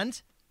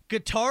and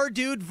Guitar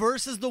Dude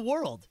versus the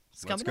World.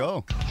 Let's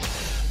go.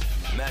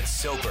 Matt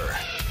Soper,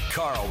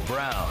 Carl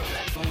Brown.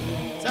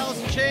 It's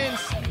Alice in Chains.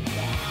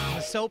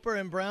 The Soper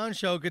and Brown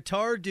Show.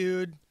 Guitar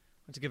Dude. Why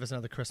don't you give us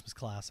another Christmas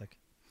classic?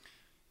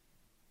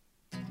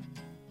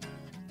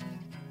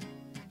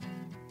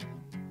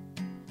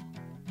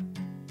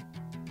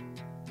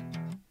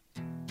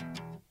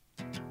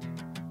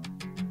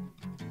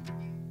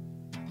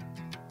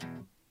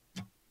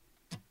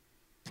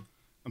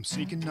 I'm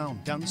sneaking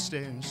on down the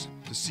stairs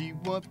to see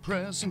what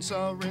presents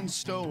are in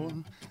store.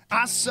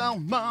 I saw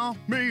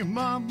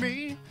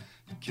mommy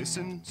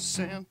kissing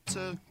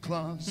Santa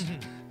Claus.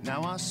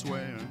 Now I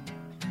swear,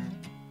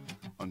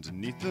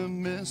 underneath the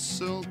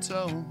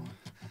mistletoe,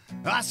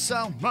 I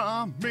saw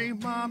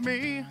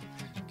mommy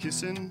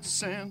kissing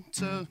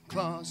Santa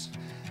Claus.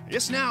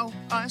 Yes, now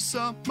I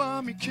saw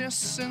mommy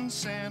kissing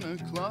Santa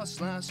Claus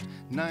last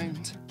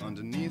night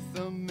underneath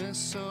the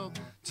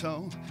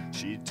mistletoe.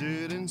 She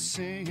didn't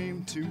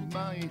seem to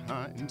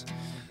mind.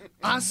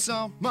 I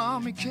saw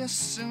mommy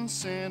kissing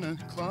Santa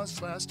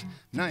Claus last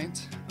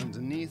night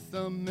underneath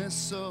the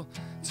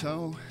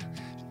mistletoe.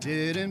 She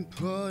didn't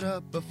put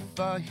up a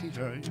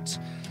fight.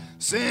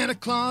 Santa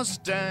Claus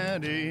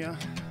Daddy.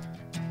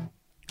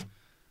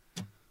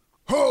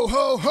 Ho,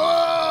 ho,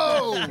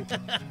 ho!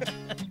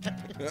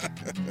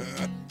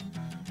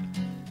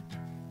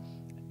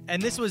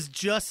 And this was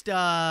just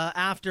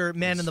after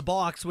Man in the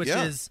Box, which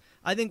is,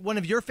 I think, one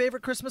of your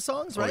favorite Christmas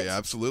songs, right? Oh, yeah,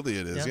 absolutely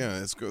it is.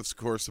 Yeah, it's of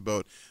course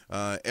about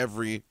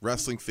every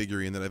wrestling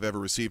figurine that I've ever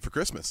received for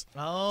Christmas.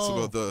 Oh. It's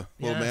about the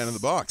little Man in the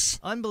Box.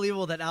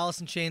 Unbelievable that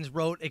Alice in Chains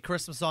wrote a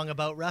Christmas song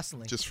about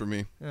wrestling. Just for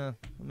me. Yeah,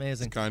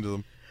 amazing. It's kind of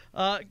them.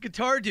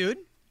 Guitar Dude.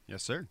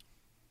 Yes, sir.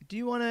 Do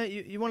you want to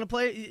you want to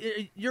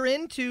play? You're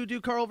in to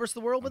do Carl versus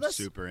the World with us?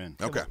 Super in.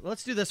 Okay.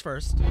 Let's do this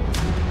first.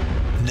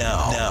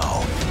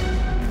 Now,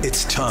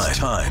 it's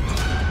time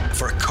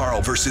for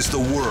Carl versus the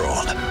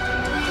World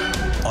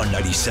on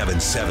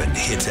 97.7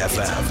 Hits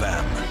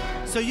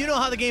FM. So you know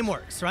how the game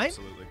works, right?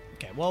 Absolutely.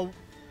 Okay, well,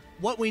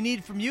 what we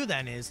need from you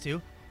then is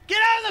to get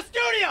out of the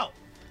studio!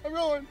 I'm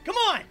going. Come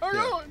on! I'm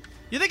going.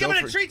 You think I'm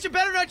going to treat you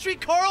better than I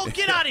treat Carl?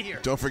 Get out of here!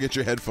 Don't forget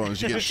your headphones.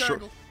 You get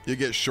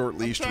short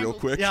leashed real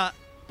quick. Yeah.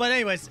 But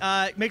anyways,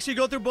 make sure you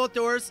go through both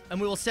doors, and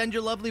we will send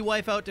your lovely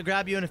wife out to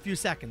grab you in a few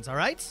seconds, all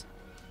right?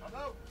 I'm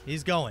out.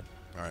 He's going.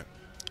 All right.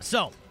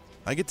 So.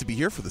 I get to be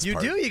here for this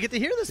part. You do. You get to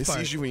hear this part. This is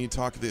usually when you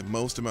talk the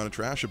most amount of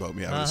trash about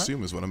me, I would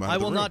assume, is when I'm out of the I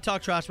will room. not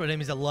talk trash about him.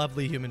 He's a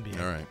lovely human being.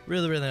 All right.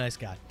 Really, really nice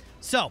guy.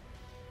 So,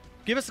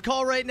 give us a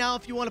call right now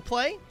if you want to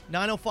play.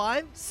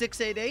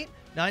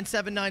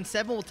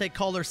 905-688-9797. We'll take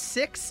caller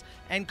 6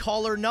 and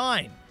caller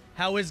 9.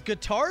 How is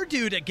Guitar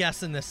Dude at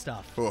guessing this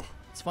stuff? Oh,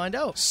 Let's find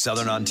out.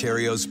 Southern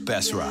Ontario's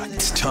best rock.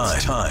 It's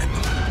time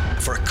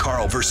for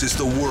Carl versus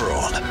the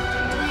world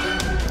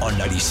on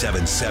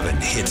 97.7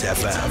 Hits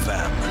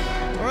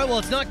FM. All right, well,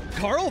 it's not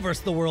Carl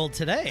versus the world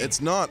today.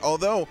 It's not,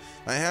 although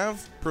I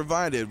have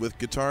provided with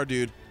Guitar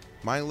Dude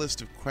my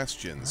list of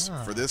questions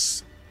for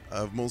this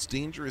most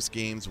dangerous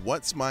games.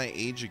 What's my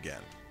age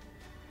again?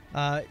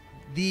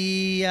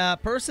 The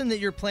person that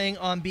you're playing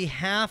on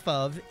behalf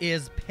of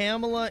is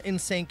Pamela in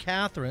St.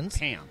 Catharines.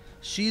 Pam.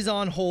 She's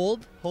on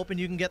hold, hoping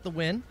you can get the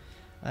win.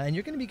 And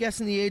you're going to be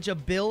guessing the age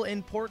of Bill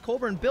in Port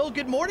Colborne. Bill,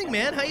 good morning,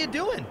 man. How you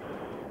doing?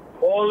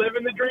 Oh,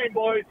 living the dream,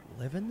 boys.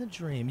 Living the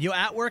dream. You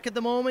at work at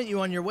the moment?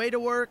 You on your way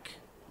to work?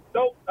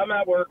 Nope, I'm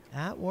at work.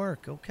 At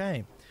work,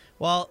 okay.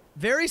 Well,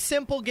 very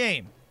simple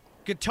game.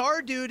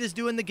 Guitar Dude is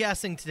doing the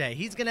guessing today.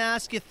 He's going to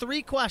ask you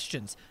 3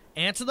 questions.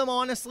 Answer them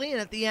honestly,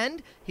 and at the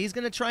end, he's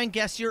going to try and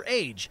guess your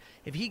age.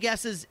 If he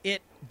guesses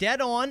it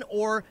dead on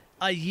or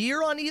a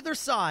year on either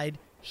side,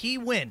 he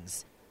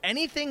wins.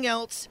 Anything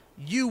else,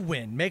 you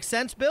win. Make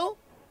sense, Bill?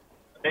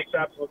 Makes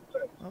absolute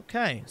sense.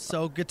 Okay,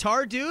 so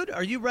Guitar Dude,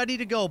 are you ready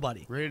to go,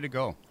 buddy? Ready to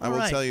go. I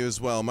will tell you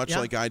as well, much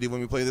like I do when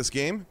we play this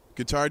game,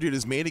 Guitar Dude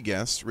has made a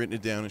guess, written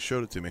it down, and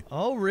showed it to me.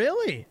 Oh,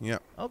 really? Yeah.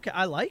 Okay,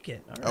 I like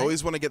it. All right. I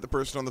always want to get the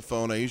person on the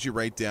phone. I usually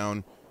write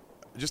down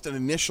just an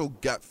initial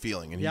gut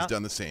feeling, and he's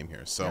done the same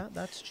here. So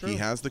that's true. He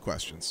has the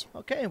questions.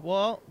 Okay,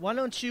 well, why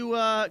don't you,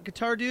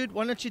 Guitar Dude,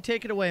 why don't you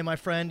take it away, my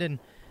friend, and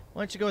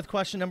why don't you go with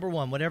question number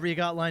 1, whatever you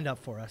got lined up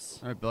for us.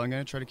 All right, Bill, I'm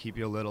going to try to keep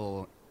you a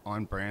little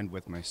on brand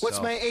with myself.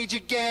 What's my age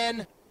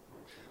again?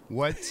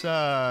 What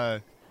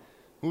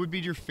would be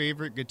your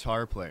favorite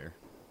guitar player?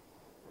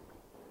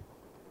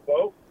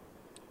 Whoa.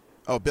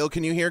 Oh, Bill,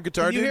 can you hear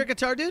Guitar Dude? Can you hear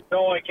Guitar Dude?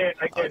 No, I can't.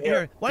 I can't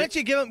hear. Why don't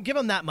you give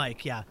him that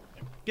mic? Yeah,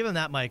 give him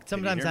that mic.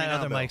 Sometimes hear me that now,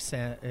 other Bill?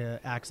 mic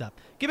acts up.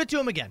 Give it to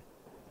him again.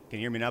 Can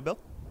you hear me now, Bill?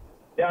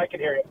 Yeah, I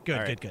can hear you. Good,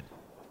 All right. good.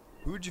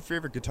 Who would your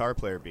favorite guitar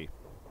player be?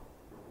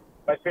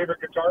 My favorite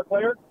guitar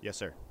player? Yes,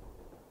 sir.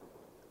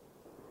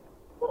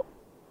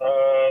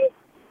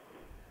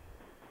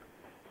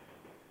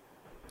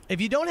 If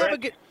you don't have a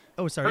good,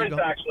 sorry.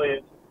 Prince actually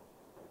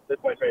is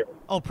my favorite.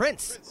 Oh,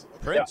 Prince.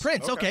 Prince.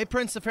 Prince. Okay,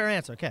 Prince. A fair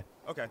answer. Okay.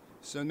 Okay.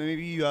 So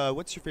maybe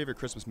what's your favorite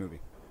Christmas movie?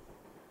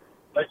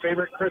 My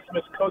favorite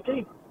Christmas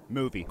cookie?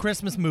 Movie.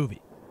 Christmas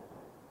movie.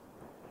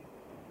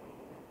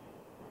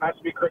 Has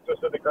to be Christmas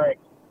with the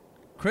Cranks.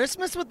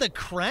 Christmas with the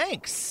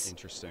Cranks.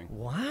 Interesting.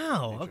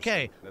 Wow.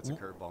 Okay. That's a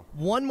curveball.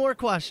 One more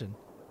question.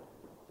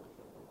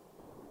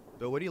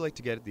 Bill, what do you like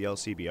to get at the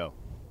LCBO?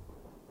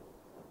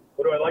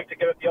 What do I like to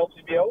get at the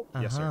LCBO?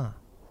 Yes, sir.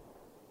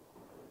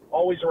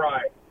 Always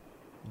rye.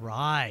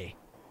 Rye.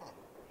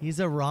 He's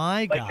a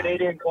rye guy. Like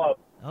Canadian Club.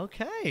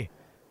 Okay.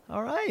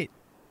 All right.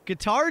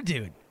 Guitar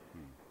Dude.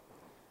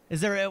 Is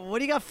there what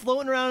do you got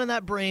floating around in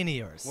that brain of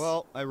yours?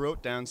 Well, I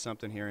wrote down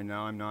something here, and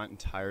now I'm not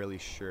entirely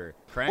sure.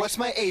 Cranks, What's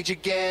my age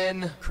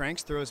again?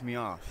 Cranks throws me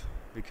off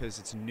because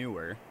it's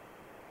newer,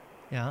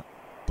 Yeah.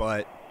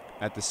 but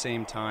at the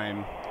same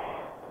time,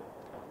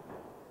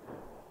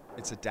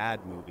 it's a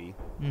dad movie.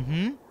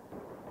 Mm-hmm.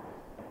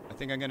 I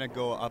think I'm going to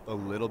go up a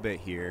little bit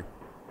here.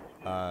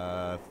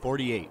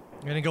 48. You're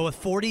going to go with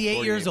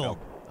 48 years Bill. old.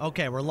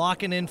 Okay, we're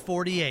locking in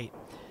 48.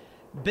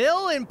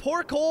 Bill in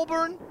Port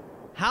Colborne,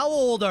 how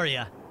old are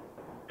you?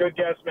 Good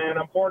guess, man.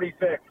 I'm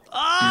 46.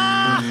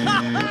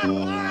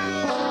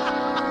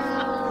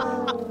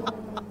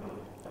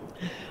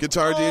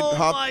 Guitar Dude, Oh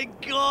hop. my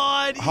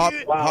God!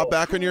 Hop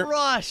back on your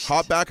crushed.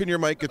 hop back on your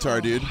mic,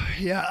 Guitar Dude,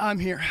 Yeah, I'm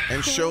here.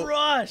 and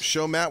Crushed.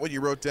 show Matt what you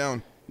wrote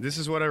down. This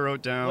is what I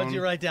wrote down. What did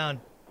you write down?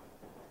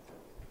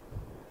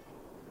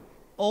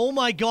 Oh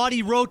my God!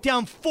 He wrote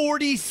down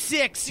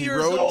 46 He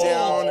years wrote old.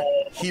 down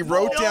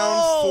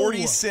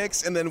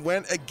 46 and then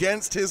went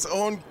against his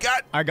own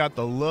gut. I got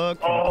the look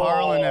from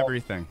Carl and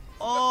everything.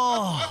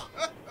 Oh,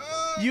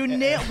 you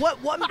nailed what?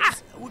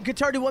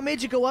 Guitar Dude, what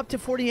made you go up to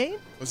 48?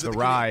 Was it the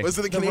rye. Was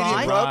it the The Canadian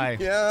rye? rub? Rye.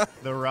 Yeah.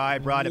 The rye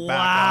brought it back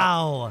up.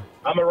 Wow.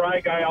 I'm a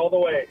rye guy all the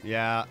way.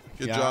 Yeah.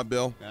 Good yeah. job,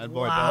 Bill. Bad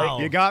boy, Wow.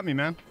 Bill. You got me,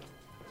 man.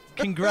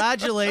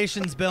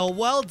 Congratulations, Bill.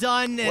 Well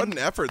done. And What an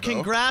effort, though.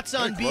 Congrats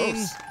on Very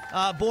being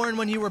close. born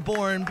when you were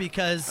born,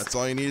 because That's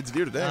all you needed to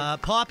do today.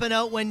 popping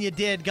out when you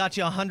did got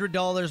you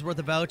 $100 worth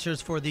of vouchers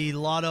for the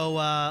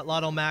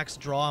Lotto Max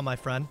draw, my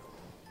friend.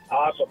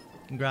 Awesome.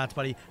 Congrats,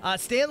 buddy.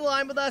 Stay in the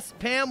line with us.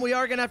 Pam, we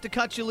are going to have to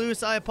cut you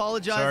loose. I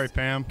apologize. Sorry,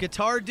 Pam.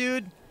 Guitar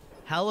Dude,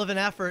 hell of an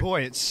effort.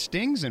 Boy, it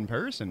stings in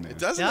person, man.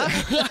 Doesn't Yeah?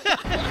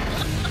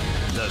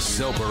 it? The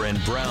Soper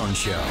and Brown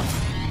Show.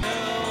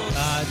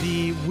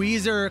 The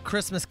Weezer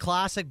Christmas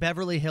classic,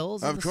 Beverly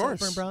Hills. Of the course.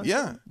 Soper and Brown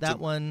Yeah. Show? That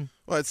one.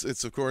 Well,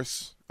 it's of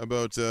course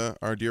about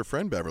our dear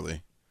friend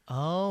Beverly,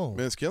 Oh.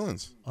 Miss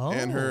Killens, Oh,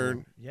 and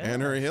her yeah.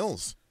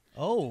 hills.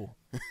 Oh.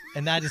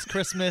 And that is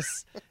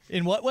Christmas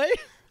in what way?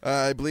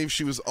 I believe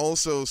she was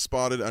also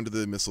spotted under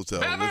the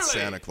mistletoe with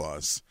Santa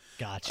Claus.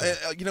 Gotcha.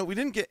 We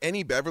didn't get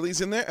any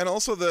Beverlys in there, and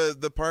also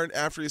the part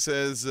after he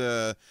says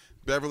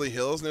Beverly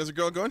Hills, and there's a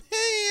girl going, "Hey,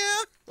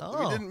 yeah."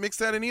 Oh. We didn't mix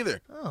that in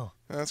either. Oh.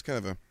 That's kind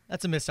of a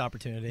That's a missed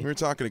opportunity. We were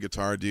talking to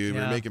Guitar Dude. We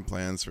Yeah. were making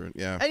plans for it.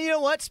 Yeah. And you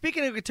know what?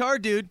 Speaking of Guitar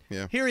Dude,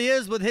 here he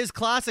is with his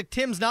classic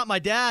Tim's Not My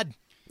Dad.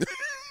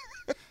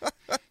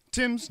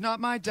 Tim's not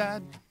my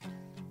dad.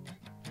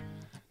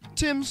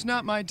 Tim's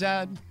not my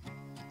dad.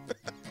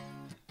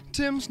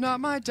 Tim's not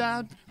my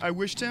dad. I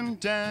wish Tim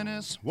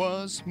Dennis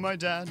was my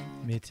dad.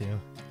 Me too.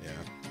 Yeah.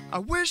 I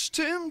wish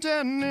Tim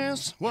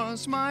Dennis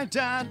was my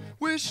dad.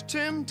 Wish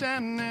Tim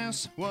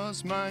Dennis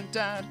was my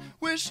dad.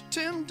 Wish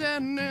Tim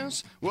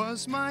Dennis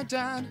was my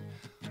dad.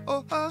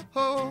 Oh, oh,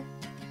 oh.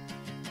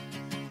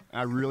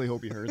 I really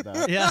hope you heard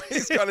that. Yeah.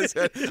 He's got his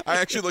head. I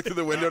actually looked through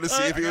the window to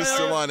see if he was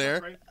still on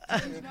air.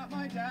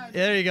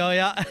 There you go,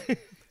 yeah.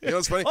 You know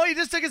what's funny? Oh, he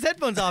just took his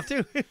headphones off,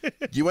 too.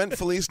 You went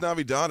Feliz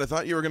Navidad. I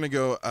thought you were going to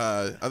go,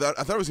 I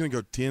thought it was going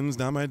to go, Tim's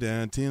not my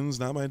dad, Tim's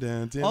not my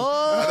dad, Tim. Oh.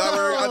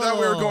 I thought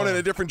we were going in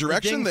a different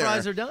direction the there.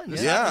 fries are done.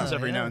 This Yeah. happens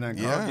every now and then.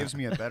 Carl gives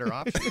me a better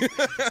option. You know,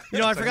 I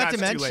It's like, forgot to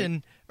that's too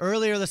mention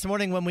earlier this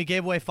morning when we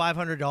gave away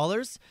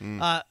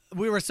 $500,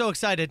 we were so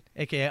excited,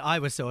 a.k.a. I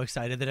was so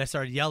excited that I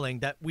started yelling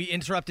that we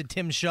interrupted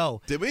Tim's show.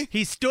 Did we?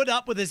 He stood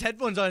up with his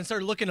headphones on and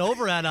started looking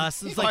over at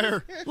us. It's like,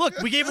 look,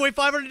 we gave away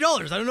 $500.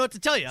 I don't know what to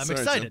tell you. I'm Sorry,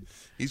 excited. Tim.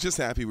 He's just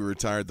happy we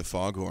retired the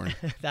foghorn.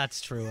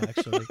 That's true,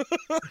 actually.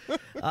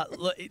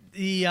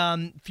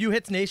 The Few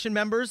Hits Nation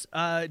members,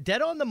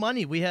 dead on the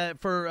money. We had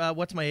for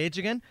What's My Age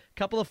Again? A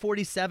couple of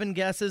 47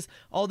 guesses.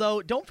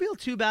 Although, don't feel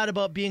too bad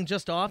about being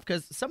just off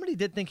because somebody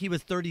did think he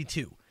was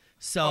 32.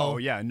 So, Oh,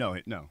 yeah, no.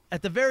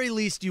 at the very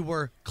least, you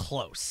were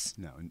close.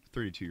 No,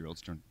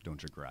 32-year-olds don't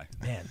drink rye.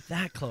 Man,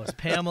 that close.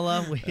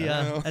 Pamela, we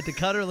had to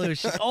cut her loose.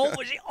 She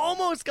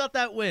almost got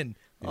that win.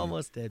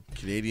 Almost did.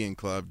 Canadian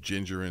Club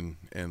ginger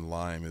and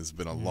lime has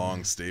been a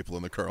long staple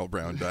in the Carl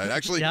Brown diet.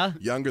 Actually, Yeah?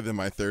 younger than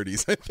my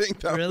 30s. I think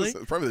that Really?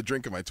 was probably the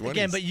drink of my 20s.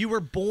 Again, but you were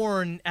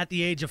born at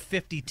the age of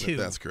 52.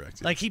 That's correct,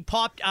 yes. Like, he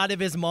popped out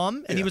of his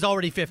mom, and he was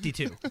already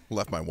 52.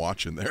 Left my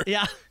watch in there.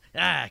 Yeah.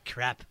 Ah,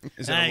 crap.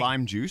 Is it a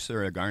lime juice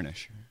or a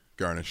garnish?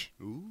 Garnish.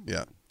 Ooh.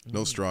 Yeah.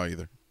 No straw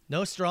either.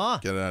 No straw.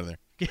 Get it out of there.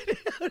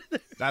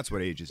 That's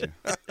what ages you.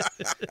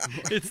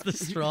 It's the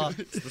straw.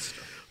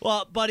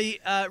 Well, buddy,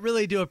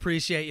 really do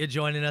appreciate you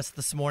joining us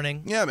this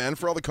morning. Yeah, man,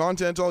 for all the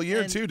content all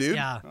year, too, dude.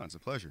 Yeah. Oh, it's a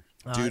pleasure.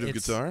 Dude of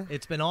guitar.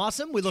 It's been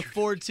awesome. We look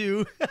forward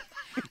to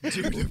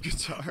Dude of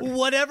guitar.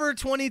 whatever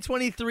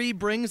 2023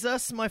 brings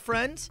us, my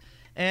friend.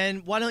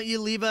 And why don't you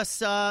leave us,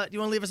 do you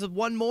want to leave us with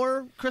one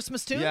more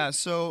Christmas tune? Yeah,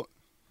 so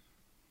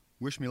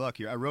wish me luck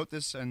here. I wrote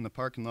this in the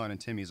parking lot in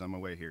Timmy's on my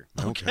way here.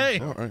 Okay.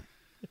 All right.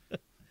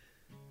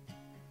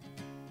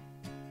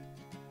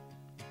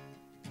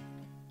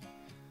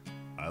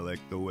 I like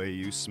the way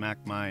you smack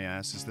my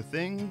ass is the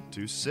thing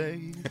to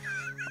say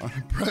on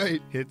a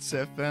bright Hits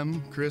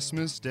FM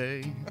Christmas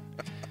day.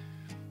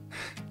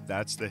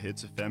 That's the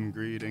Hits FM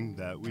greeting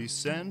that we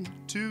send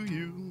to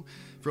you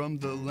from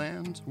the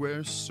land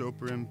where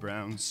Soper and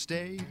Brown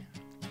stay.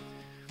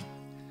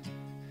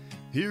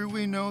 Here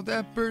we know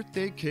that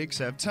birthday cakes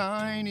have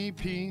tiny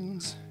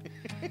peens.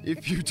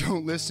 If you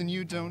don't listen,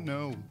 you don't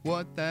know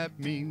what that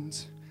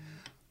means.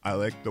 I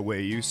like the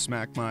way you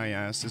smack my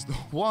ass is the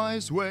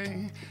wise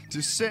way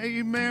to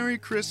say Merry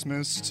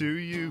Christmas to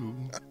you.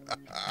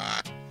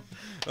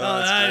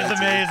 That is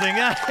amazing.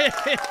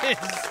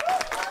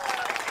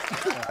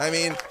 I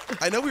mean,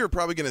 I know we were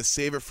probably going to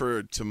save it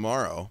for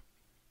tomorrow,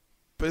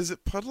 but is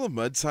it Puddle of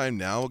Mud time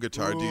now?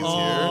 Guitar Dude's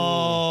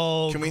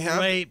Oh, here.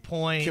 great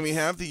point. Can we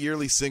have the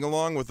yearly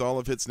sing-along with all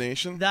of Hits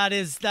Nation? That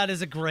is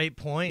a great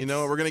point. You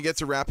know, we're going to get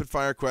to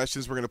rapid-fire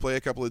questions. We're going to play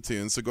a couple of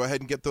tunes, so go ahead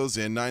and get those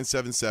in,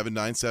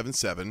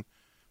 977-977.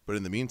 But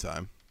in the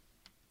meantime...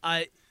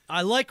 I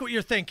like what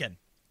you're thinking.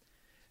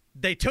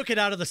 They took it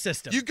out of the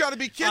system. You got to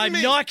be kidding me.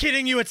 I'm not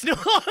kidding you. It's no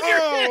longer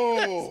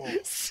Oh!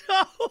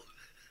 So...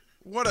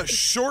 What a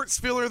short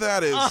spiller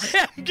that is.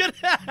 I am going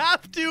to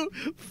have to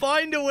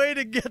find a way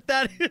to get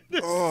that in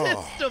the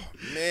system.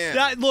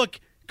 Man.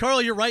 Look,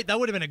 Carl, you're right. That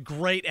would have been a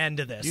great end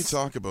to this. You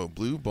talk about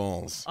blue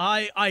balls.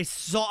 I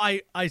saw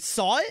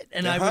it,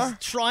 and I was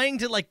trying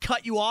to, like,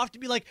 cut you off to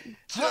be like,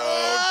 Don't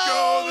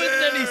go there.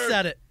 And then he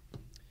said it.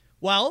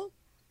 Well,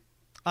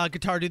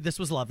 Guitar Dude, this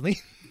was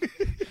lovely.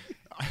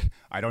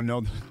 I don't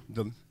know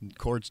the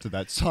chords to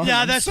that song.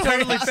 Yeah, I'm that's sorry.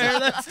 totally fair.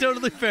 That's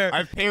totally fair.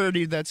 I've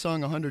parodied that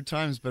song 100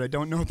 times, but I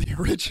don't know the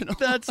original.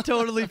 That's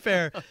totally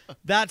fair.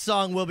 That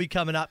song will be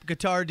coming up.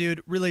 Guitar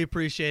Dude, really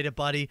appreciate it,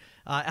 buddy.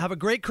 Have a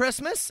great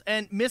Christmas.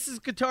 And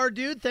Mrs. Guitar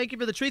Dude, thank you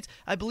for the treats.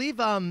 I believe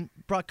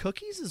brought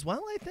cookies as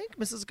well, I think.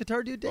 Mrs.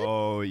 Guitar Dude did.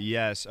 Oh,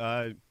 yes.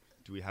 Do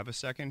we have a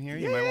second here?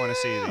 You might want to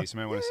see these.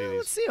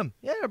 Let's see them.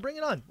 Yeah, bring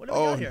it on. What do we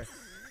got here?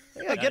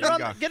 Yeah, get her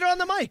on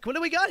the mic. What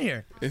do we got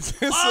here? Is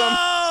this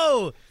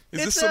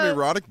Is this some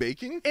erotic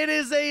baking? It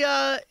is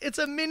it's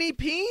a mini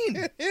peen.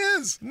 It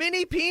is.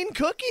 Mini peen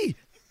cookie.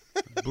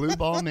 Blue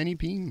ball mini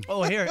peen.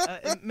 Oh, here,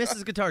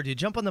 Mrs. Guitar Dude,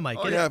 jump on the mic.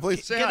 Oh, yeah,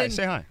 please. Say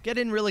hi. Get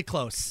in really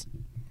close.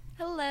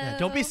 Hello. Yeah,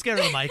 don't be scared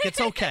of the mic. It's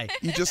okay.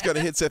 You just got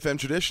a Hits FM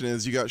tradition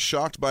is you got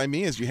shocked by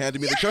me as you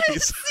handed me the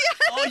cookies.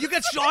 Oh, you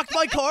got shocked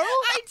by Carl?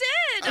 I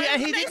did. Yeah,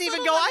 he didn't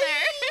even go,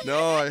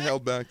 No, I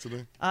held back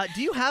today.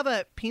 Do you have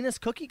a penis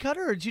cookie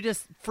cutter, or did you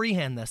just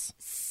freehand this?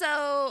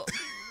 So,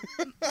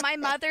 my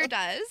mother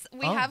does.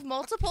 We have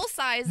multiple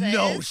sizes.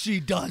 No, she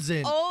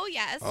doesn't. Oh,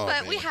 yes. Oh,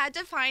 but man. we had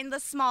to find the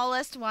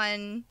smallest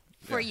one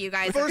for you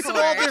guys. First of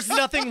all, there's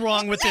nothing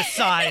wrong with this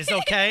size,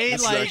 okay?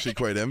 It's actually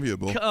quite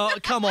enviable.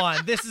 Come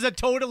on. This is a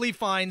totally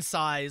fine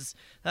size.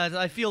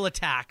 I feel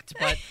attacked,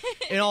 but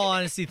in all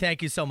honesty,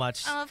 thank you so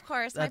much. Oh, of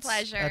course. My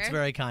pleasure. That's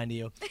very kind of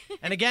you.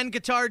 And again,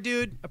 Guitar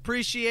Dude,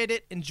 appreciate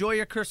it. Enjoy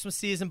your Christmas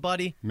season,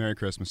 buddy. Merry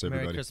Christmas,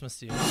 everybody. Merry Christmas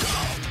to you.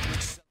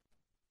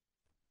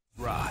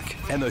 Rock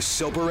and the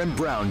Soper and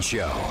Brown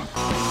Show.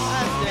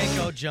 That's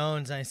Danko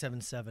Jones,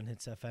 97.7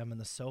 Hits FM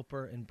and the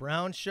Soper and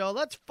Brown Show.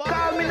 Let's fuck.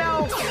 Call me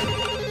now.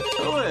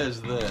 Who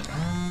is this?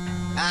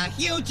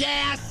 Huge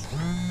ass.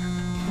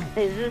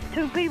 Is this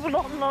two people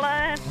on the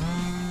line?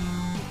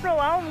 No,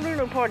 I don't do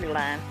no party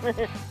line.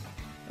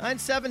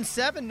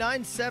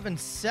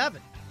 977-977.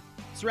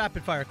 It's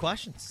rapid fire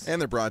questions. And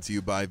they're brought to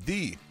you by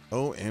the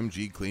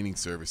OMG Cleaning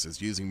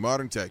Services. Using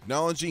modern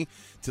technology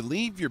to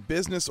leave your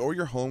business or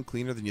your home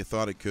cleaner than you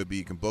thought it could be.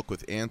 You can book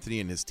with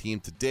Anthony and his team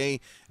today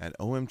at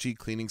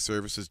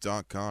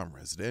omgcleaningservices.com.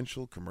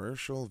 Residential,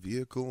 commercial,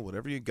 vehicle,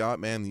 whatever you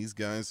got, man, these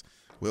guys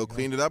will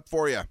clean it up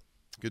for you.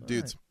 Good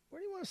dudes. Right.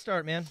 Where do you want to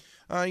start, man?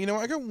 I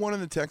got one in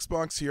the text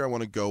box here I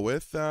want to go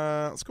with.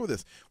 Let's go with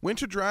this.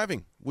 Winter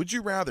driving. Would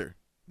you rather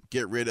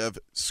get rid of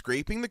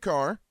scraping the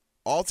car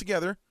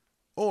altogether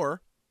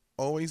or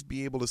always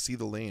be able to see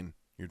the lane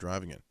you're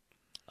driving in?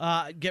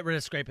 Get rid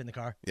of scraping the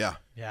car. Yeah.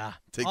 Yeah.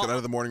 Take that out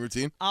of the morning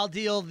routine. I'll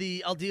deal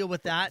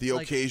with that. The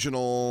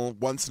occasional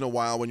once in a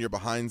while when you're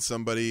behind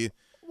somebody.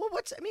 Well,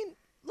 what's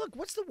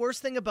the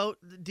worst thing about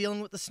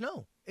dealing with the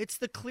snow? It's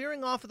the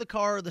clearing off of the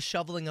car or the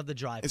shoveling of the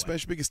driveway.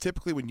 Especially because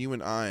typically when you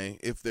and I,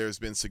 if there's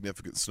been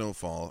significant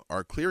snowfall,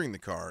 are clearing the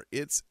car,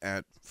 it's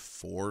at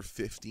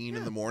 4:15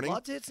 in the morning.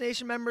 Lots of Hits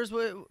Nation members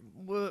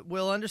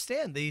will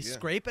understand. The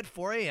scrape at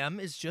 4 a.m.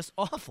 is just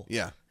awful.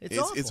 Yeah. It's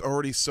awful. It's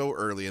already so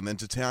early. And then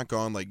to tack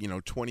on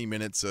 20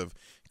 minutes of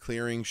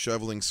clearing,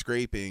 shoveling,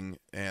 scraping,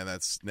 and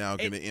that's now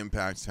going to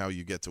impact how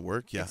you get to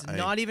work. Yeah, It's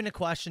not even a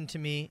question to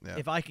me. Yeah.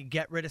 If I could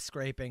get rid of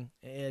scraping,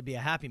 it'd be a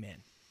happy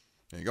man.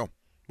 There you go.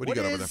 What do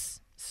you got over there?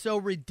 So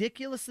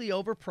ridiculously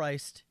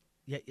overpriced,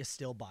 yet you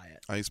still buy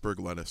it. Iceberg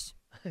lettuce.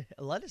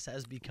 Lettuce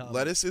has become.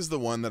 Lettuce is the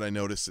one that I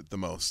notice it the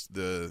most.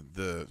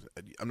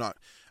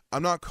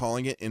 I'm not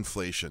calling it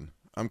inflation.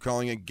 I'm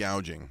calling it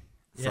gouging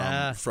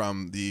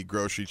from the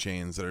grocery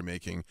chains that are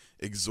making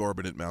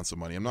exorbitant amounts of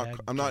money.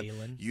 I'm not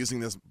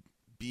using this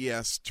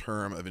BS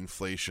term of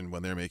inflation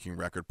when they're making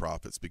record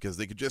profits because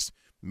they could just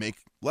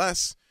make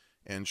less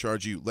and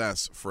charge you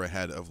less for a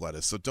head of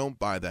lettuce. So don't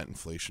buy that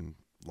inflation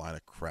line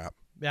of crap.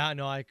 Yeah,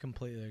 no, I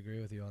completely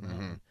agree with you on that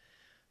one. I'm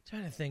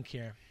trying to think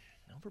here.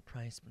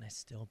 Overpriced, but I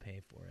still pay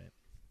for it.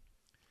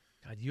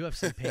 God,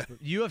 UFC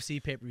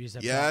pay-per-views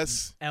have gotten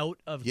out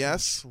of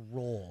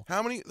control.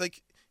 How many,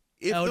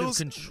 out of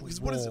control.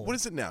 What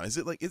is it now? Is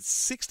it it's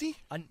 60?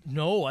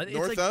 No. It's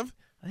North of?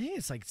 I think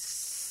it's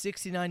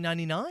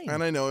 $69.99.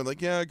 And I know,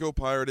 go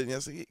pirate it.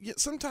 Yes,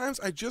 sometimes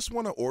I just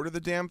want to order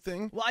the damn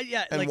thing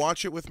and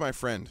watch it with my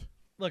friend.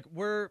 Look,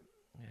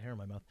 hair in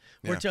my mouth.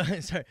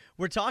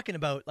 We're talking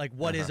about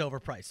what is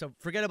overpriced. So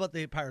forget about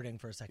the pirating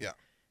for a second. Yeah.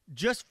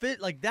 Just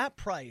that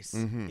price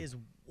is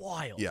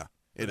wild. Yeah,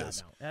 it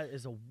is. That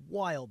is a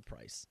wild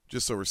price.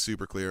 Just so we're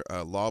super clear,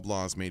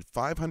 Loblaws made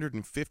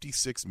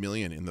 $556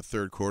 million in the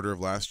third quarter of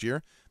last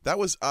year. That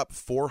was up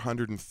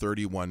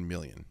 $431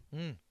 million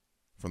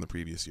from the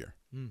previous year.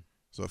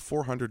 So a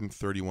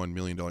 $431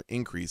 million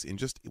increase in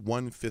just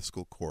one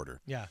fiscal quarter.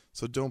 Yeah.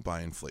 So don't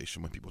buy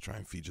inflation when people try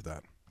and feed you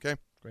that. Okay.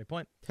 Great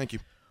point. Thank you.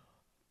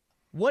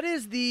 What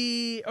is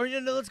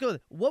let's go.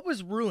 What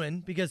was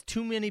ruined because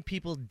too many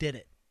people did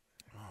it?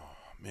 Oh,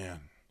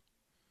 man.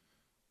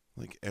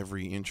 Like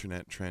every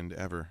internet trend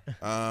ever.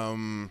 I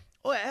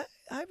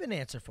have an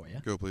answer for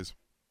you. Go, please.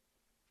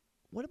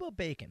 What about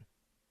bacon?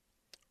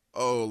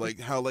 Oh,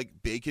 how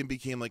bacon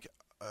became a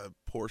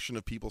portion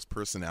of people's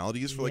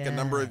personalities for a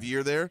number of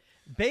years there?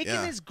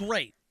 Bacon is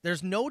great.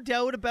 There's no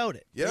doubt about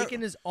it. Yeah.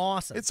 Bacon is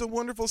awesome. It's a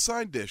wonderful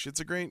side dish. It's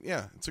a great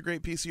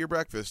piece of your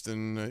breakfast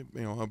and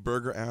a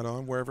burger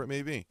add-on wherever it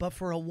may be. But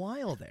for a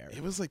while there,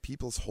 it was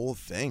people's whole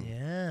thing.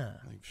 Yeah,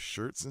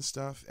 shirts and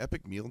stuff,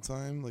 epic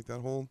mealtime, that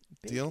whole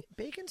deal.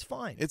 Bacon's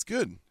fine. It's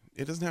good.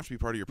 It doesn't have to be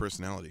part of your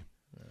personality.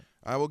 Yeah.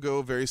 I will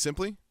go very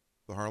simply,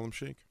 the Harlem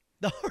Shake.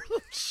 The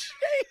Harlem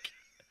Shake.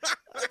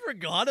 I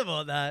forgot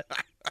about that.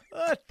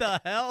 What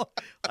the hell?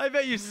 I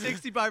bet you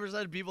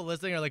 65% of people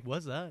listening are like,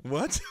 "What's that?"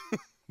 What?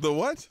 The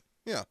what?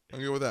 Yeah,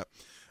 I'll go with that.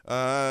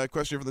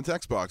 Question from the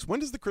text box. When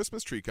does the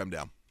Christmas tree come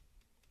down?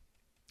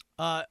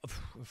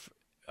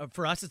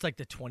 For us, it's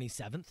the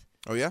 27th.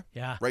 Oh, yeah?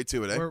 Yeah. Right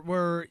to it, eh?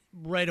 We're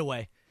right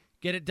away.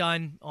 Get it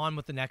done, on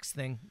with the next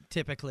thing,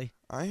 typically.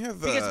 I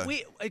have... Because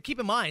keep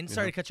in mind,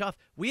 sorry to cut you off,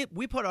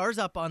 we put ours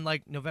up on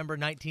November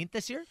 19th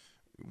this year.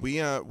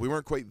 We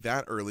weren't quite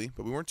that early,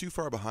 but we weren't too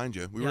far behind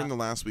you. We were in the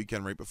last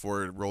weekend right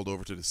before it rolled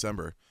over to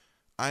December.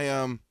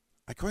 I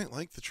quite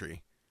like the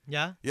tree.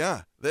 Yeah?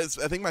 Yeah. That's,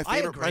 I think, my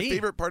agree.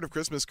 favorite part of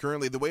Christmas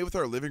currently, the way with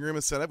our living room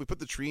is set up, we put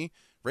the tree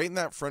right in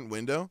that front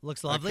window.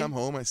 Looks lovely. I come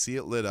home, I see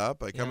it lit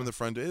up. I come in the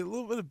front door, a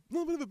little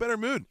bit of a better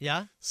mood.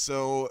 Yeah?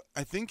 So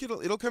I think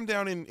it'll come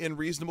down in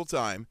reasonable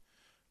time,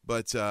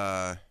 but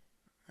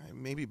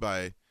maybe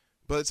by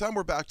the time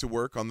we're back to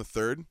work on the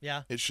 3rd,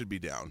 it should be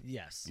down.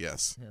 Yes.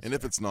 Yes. That's and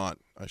if it's not,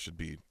 I should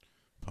be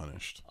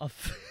punished.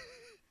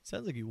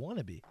 Sounds like you want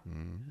to be.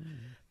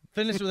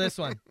 Finish with this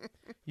one.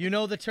 You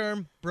know the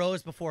term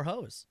bros before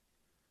hoes.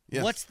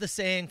 Yes. What's the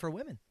saying for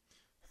women?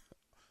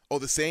 Oh,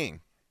 the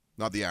saying,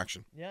 not the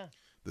action. Yeah.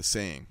 The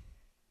saying.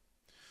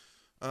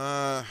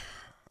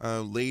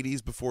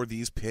 Ladies before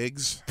these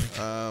pigs.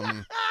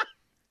 What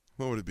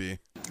would it be?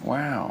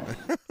 Wow.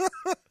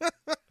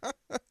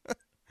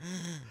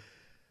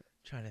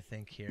 Trying to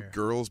think here.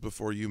 Girls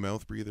before you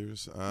mouth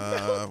breathers.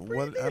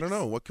 What? I don't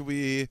know. What do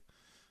we?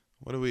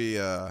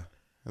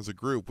 As a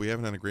group, we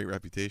haven't had a great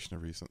reputation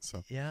of recent.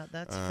 So yeah,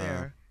 that's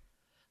fair.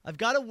 I've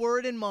got a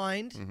word in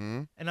mind,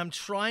 and I'm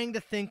trying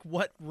to think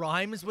what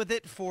rhymes with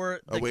it for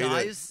the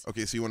guys.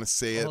 Okay, so you want to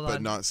say it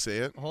but not say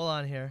it? Hold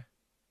on here.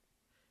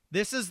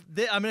 I'm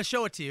going to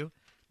show it to you.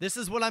 This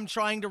is what I'm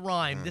trying to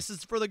rhyme. This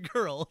is for the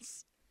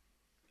girls.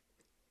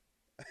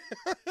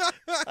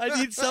 I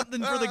need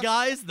something for the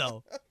guys,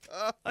 though.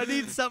 I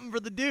need something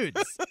for the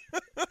dudes.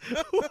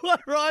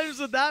 What rhymes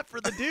with that for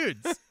the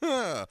dudes?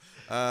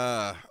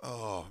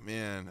 Oh,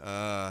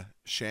 man.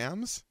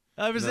 Shams?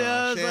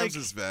 Shams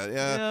is bad.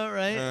 Yeah,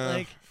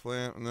 right.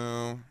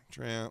 No.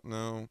 Tramp,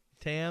 no.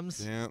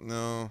 Tams? Yeah,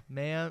 no.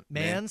 Mans?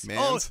 Mans?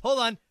 Oh, hold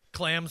on.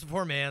 Clams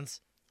before mans.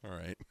 All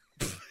right.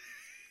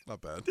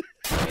 Not bad.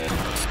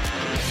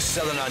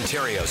 Southern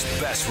Ontario's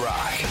best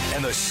rock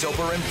and the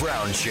Soper and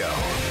Brown Show.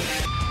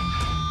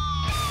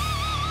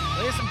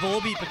 There's some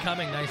Volbeat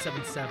becoming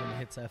 97.7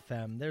 Hits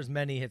FM. There's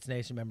many Hits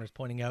Nation members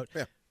pointing out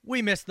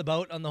we missed the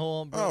boat on the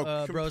whole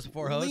Bros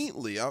Before Hoes.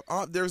 Completely.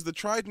 There's the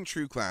tried and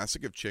true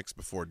classic of Chicks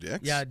Before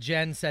Dicks. Yeah,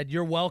 Jen said,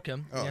 you're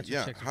welcome. Oh,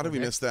 yeah. How did we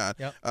miss that?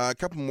 Yep. A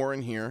couple more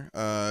in here.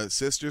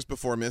 Sisters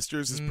Before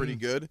Misters is pretty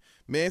good.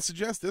 May I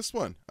suggest this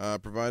one?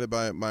 Provided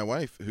by my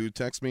wife, who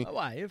texts me. My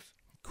wife?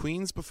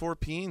 Queens Before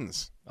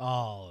Peens.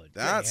 Oh,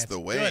 that's the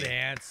way. Good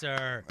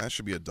answer. That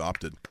should be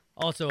adopted.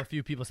 Also, a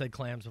few people said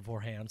clams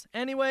before hams.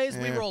 Anyways,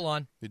 we roll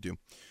on. You do.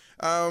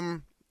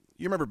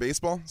 You remember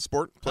baseball?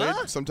 Sport played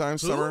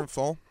sometimes, summer,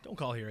 fall? Don't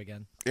call here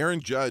again.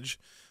 Aaron Judge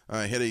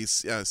hit a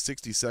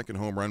 60-second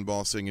home run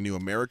ball, setting a new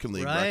American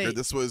League record.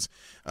 This was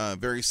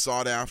very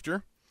sought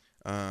after.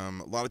 A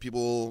lot of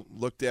people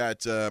looked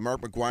at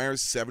Mark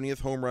McGwire's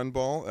 70th home run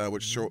ball,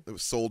 which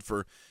was sold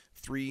for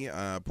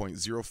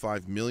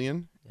 $3.05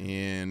 million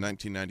in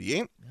 1998.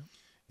 Yep.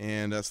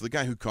 And so the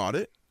guy who caught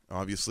it,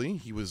 obviously,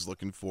 he was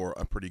looking for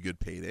a pretty good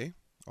payday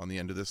on the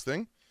end of this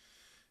thing.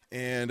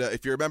 And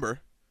if you remember,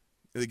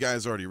 the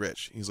guy's already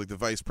rich. He's like the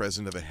vice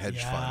president of a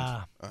hedge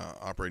fund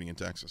operating in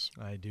Texas.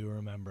 I do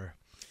remember.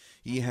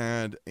 He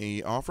had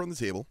an offer on the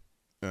table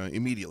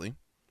immediately,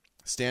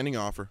 standing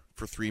offer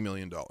for $3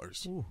 million.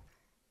 Ooh.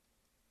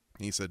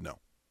 He said, no.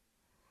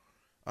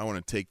 I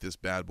want to take this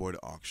bad boy to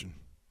auction.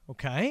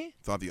 Okay.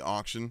 Thought the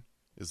auction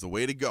is the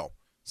way to go.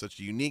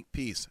 Such a unique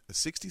piece, a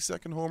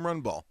 60-second home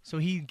run ball. So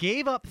he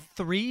gave up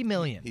 $3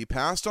 million. He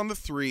passed on the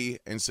 3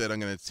 and said,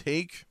 I'm going to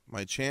take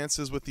my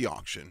chances with the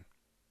auction.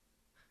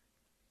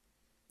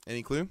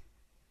 Any clue?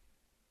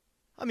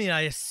 I mean,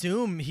 I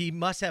assume he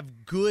must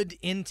have good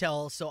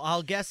intel, so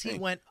I'll guess he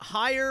went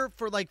higher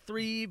for like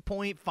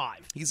 3.5.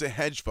 He's a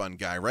hedge fund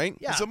guy, right?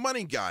 Yeah. He's a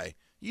money guy.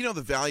 You know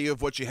the value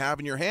of what you have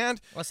in your hand.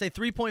 I'll say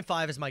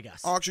 3.5 is my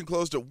guess. Auction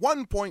closed at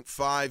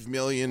 $1.5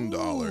 million. Ooh.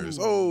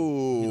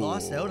 Oh. You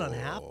lost out on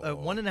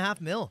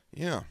 $1.5 million.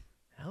 Yeah.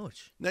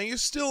 Ouch. Now, you're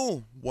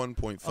still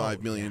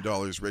 $1.5 million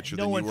richer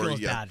than you were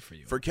feels bad for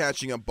you. For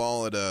catching a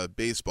ball at a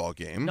baseball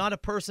game. Not a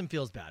person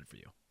feels bad for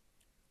you.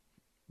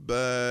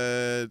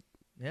 But...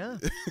 yeah,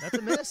 that's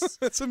a miss.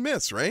 That's a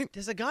miss, right?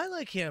 There's a guy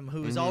like him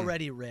who's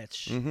already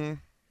rich.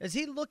 Does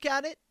he look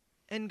at it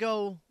and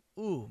go,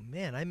 ooh,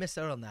 man, I missed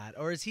out on that?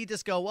 Or does he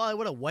just go, well, I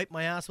would have wiped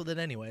my ass with it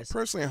anyways?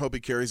 Personally, I hope he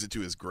carries it to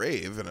his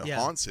grave and it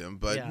haunts him.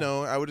 But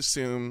no, I would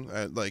assume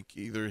like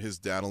either his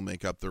dad will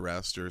make up the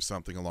rest or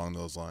something along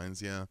those lines.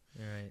 Yeah.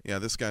 Right. Yeah,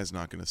 this guy's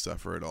not going to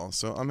suffer at all.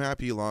 So I'm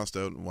happy he lost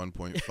out in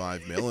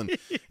 $1.5 million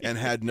and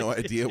had no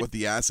idea what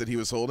the asset he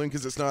was holding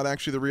because it's not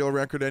actually the real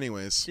record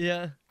anyways.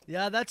 Yeah.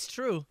 Yeah, that's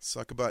true.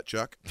 Suck a butt,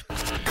 Chuck.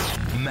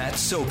 Matt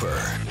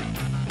Soper,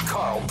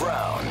 Carl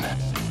Brown,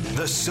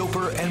 The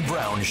Soper and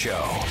Brown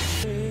Show.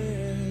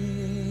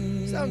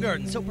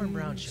 Soundgarden, Soper and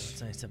Brown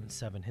Show. It's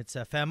 97.7 Hits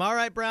FM. All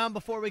right, Brown,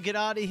 before we get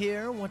out of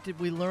here, what did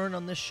we learn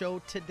on this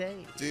show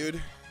today? Dude,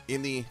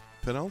 in the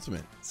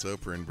penultimate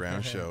Soper and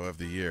Brown show of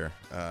the year,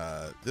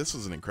 this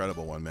was an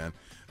incredible one, man.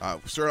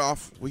 Start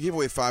off, we gave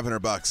away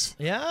 $500.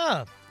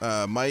 Yeah.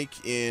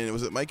 Mike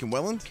in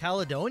Welland?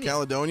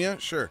 Caledonia,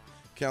 sure.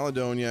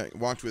 Caledonia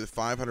walked with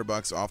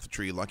 $500 off the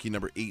tree, lucky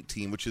number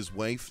 18, which his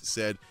wife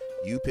said,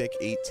 you pick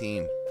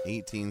 18.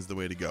 18's the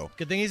way to go.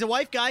 Good thing he's a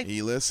wife guy.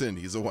 He listened.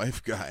 He's a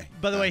wife guy.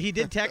 By the way, he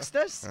did text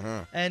us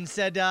and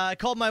said, I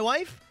called my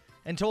wife.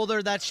 and told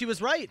her that she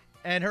was right.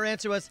 And her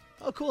answer was,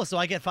 oh, cool, so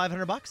I get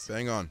 $500?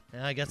 Bang on.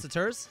 Yeah, I guess it's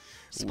hers.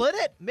 Split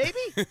it, maybe?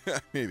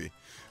 Maybe.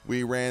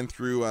 We ran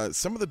through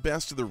some of the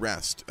best of the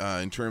rest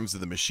in terms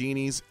of the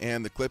Machinies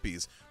and the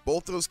Clippies.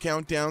 Both those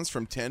countdowns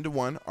from 10 to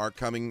 1 are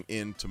coming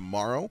in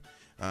tomorrow.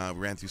 We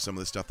ran through some of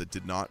the stuff that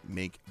did not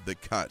make the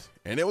cut.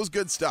 And it was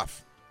good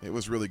stuff. It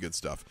was really good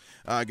stuff.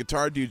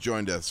 Guitar Dude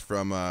joined us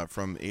from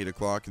 8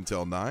 o'clock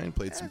until 9.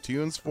 Played some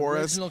tunes for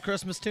us. Original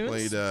Christmas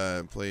tunes.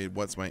 Played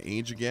What's My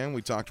Age Again.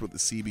 We talked about the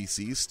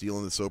CBC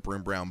stealing the Soper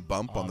and Brown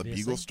bump on the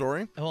Obviously. Beagle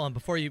story. Hold on,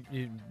 before you're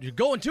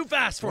going too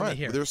fast for me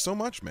here. There's so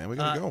much, man. We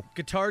got to go.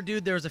 Guitar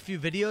Dude, there's a few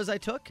videos I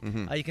took.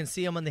 Mhm. You can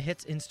see them on the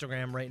Hits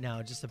Instagram right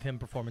now, just of him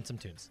performing some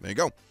tunes. There you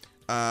go.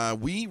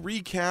 We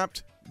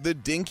recapped the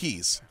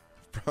Dinkies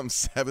from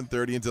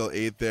 7:30 until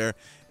 8 there.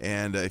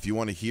 And if you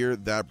want to hear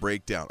that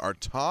breakdown, our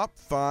top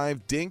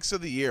 5 dinks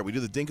of the year. We do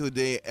the dink of the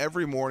day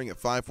every morning at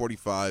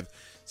 5:45.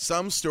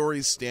 Some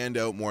stories stand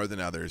out more than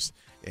others.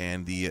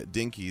 And the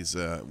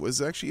Dinkies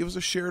was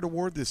a shared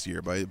award this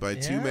year by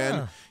two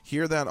men.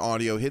 Hear that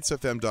audio,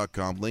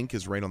 hitsfm.com. Link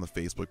is right on the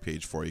Facebook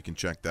page for you. You can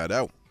check that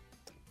out.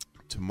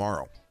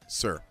 Tomorrow,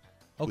 sir.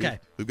 Okay.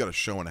 We've got a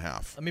show and a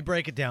half. Let me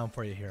break it down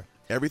for you here.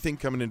 Everything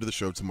coming into the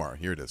show tomorrow.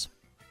 Here it is.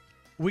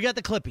 We got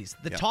the Clippies,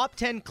 the top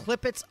 10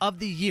 Clippets of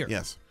the year.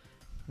 Yes.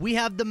 We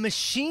have the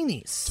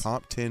Machinies.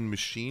 Top 10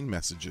 machine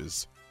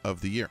messages of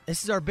the year.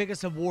 This is our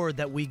biggest award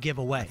that we give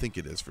away. I think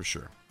it is for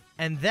sure.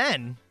 And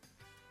then,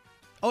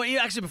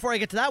 actually, before I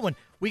get to that one,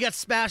 we got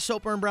Smash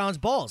Soper and Brown's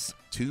balls.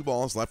 2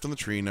 balls left on the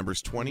tree,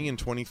 numbers 20 and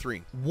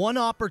 23. One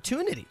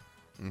opportunity.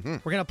 Mm-hmm.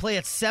 We're going to play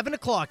at 7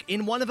 o'clock.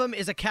 In one of them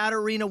is a Cat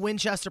Arena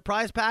Winchester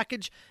prize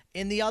package.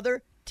 In the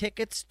other,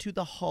 tickets to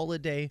the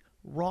Holiday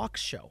Rock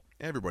Show.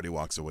 Everybody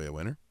walks away a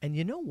winner. And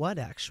you know what,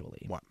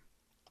 actually? What?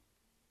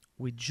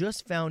 We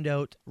just found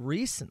out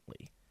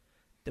recently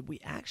that we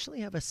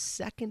actually have a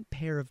second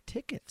pair of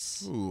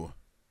tickets. Ooh.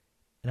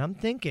 And I'm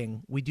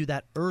thinking we do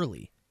that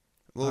early.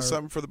 A little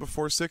something for the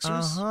Before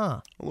Sixers?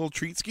 Uh-huh. A little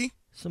treatski?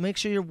 So make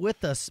sure you're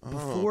with us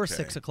before okay.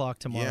 6 o'clock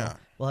tomorrow. Yeah.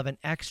 We'll have an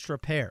extra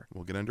pair.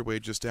 We'll get underway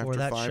just after for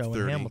that 5:30. show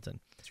in Hamilton.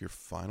 It's your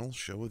final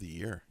show of the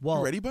year. Well,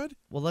 you ready, bud?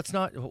 Well, let's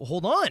not.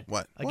 Hold on.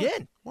 What?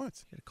 Again.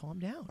 What? You gotta calm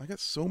down. I got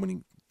so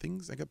many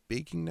things. I got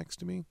baking next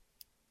to me.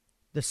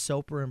 The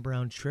Soper and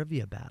Brown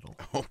trivia battle.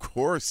 Of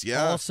course,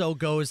 yeah. Also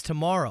goes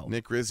tomorrow.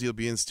 Nick Rizzi will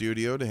be in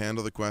studio to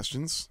handle the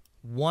questions.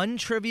 One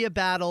trivia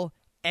battle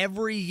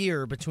every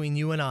year between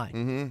you and I.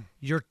 Mm-hmm.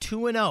 You're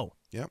 2-0.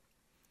 Yep.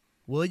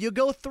 Will you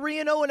go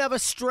 3-0 and have a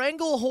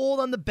stranglehold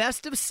on the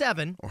best of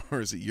 7?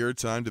 Or is it your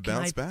time to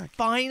bounce Can I back?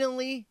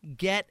 finally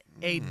get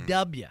a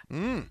W?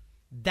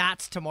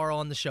 That's tomorrow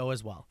on the show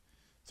as well.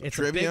 So it's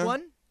trivia, a big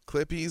one.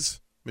 Clippies,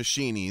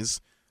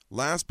 Machinies,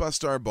 Last Bus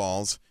Star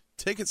balls,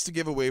 tickets to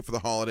give away for the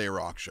Holiday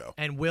Rock Show.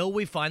 And will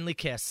we finally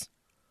kiss?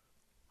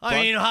 I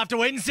mean, you'll have to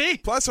wait and see.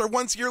 Plus our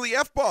once yearly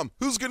F-bomb.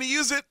 Who's going to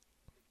use it?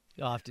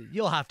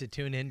 You'll have to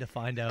tune in to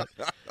find out.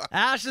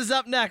 Ash is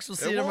up next. We'll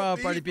see you tomorrow,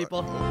 party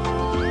people.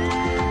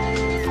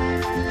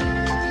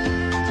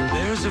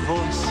 There's a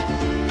voice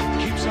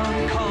keeps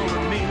on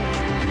calling me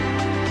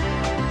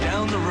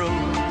down the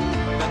road.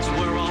 That's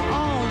where I'll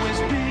always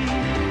be.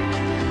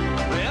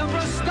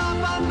 Every stop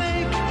I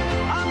make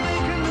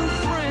a new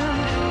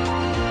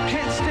friend.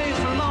 Can't stay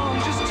for long,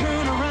 just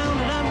turn around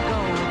and I'm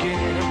gone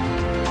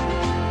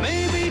again.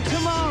 Maybe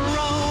tomorrow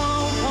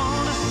I'll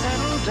wanna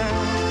settle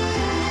down.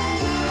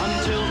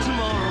 Until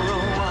tomorrow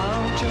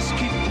I'll just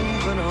keep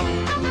moving on.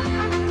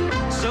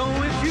 So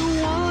if you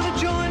wanna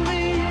join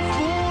me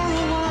for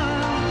a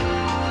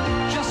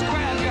while, just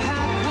grab your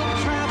hat, we'll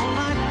travel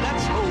like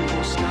that's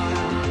old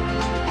style.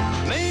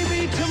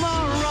 Maybe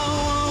tomorrow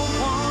I'll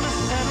wanna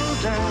settle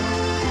down.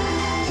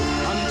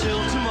 Until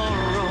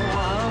tomorrow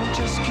I'll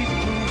just keep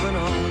moving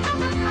on.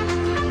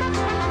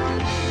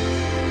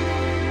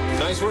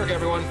 Nice work,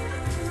 everyone.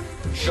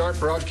 Sharp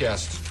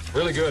broadcast.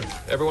 Really good.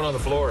 Everyone on the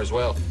floor as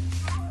well.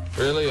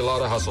 Really a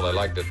lot of hustle. I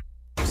liked it.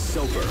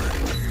 Soper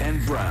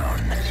and Brown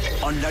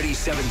on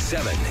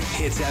 97.7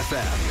 Hits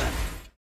FM.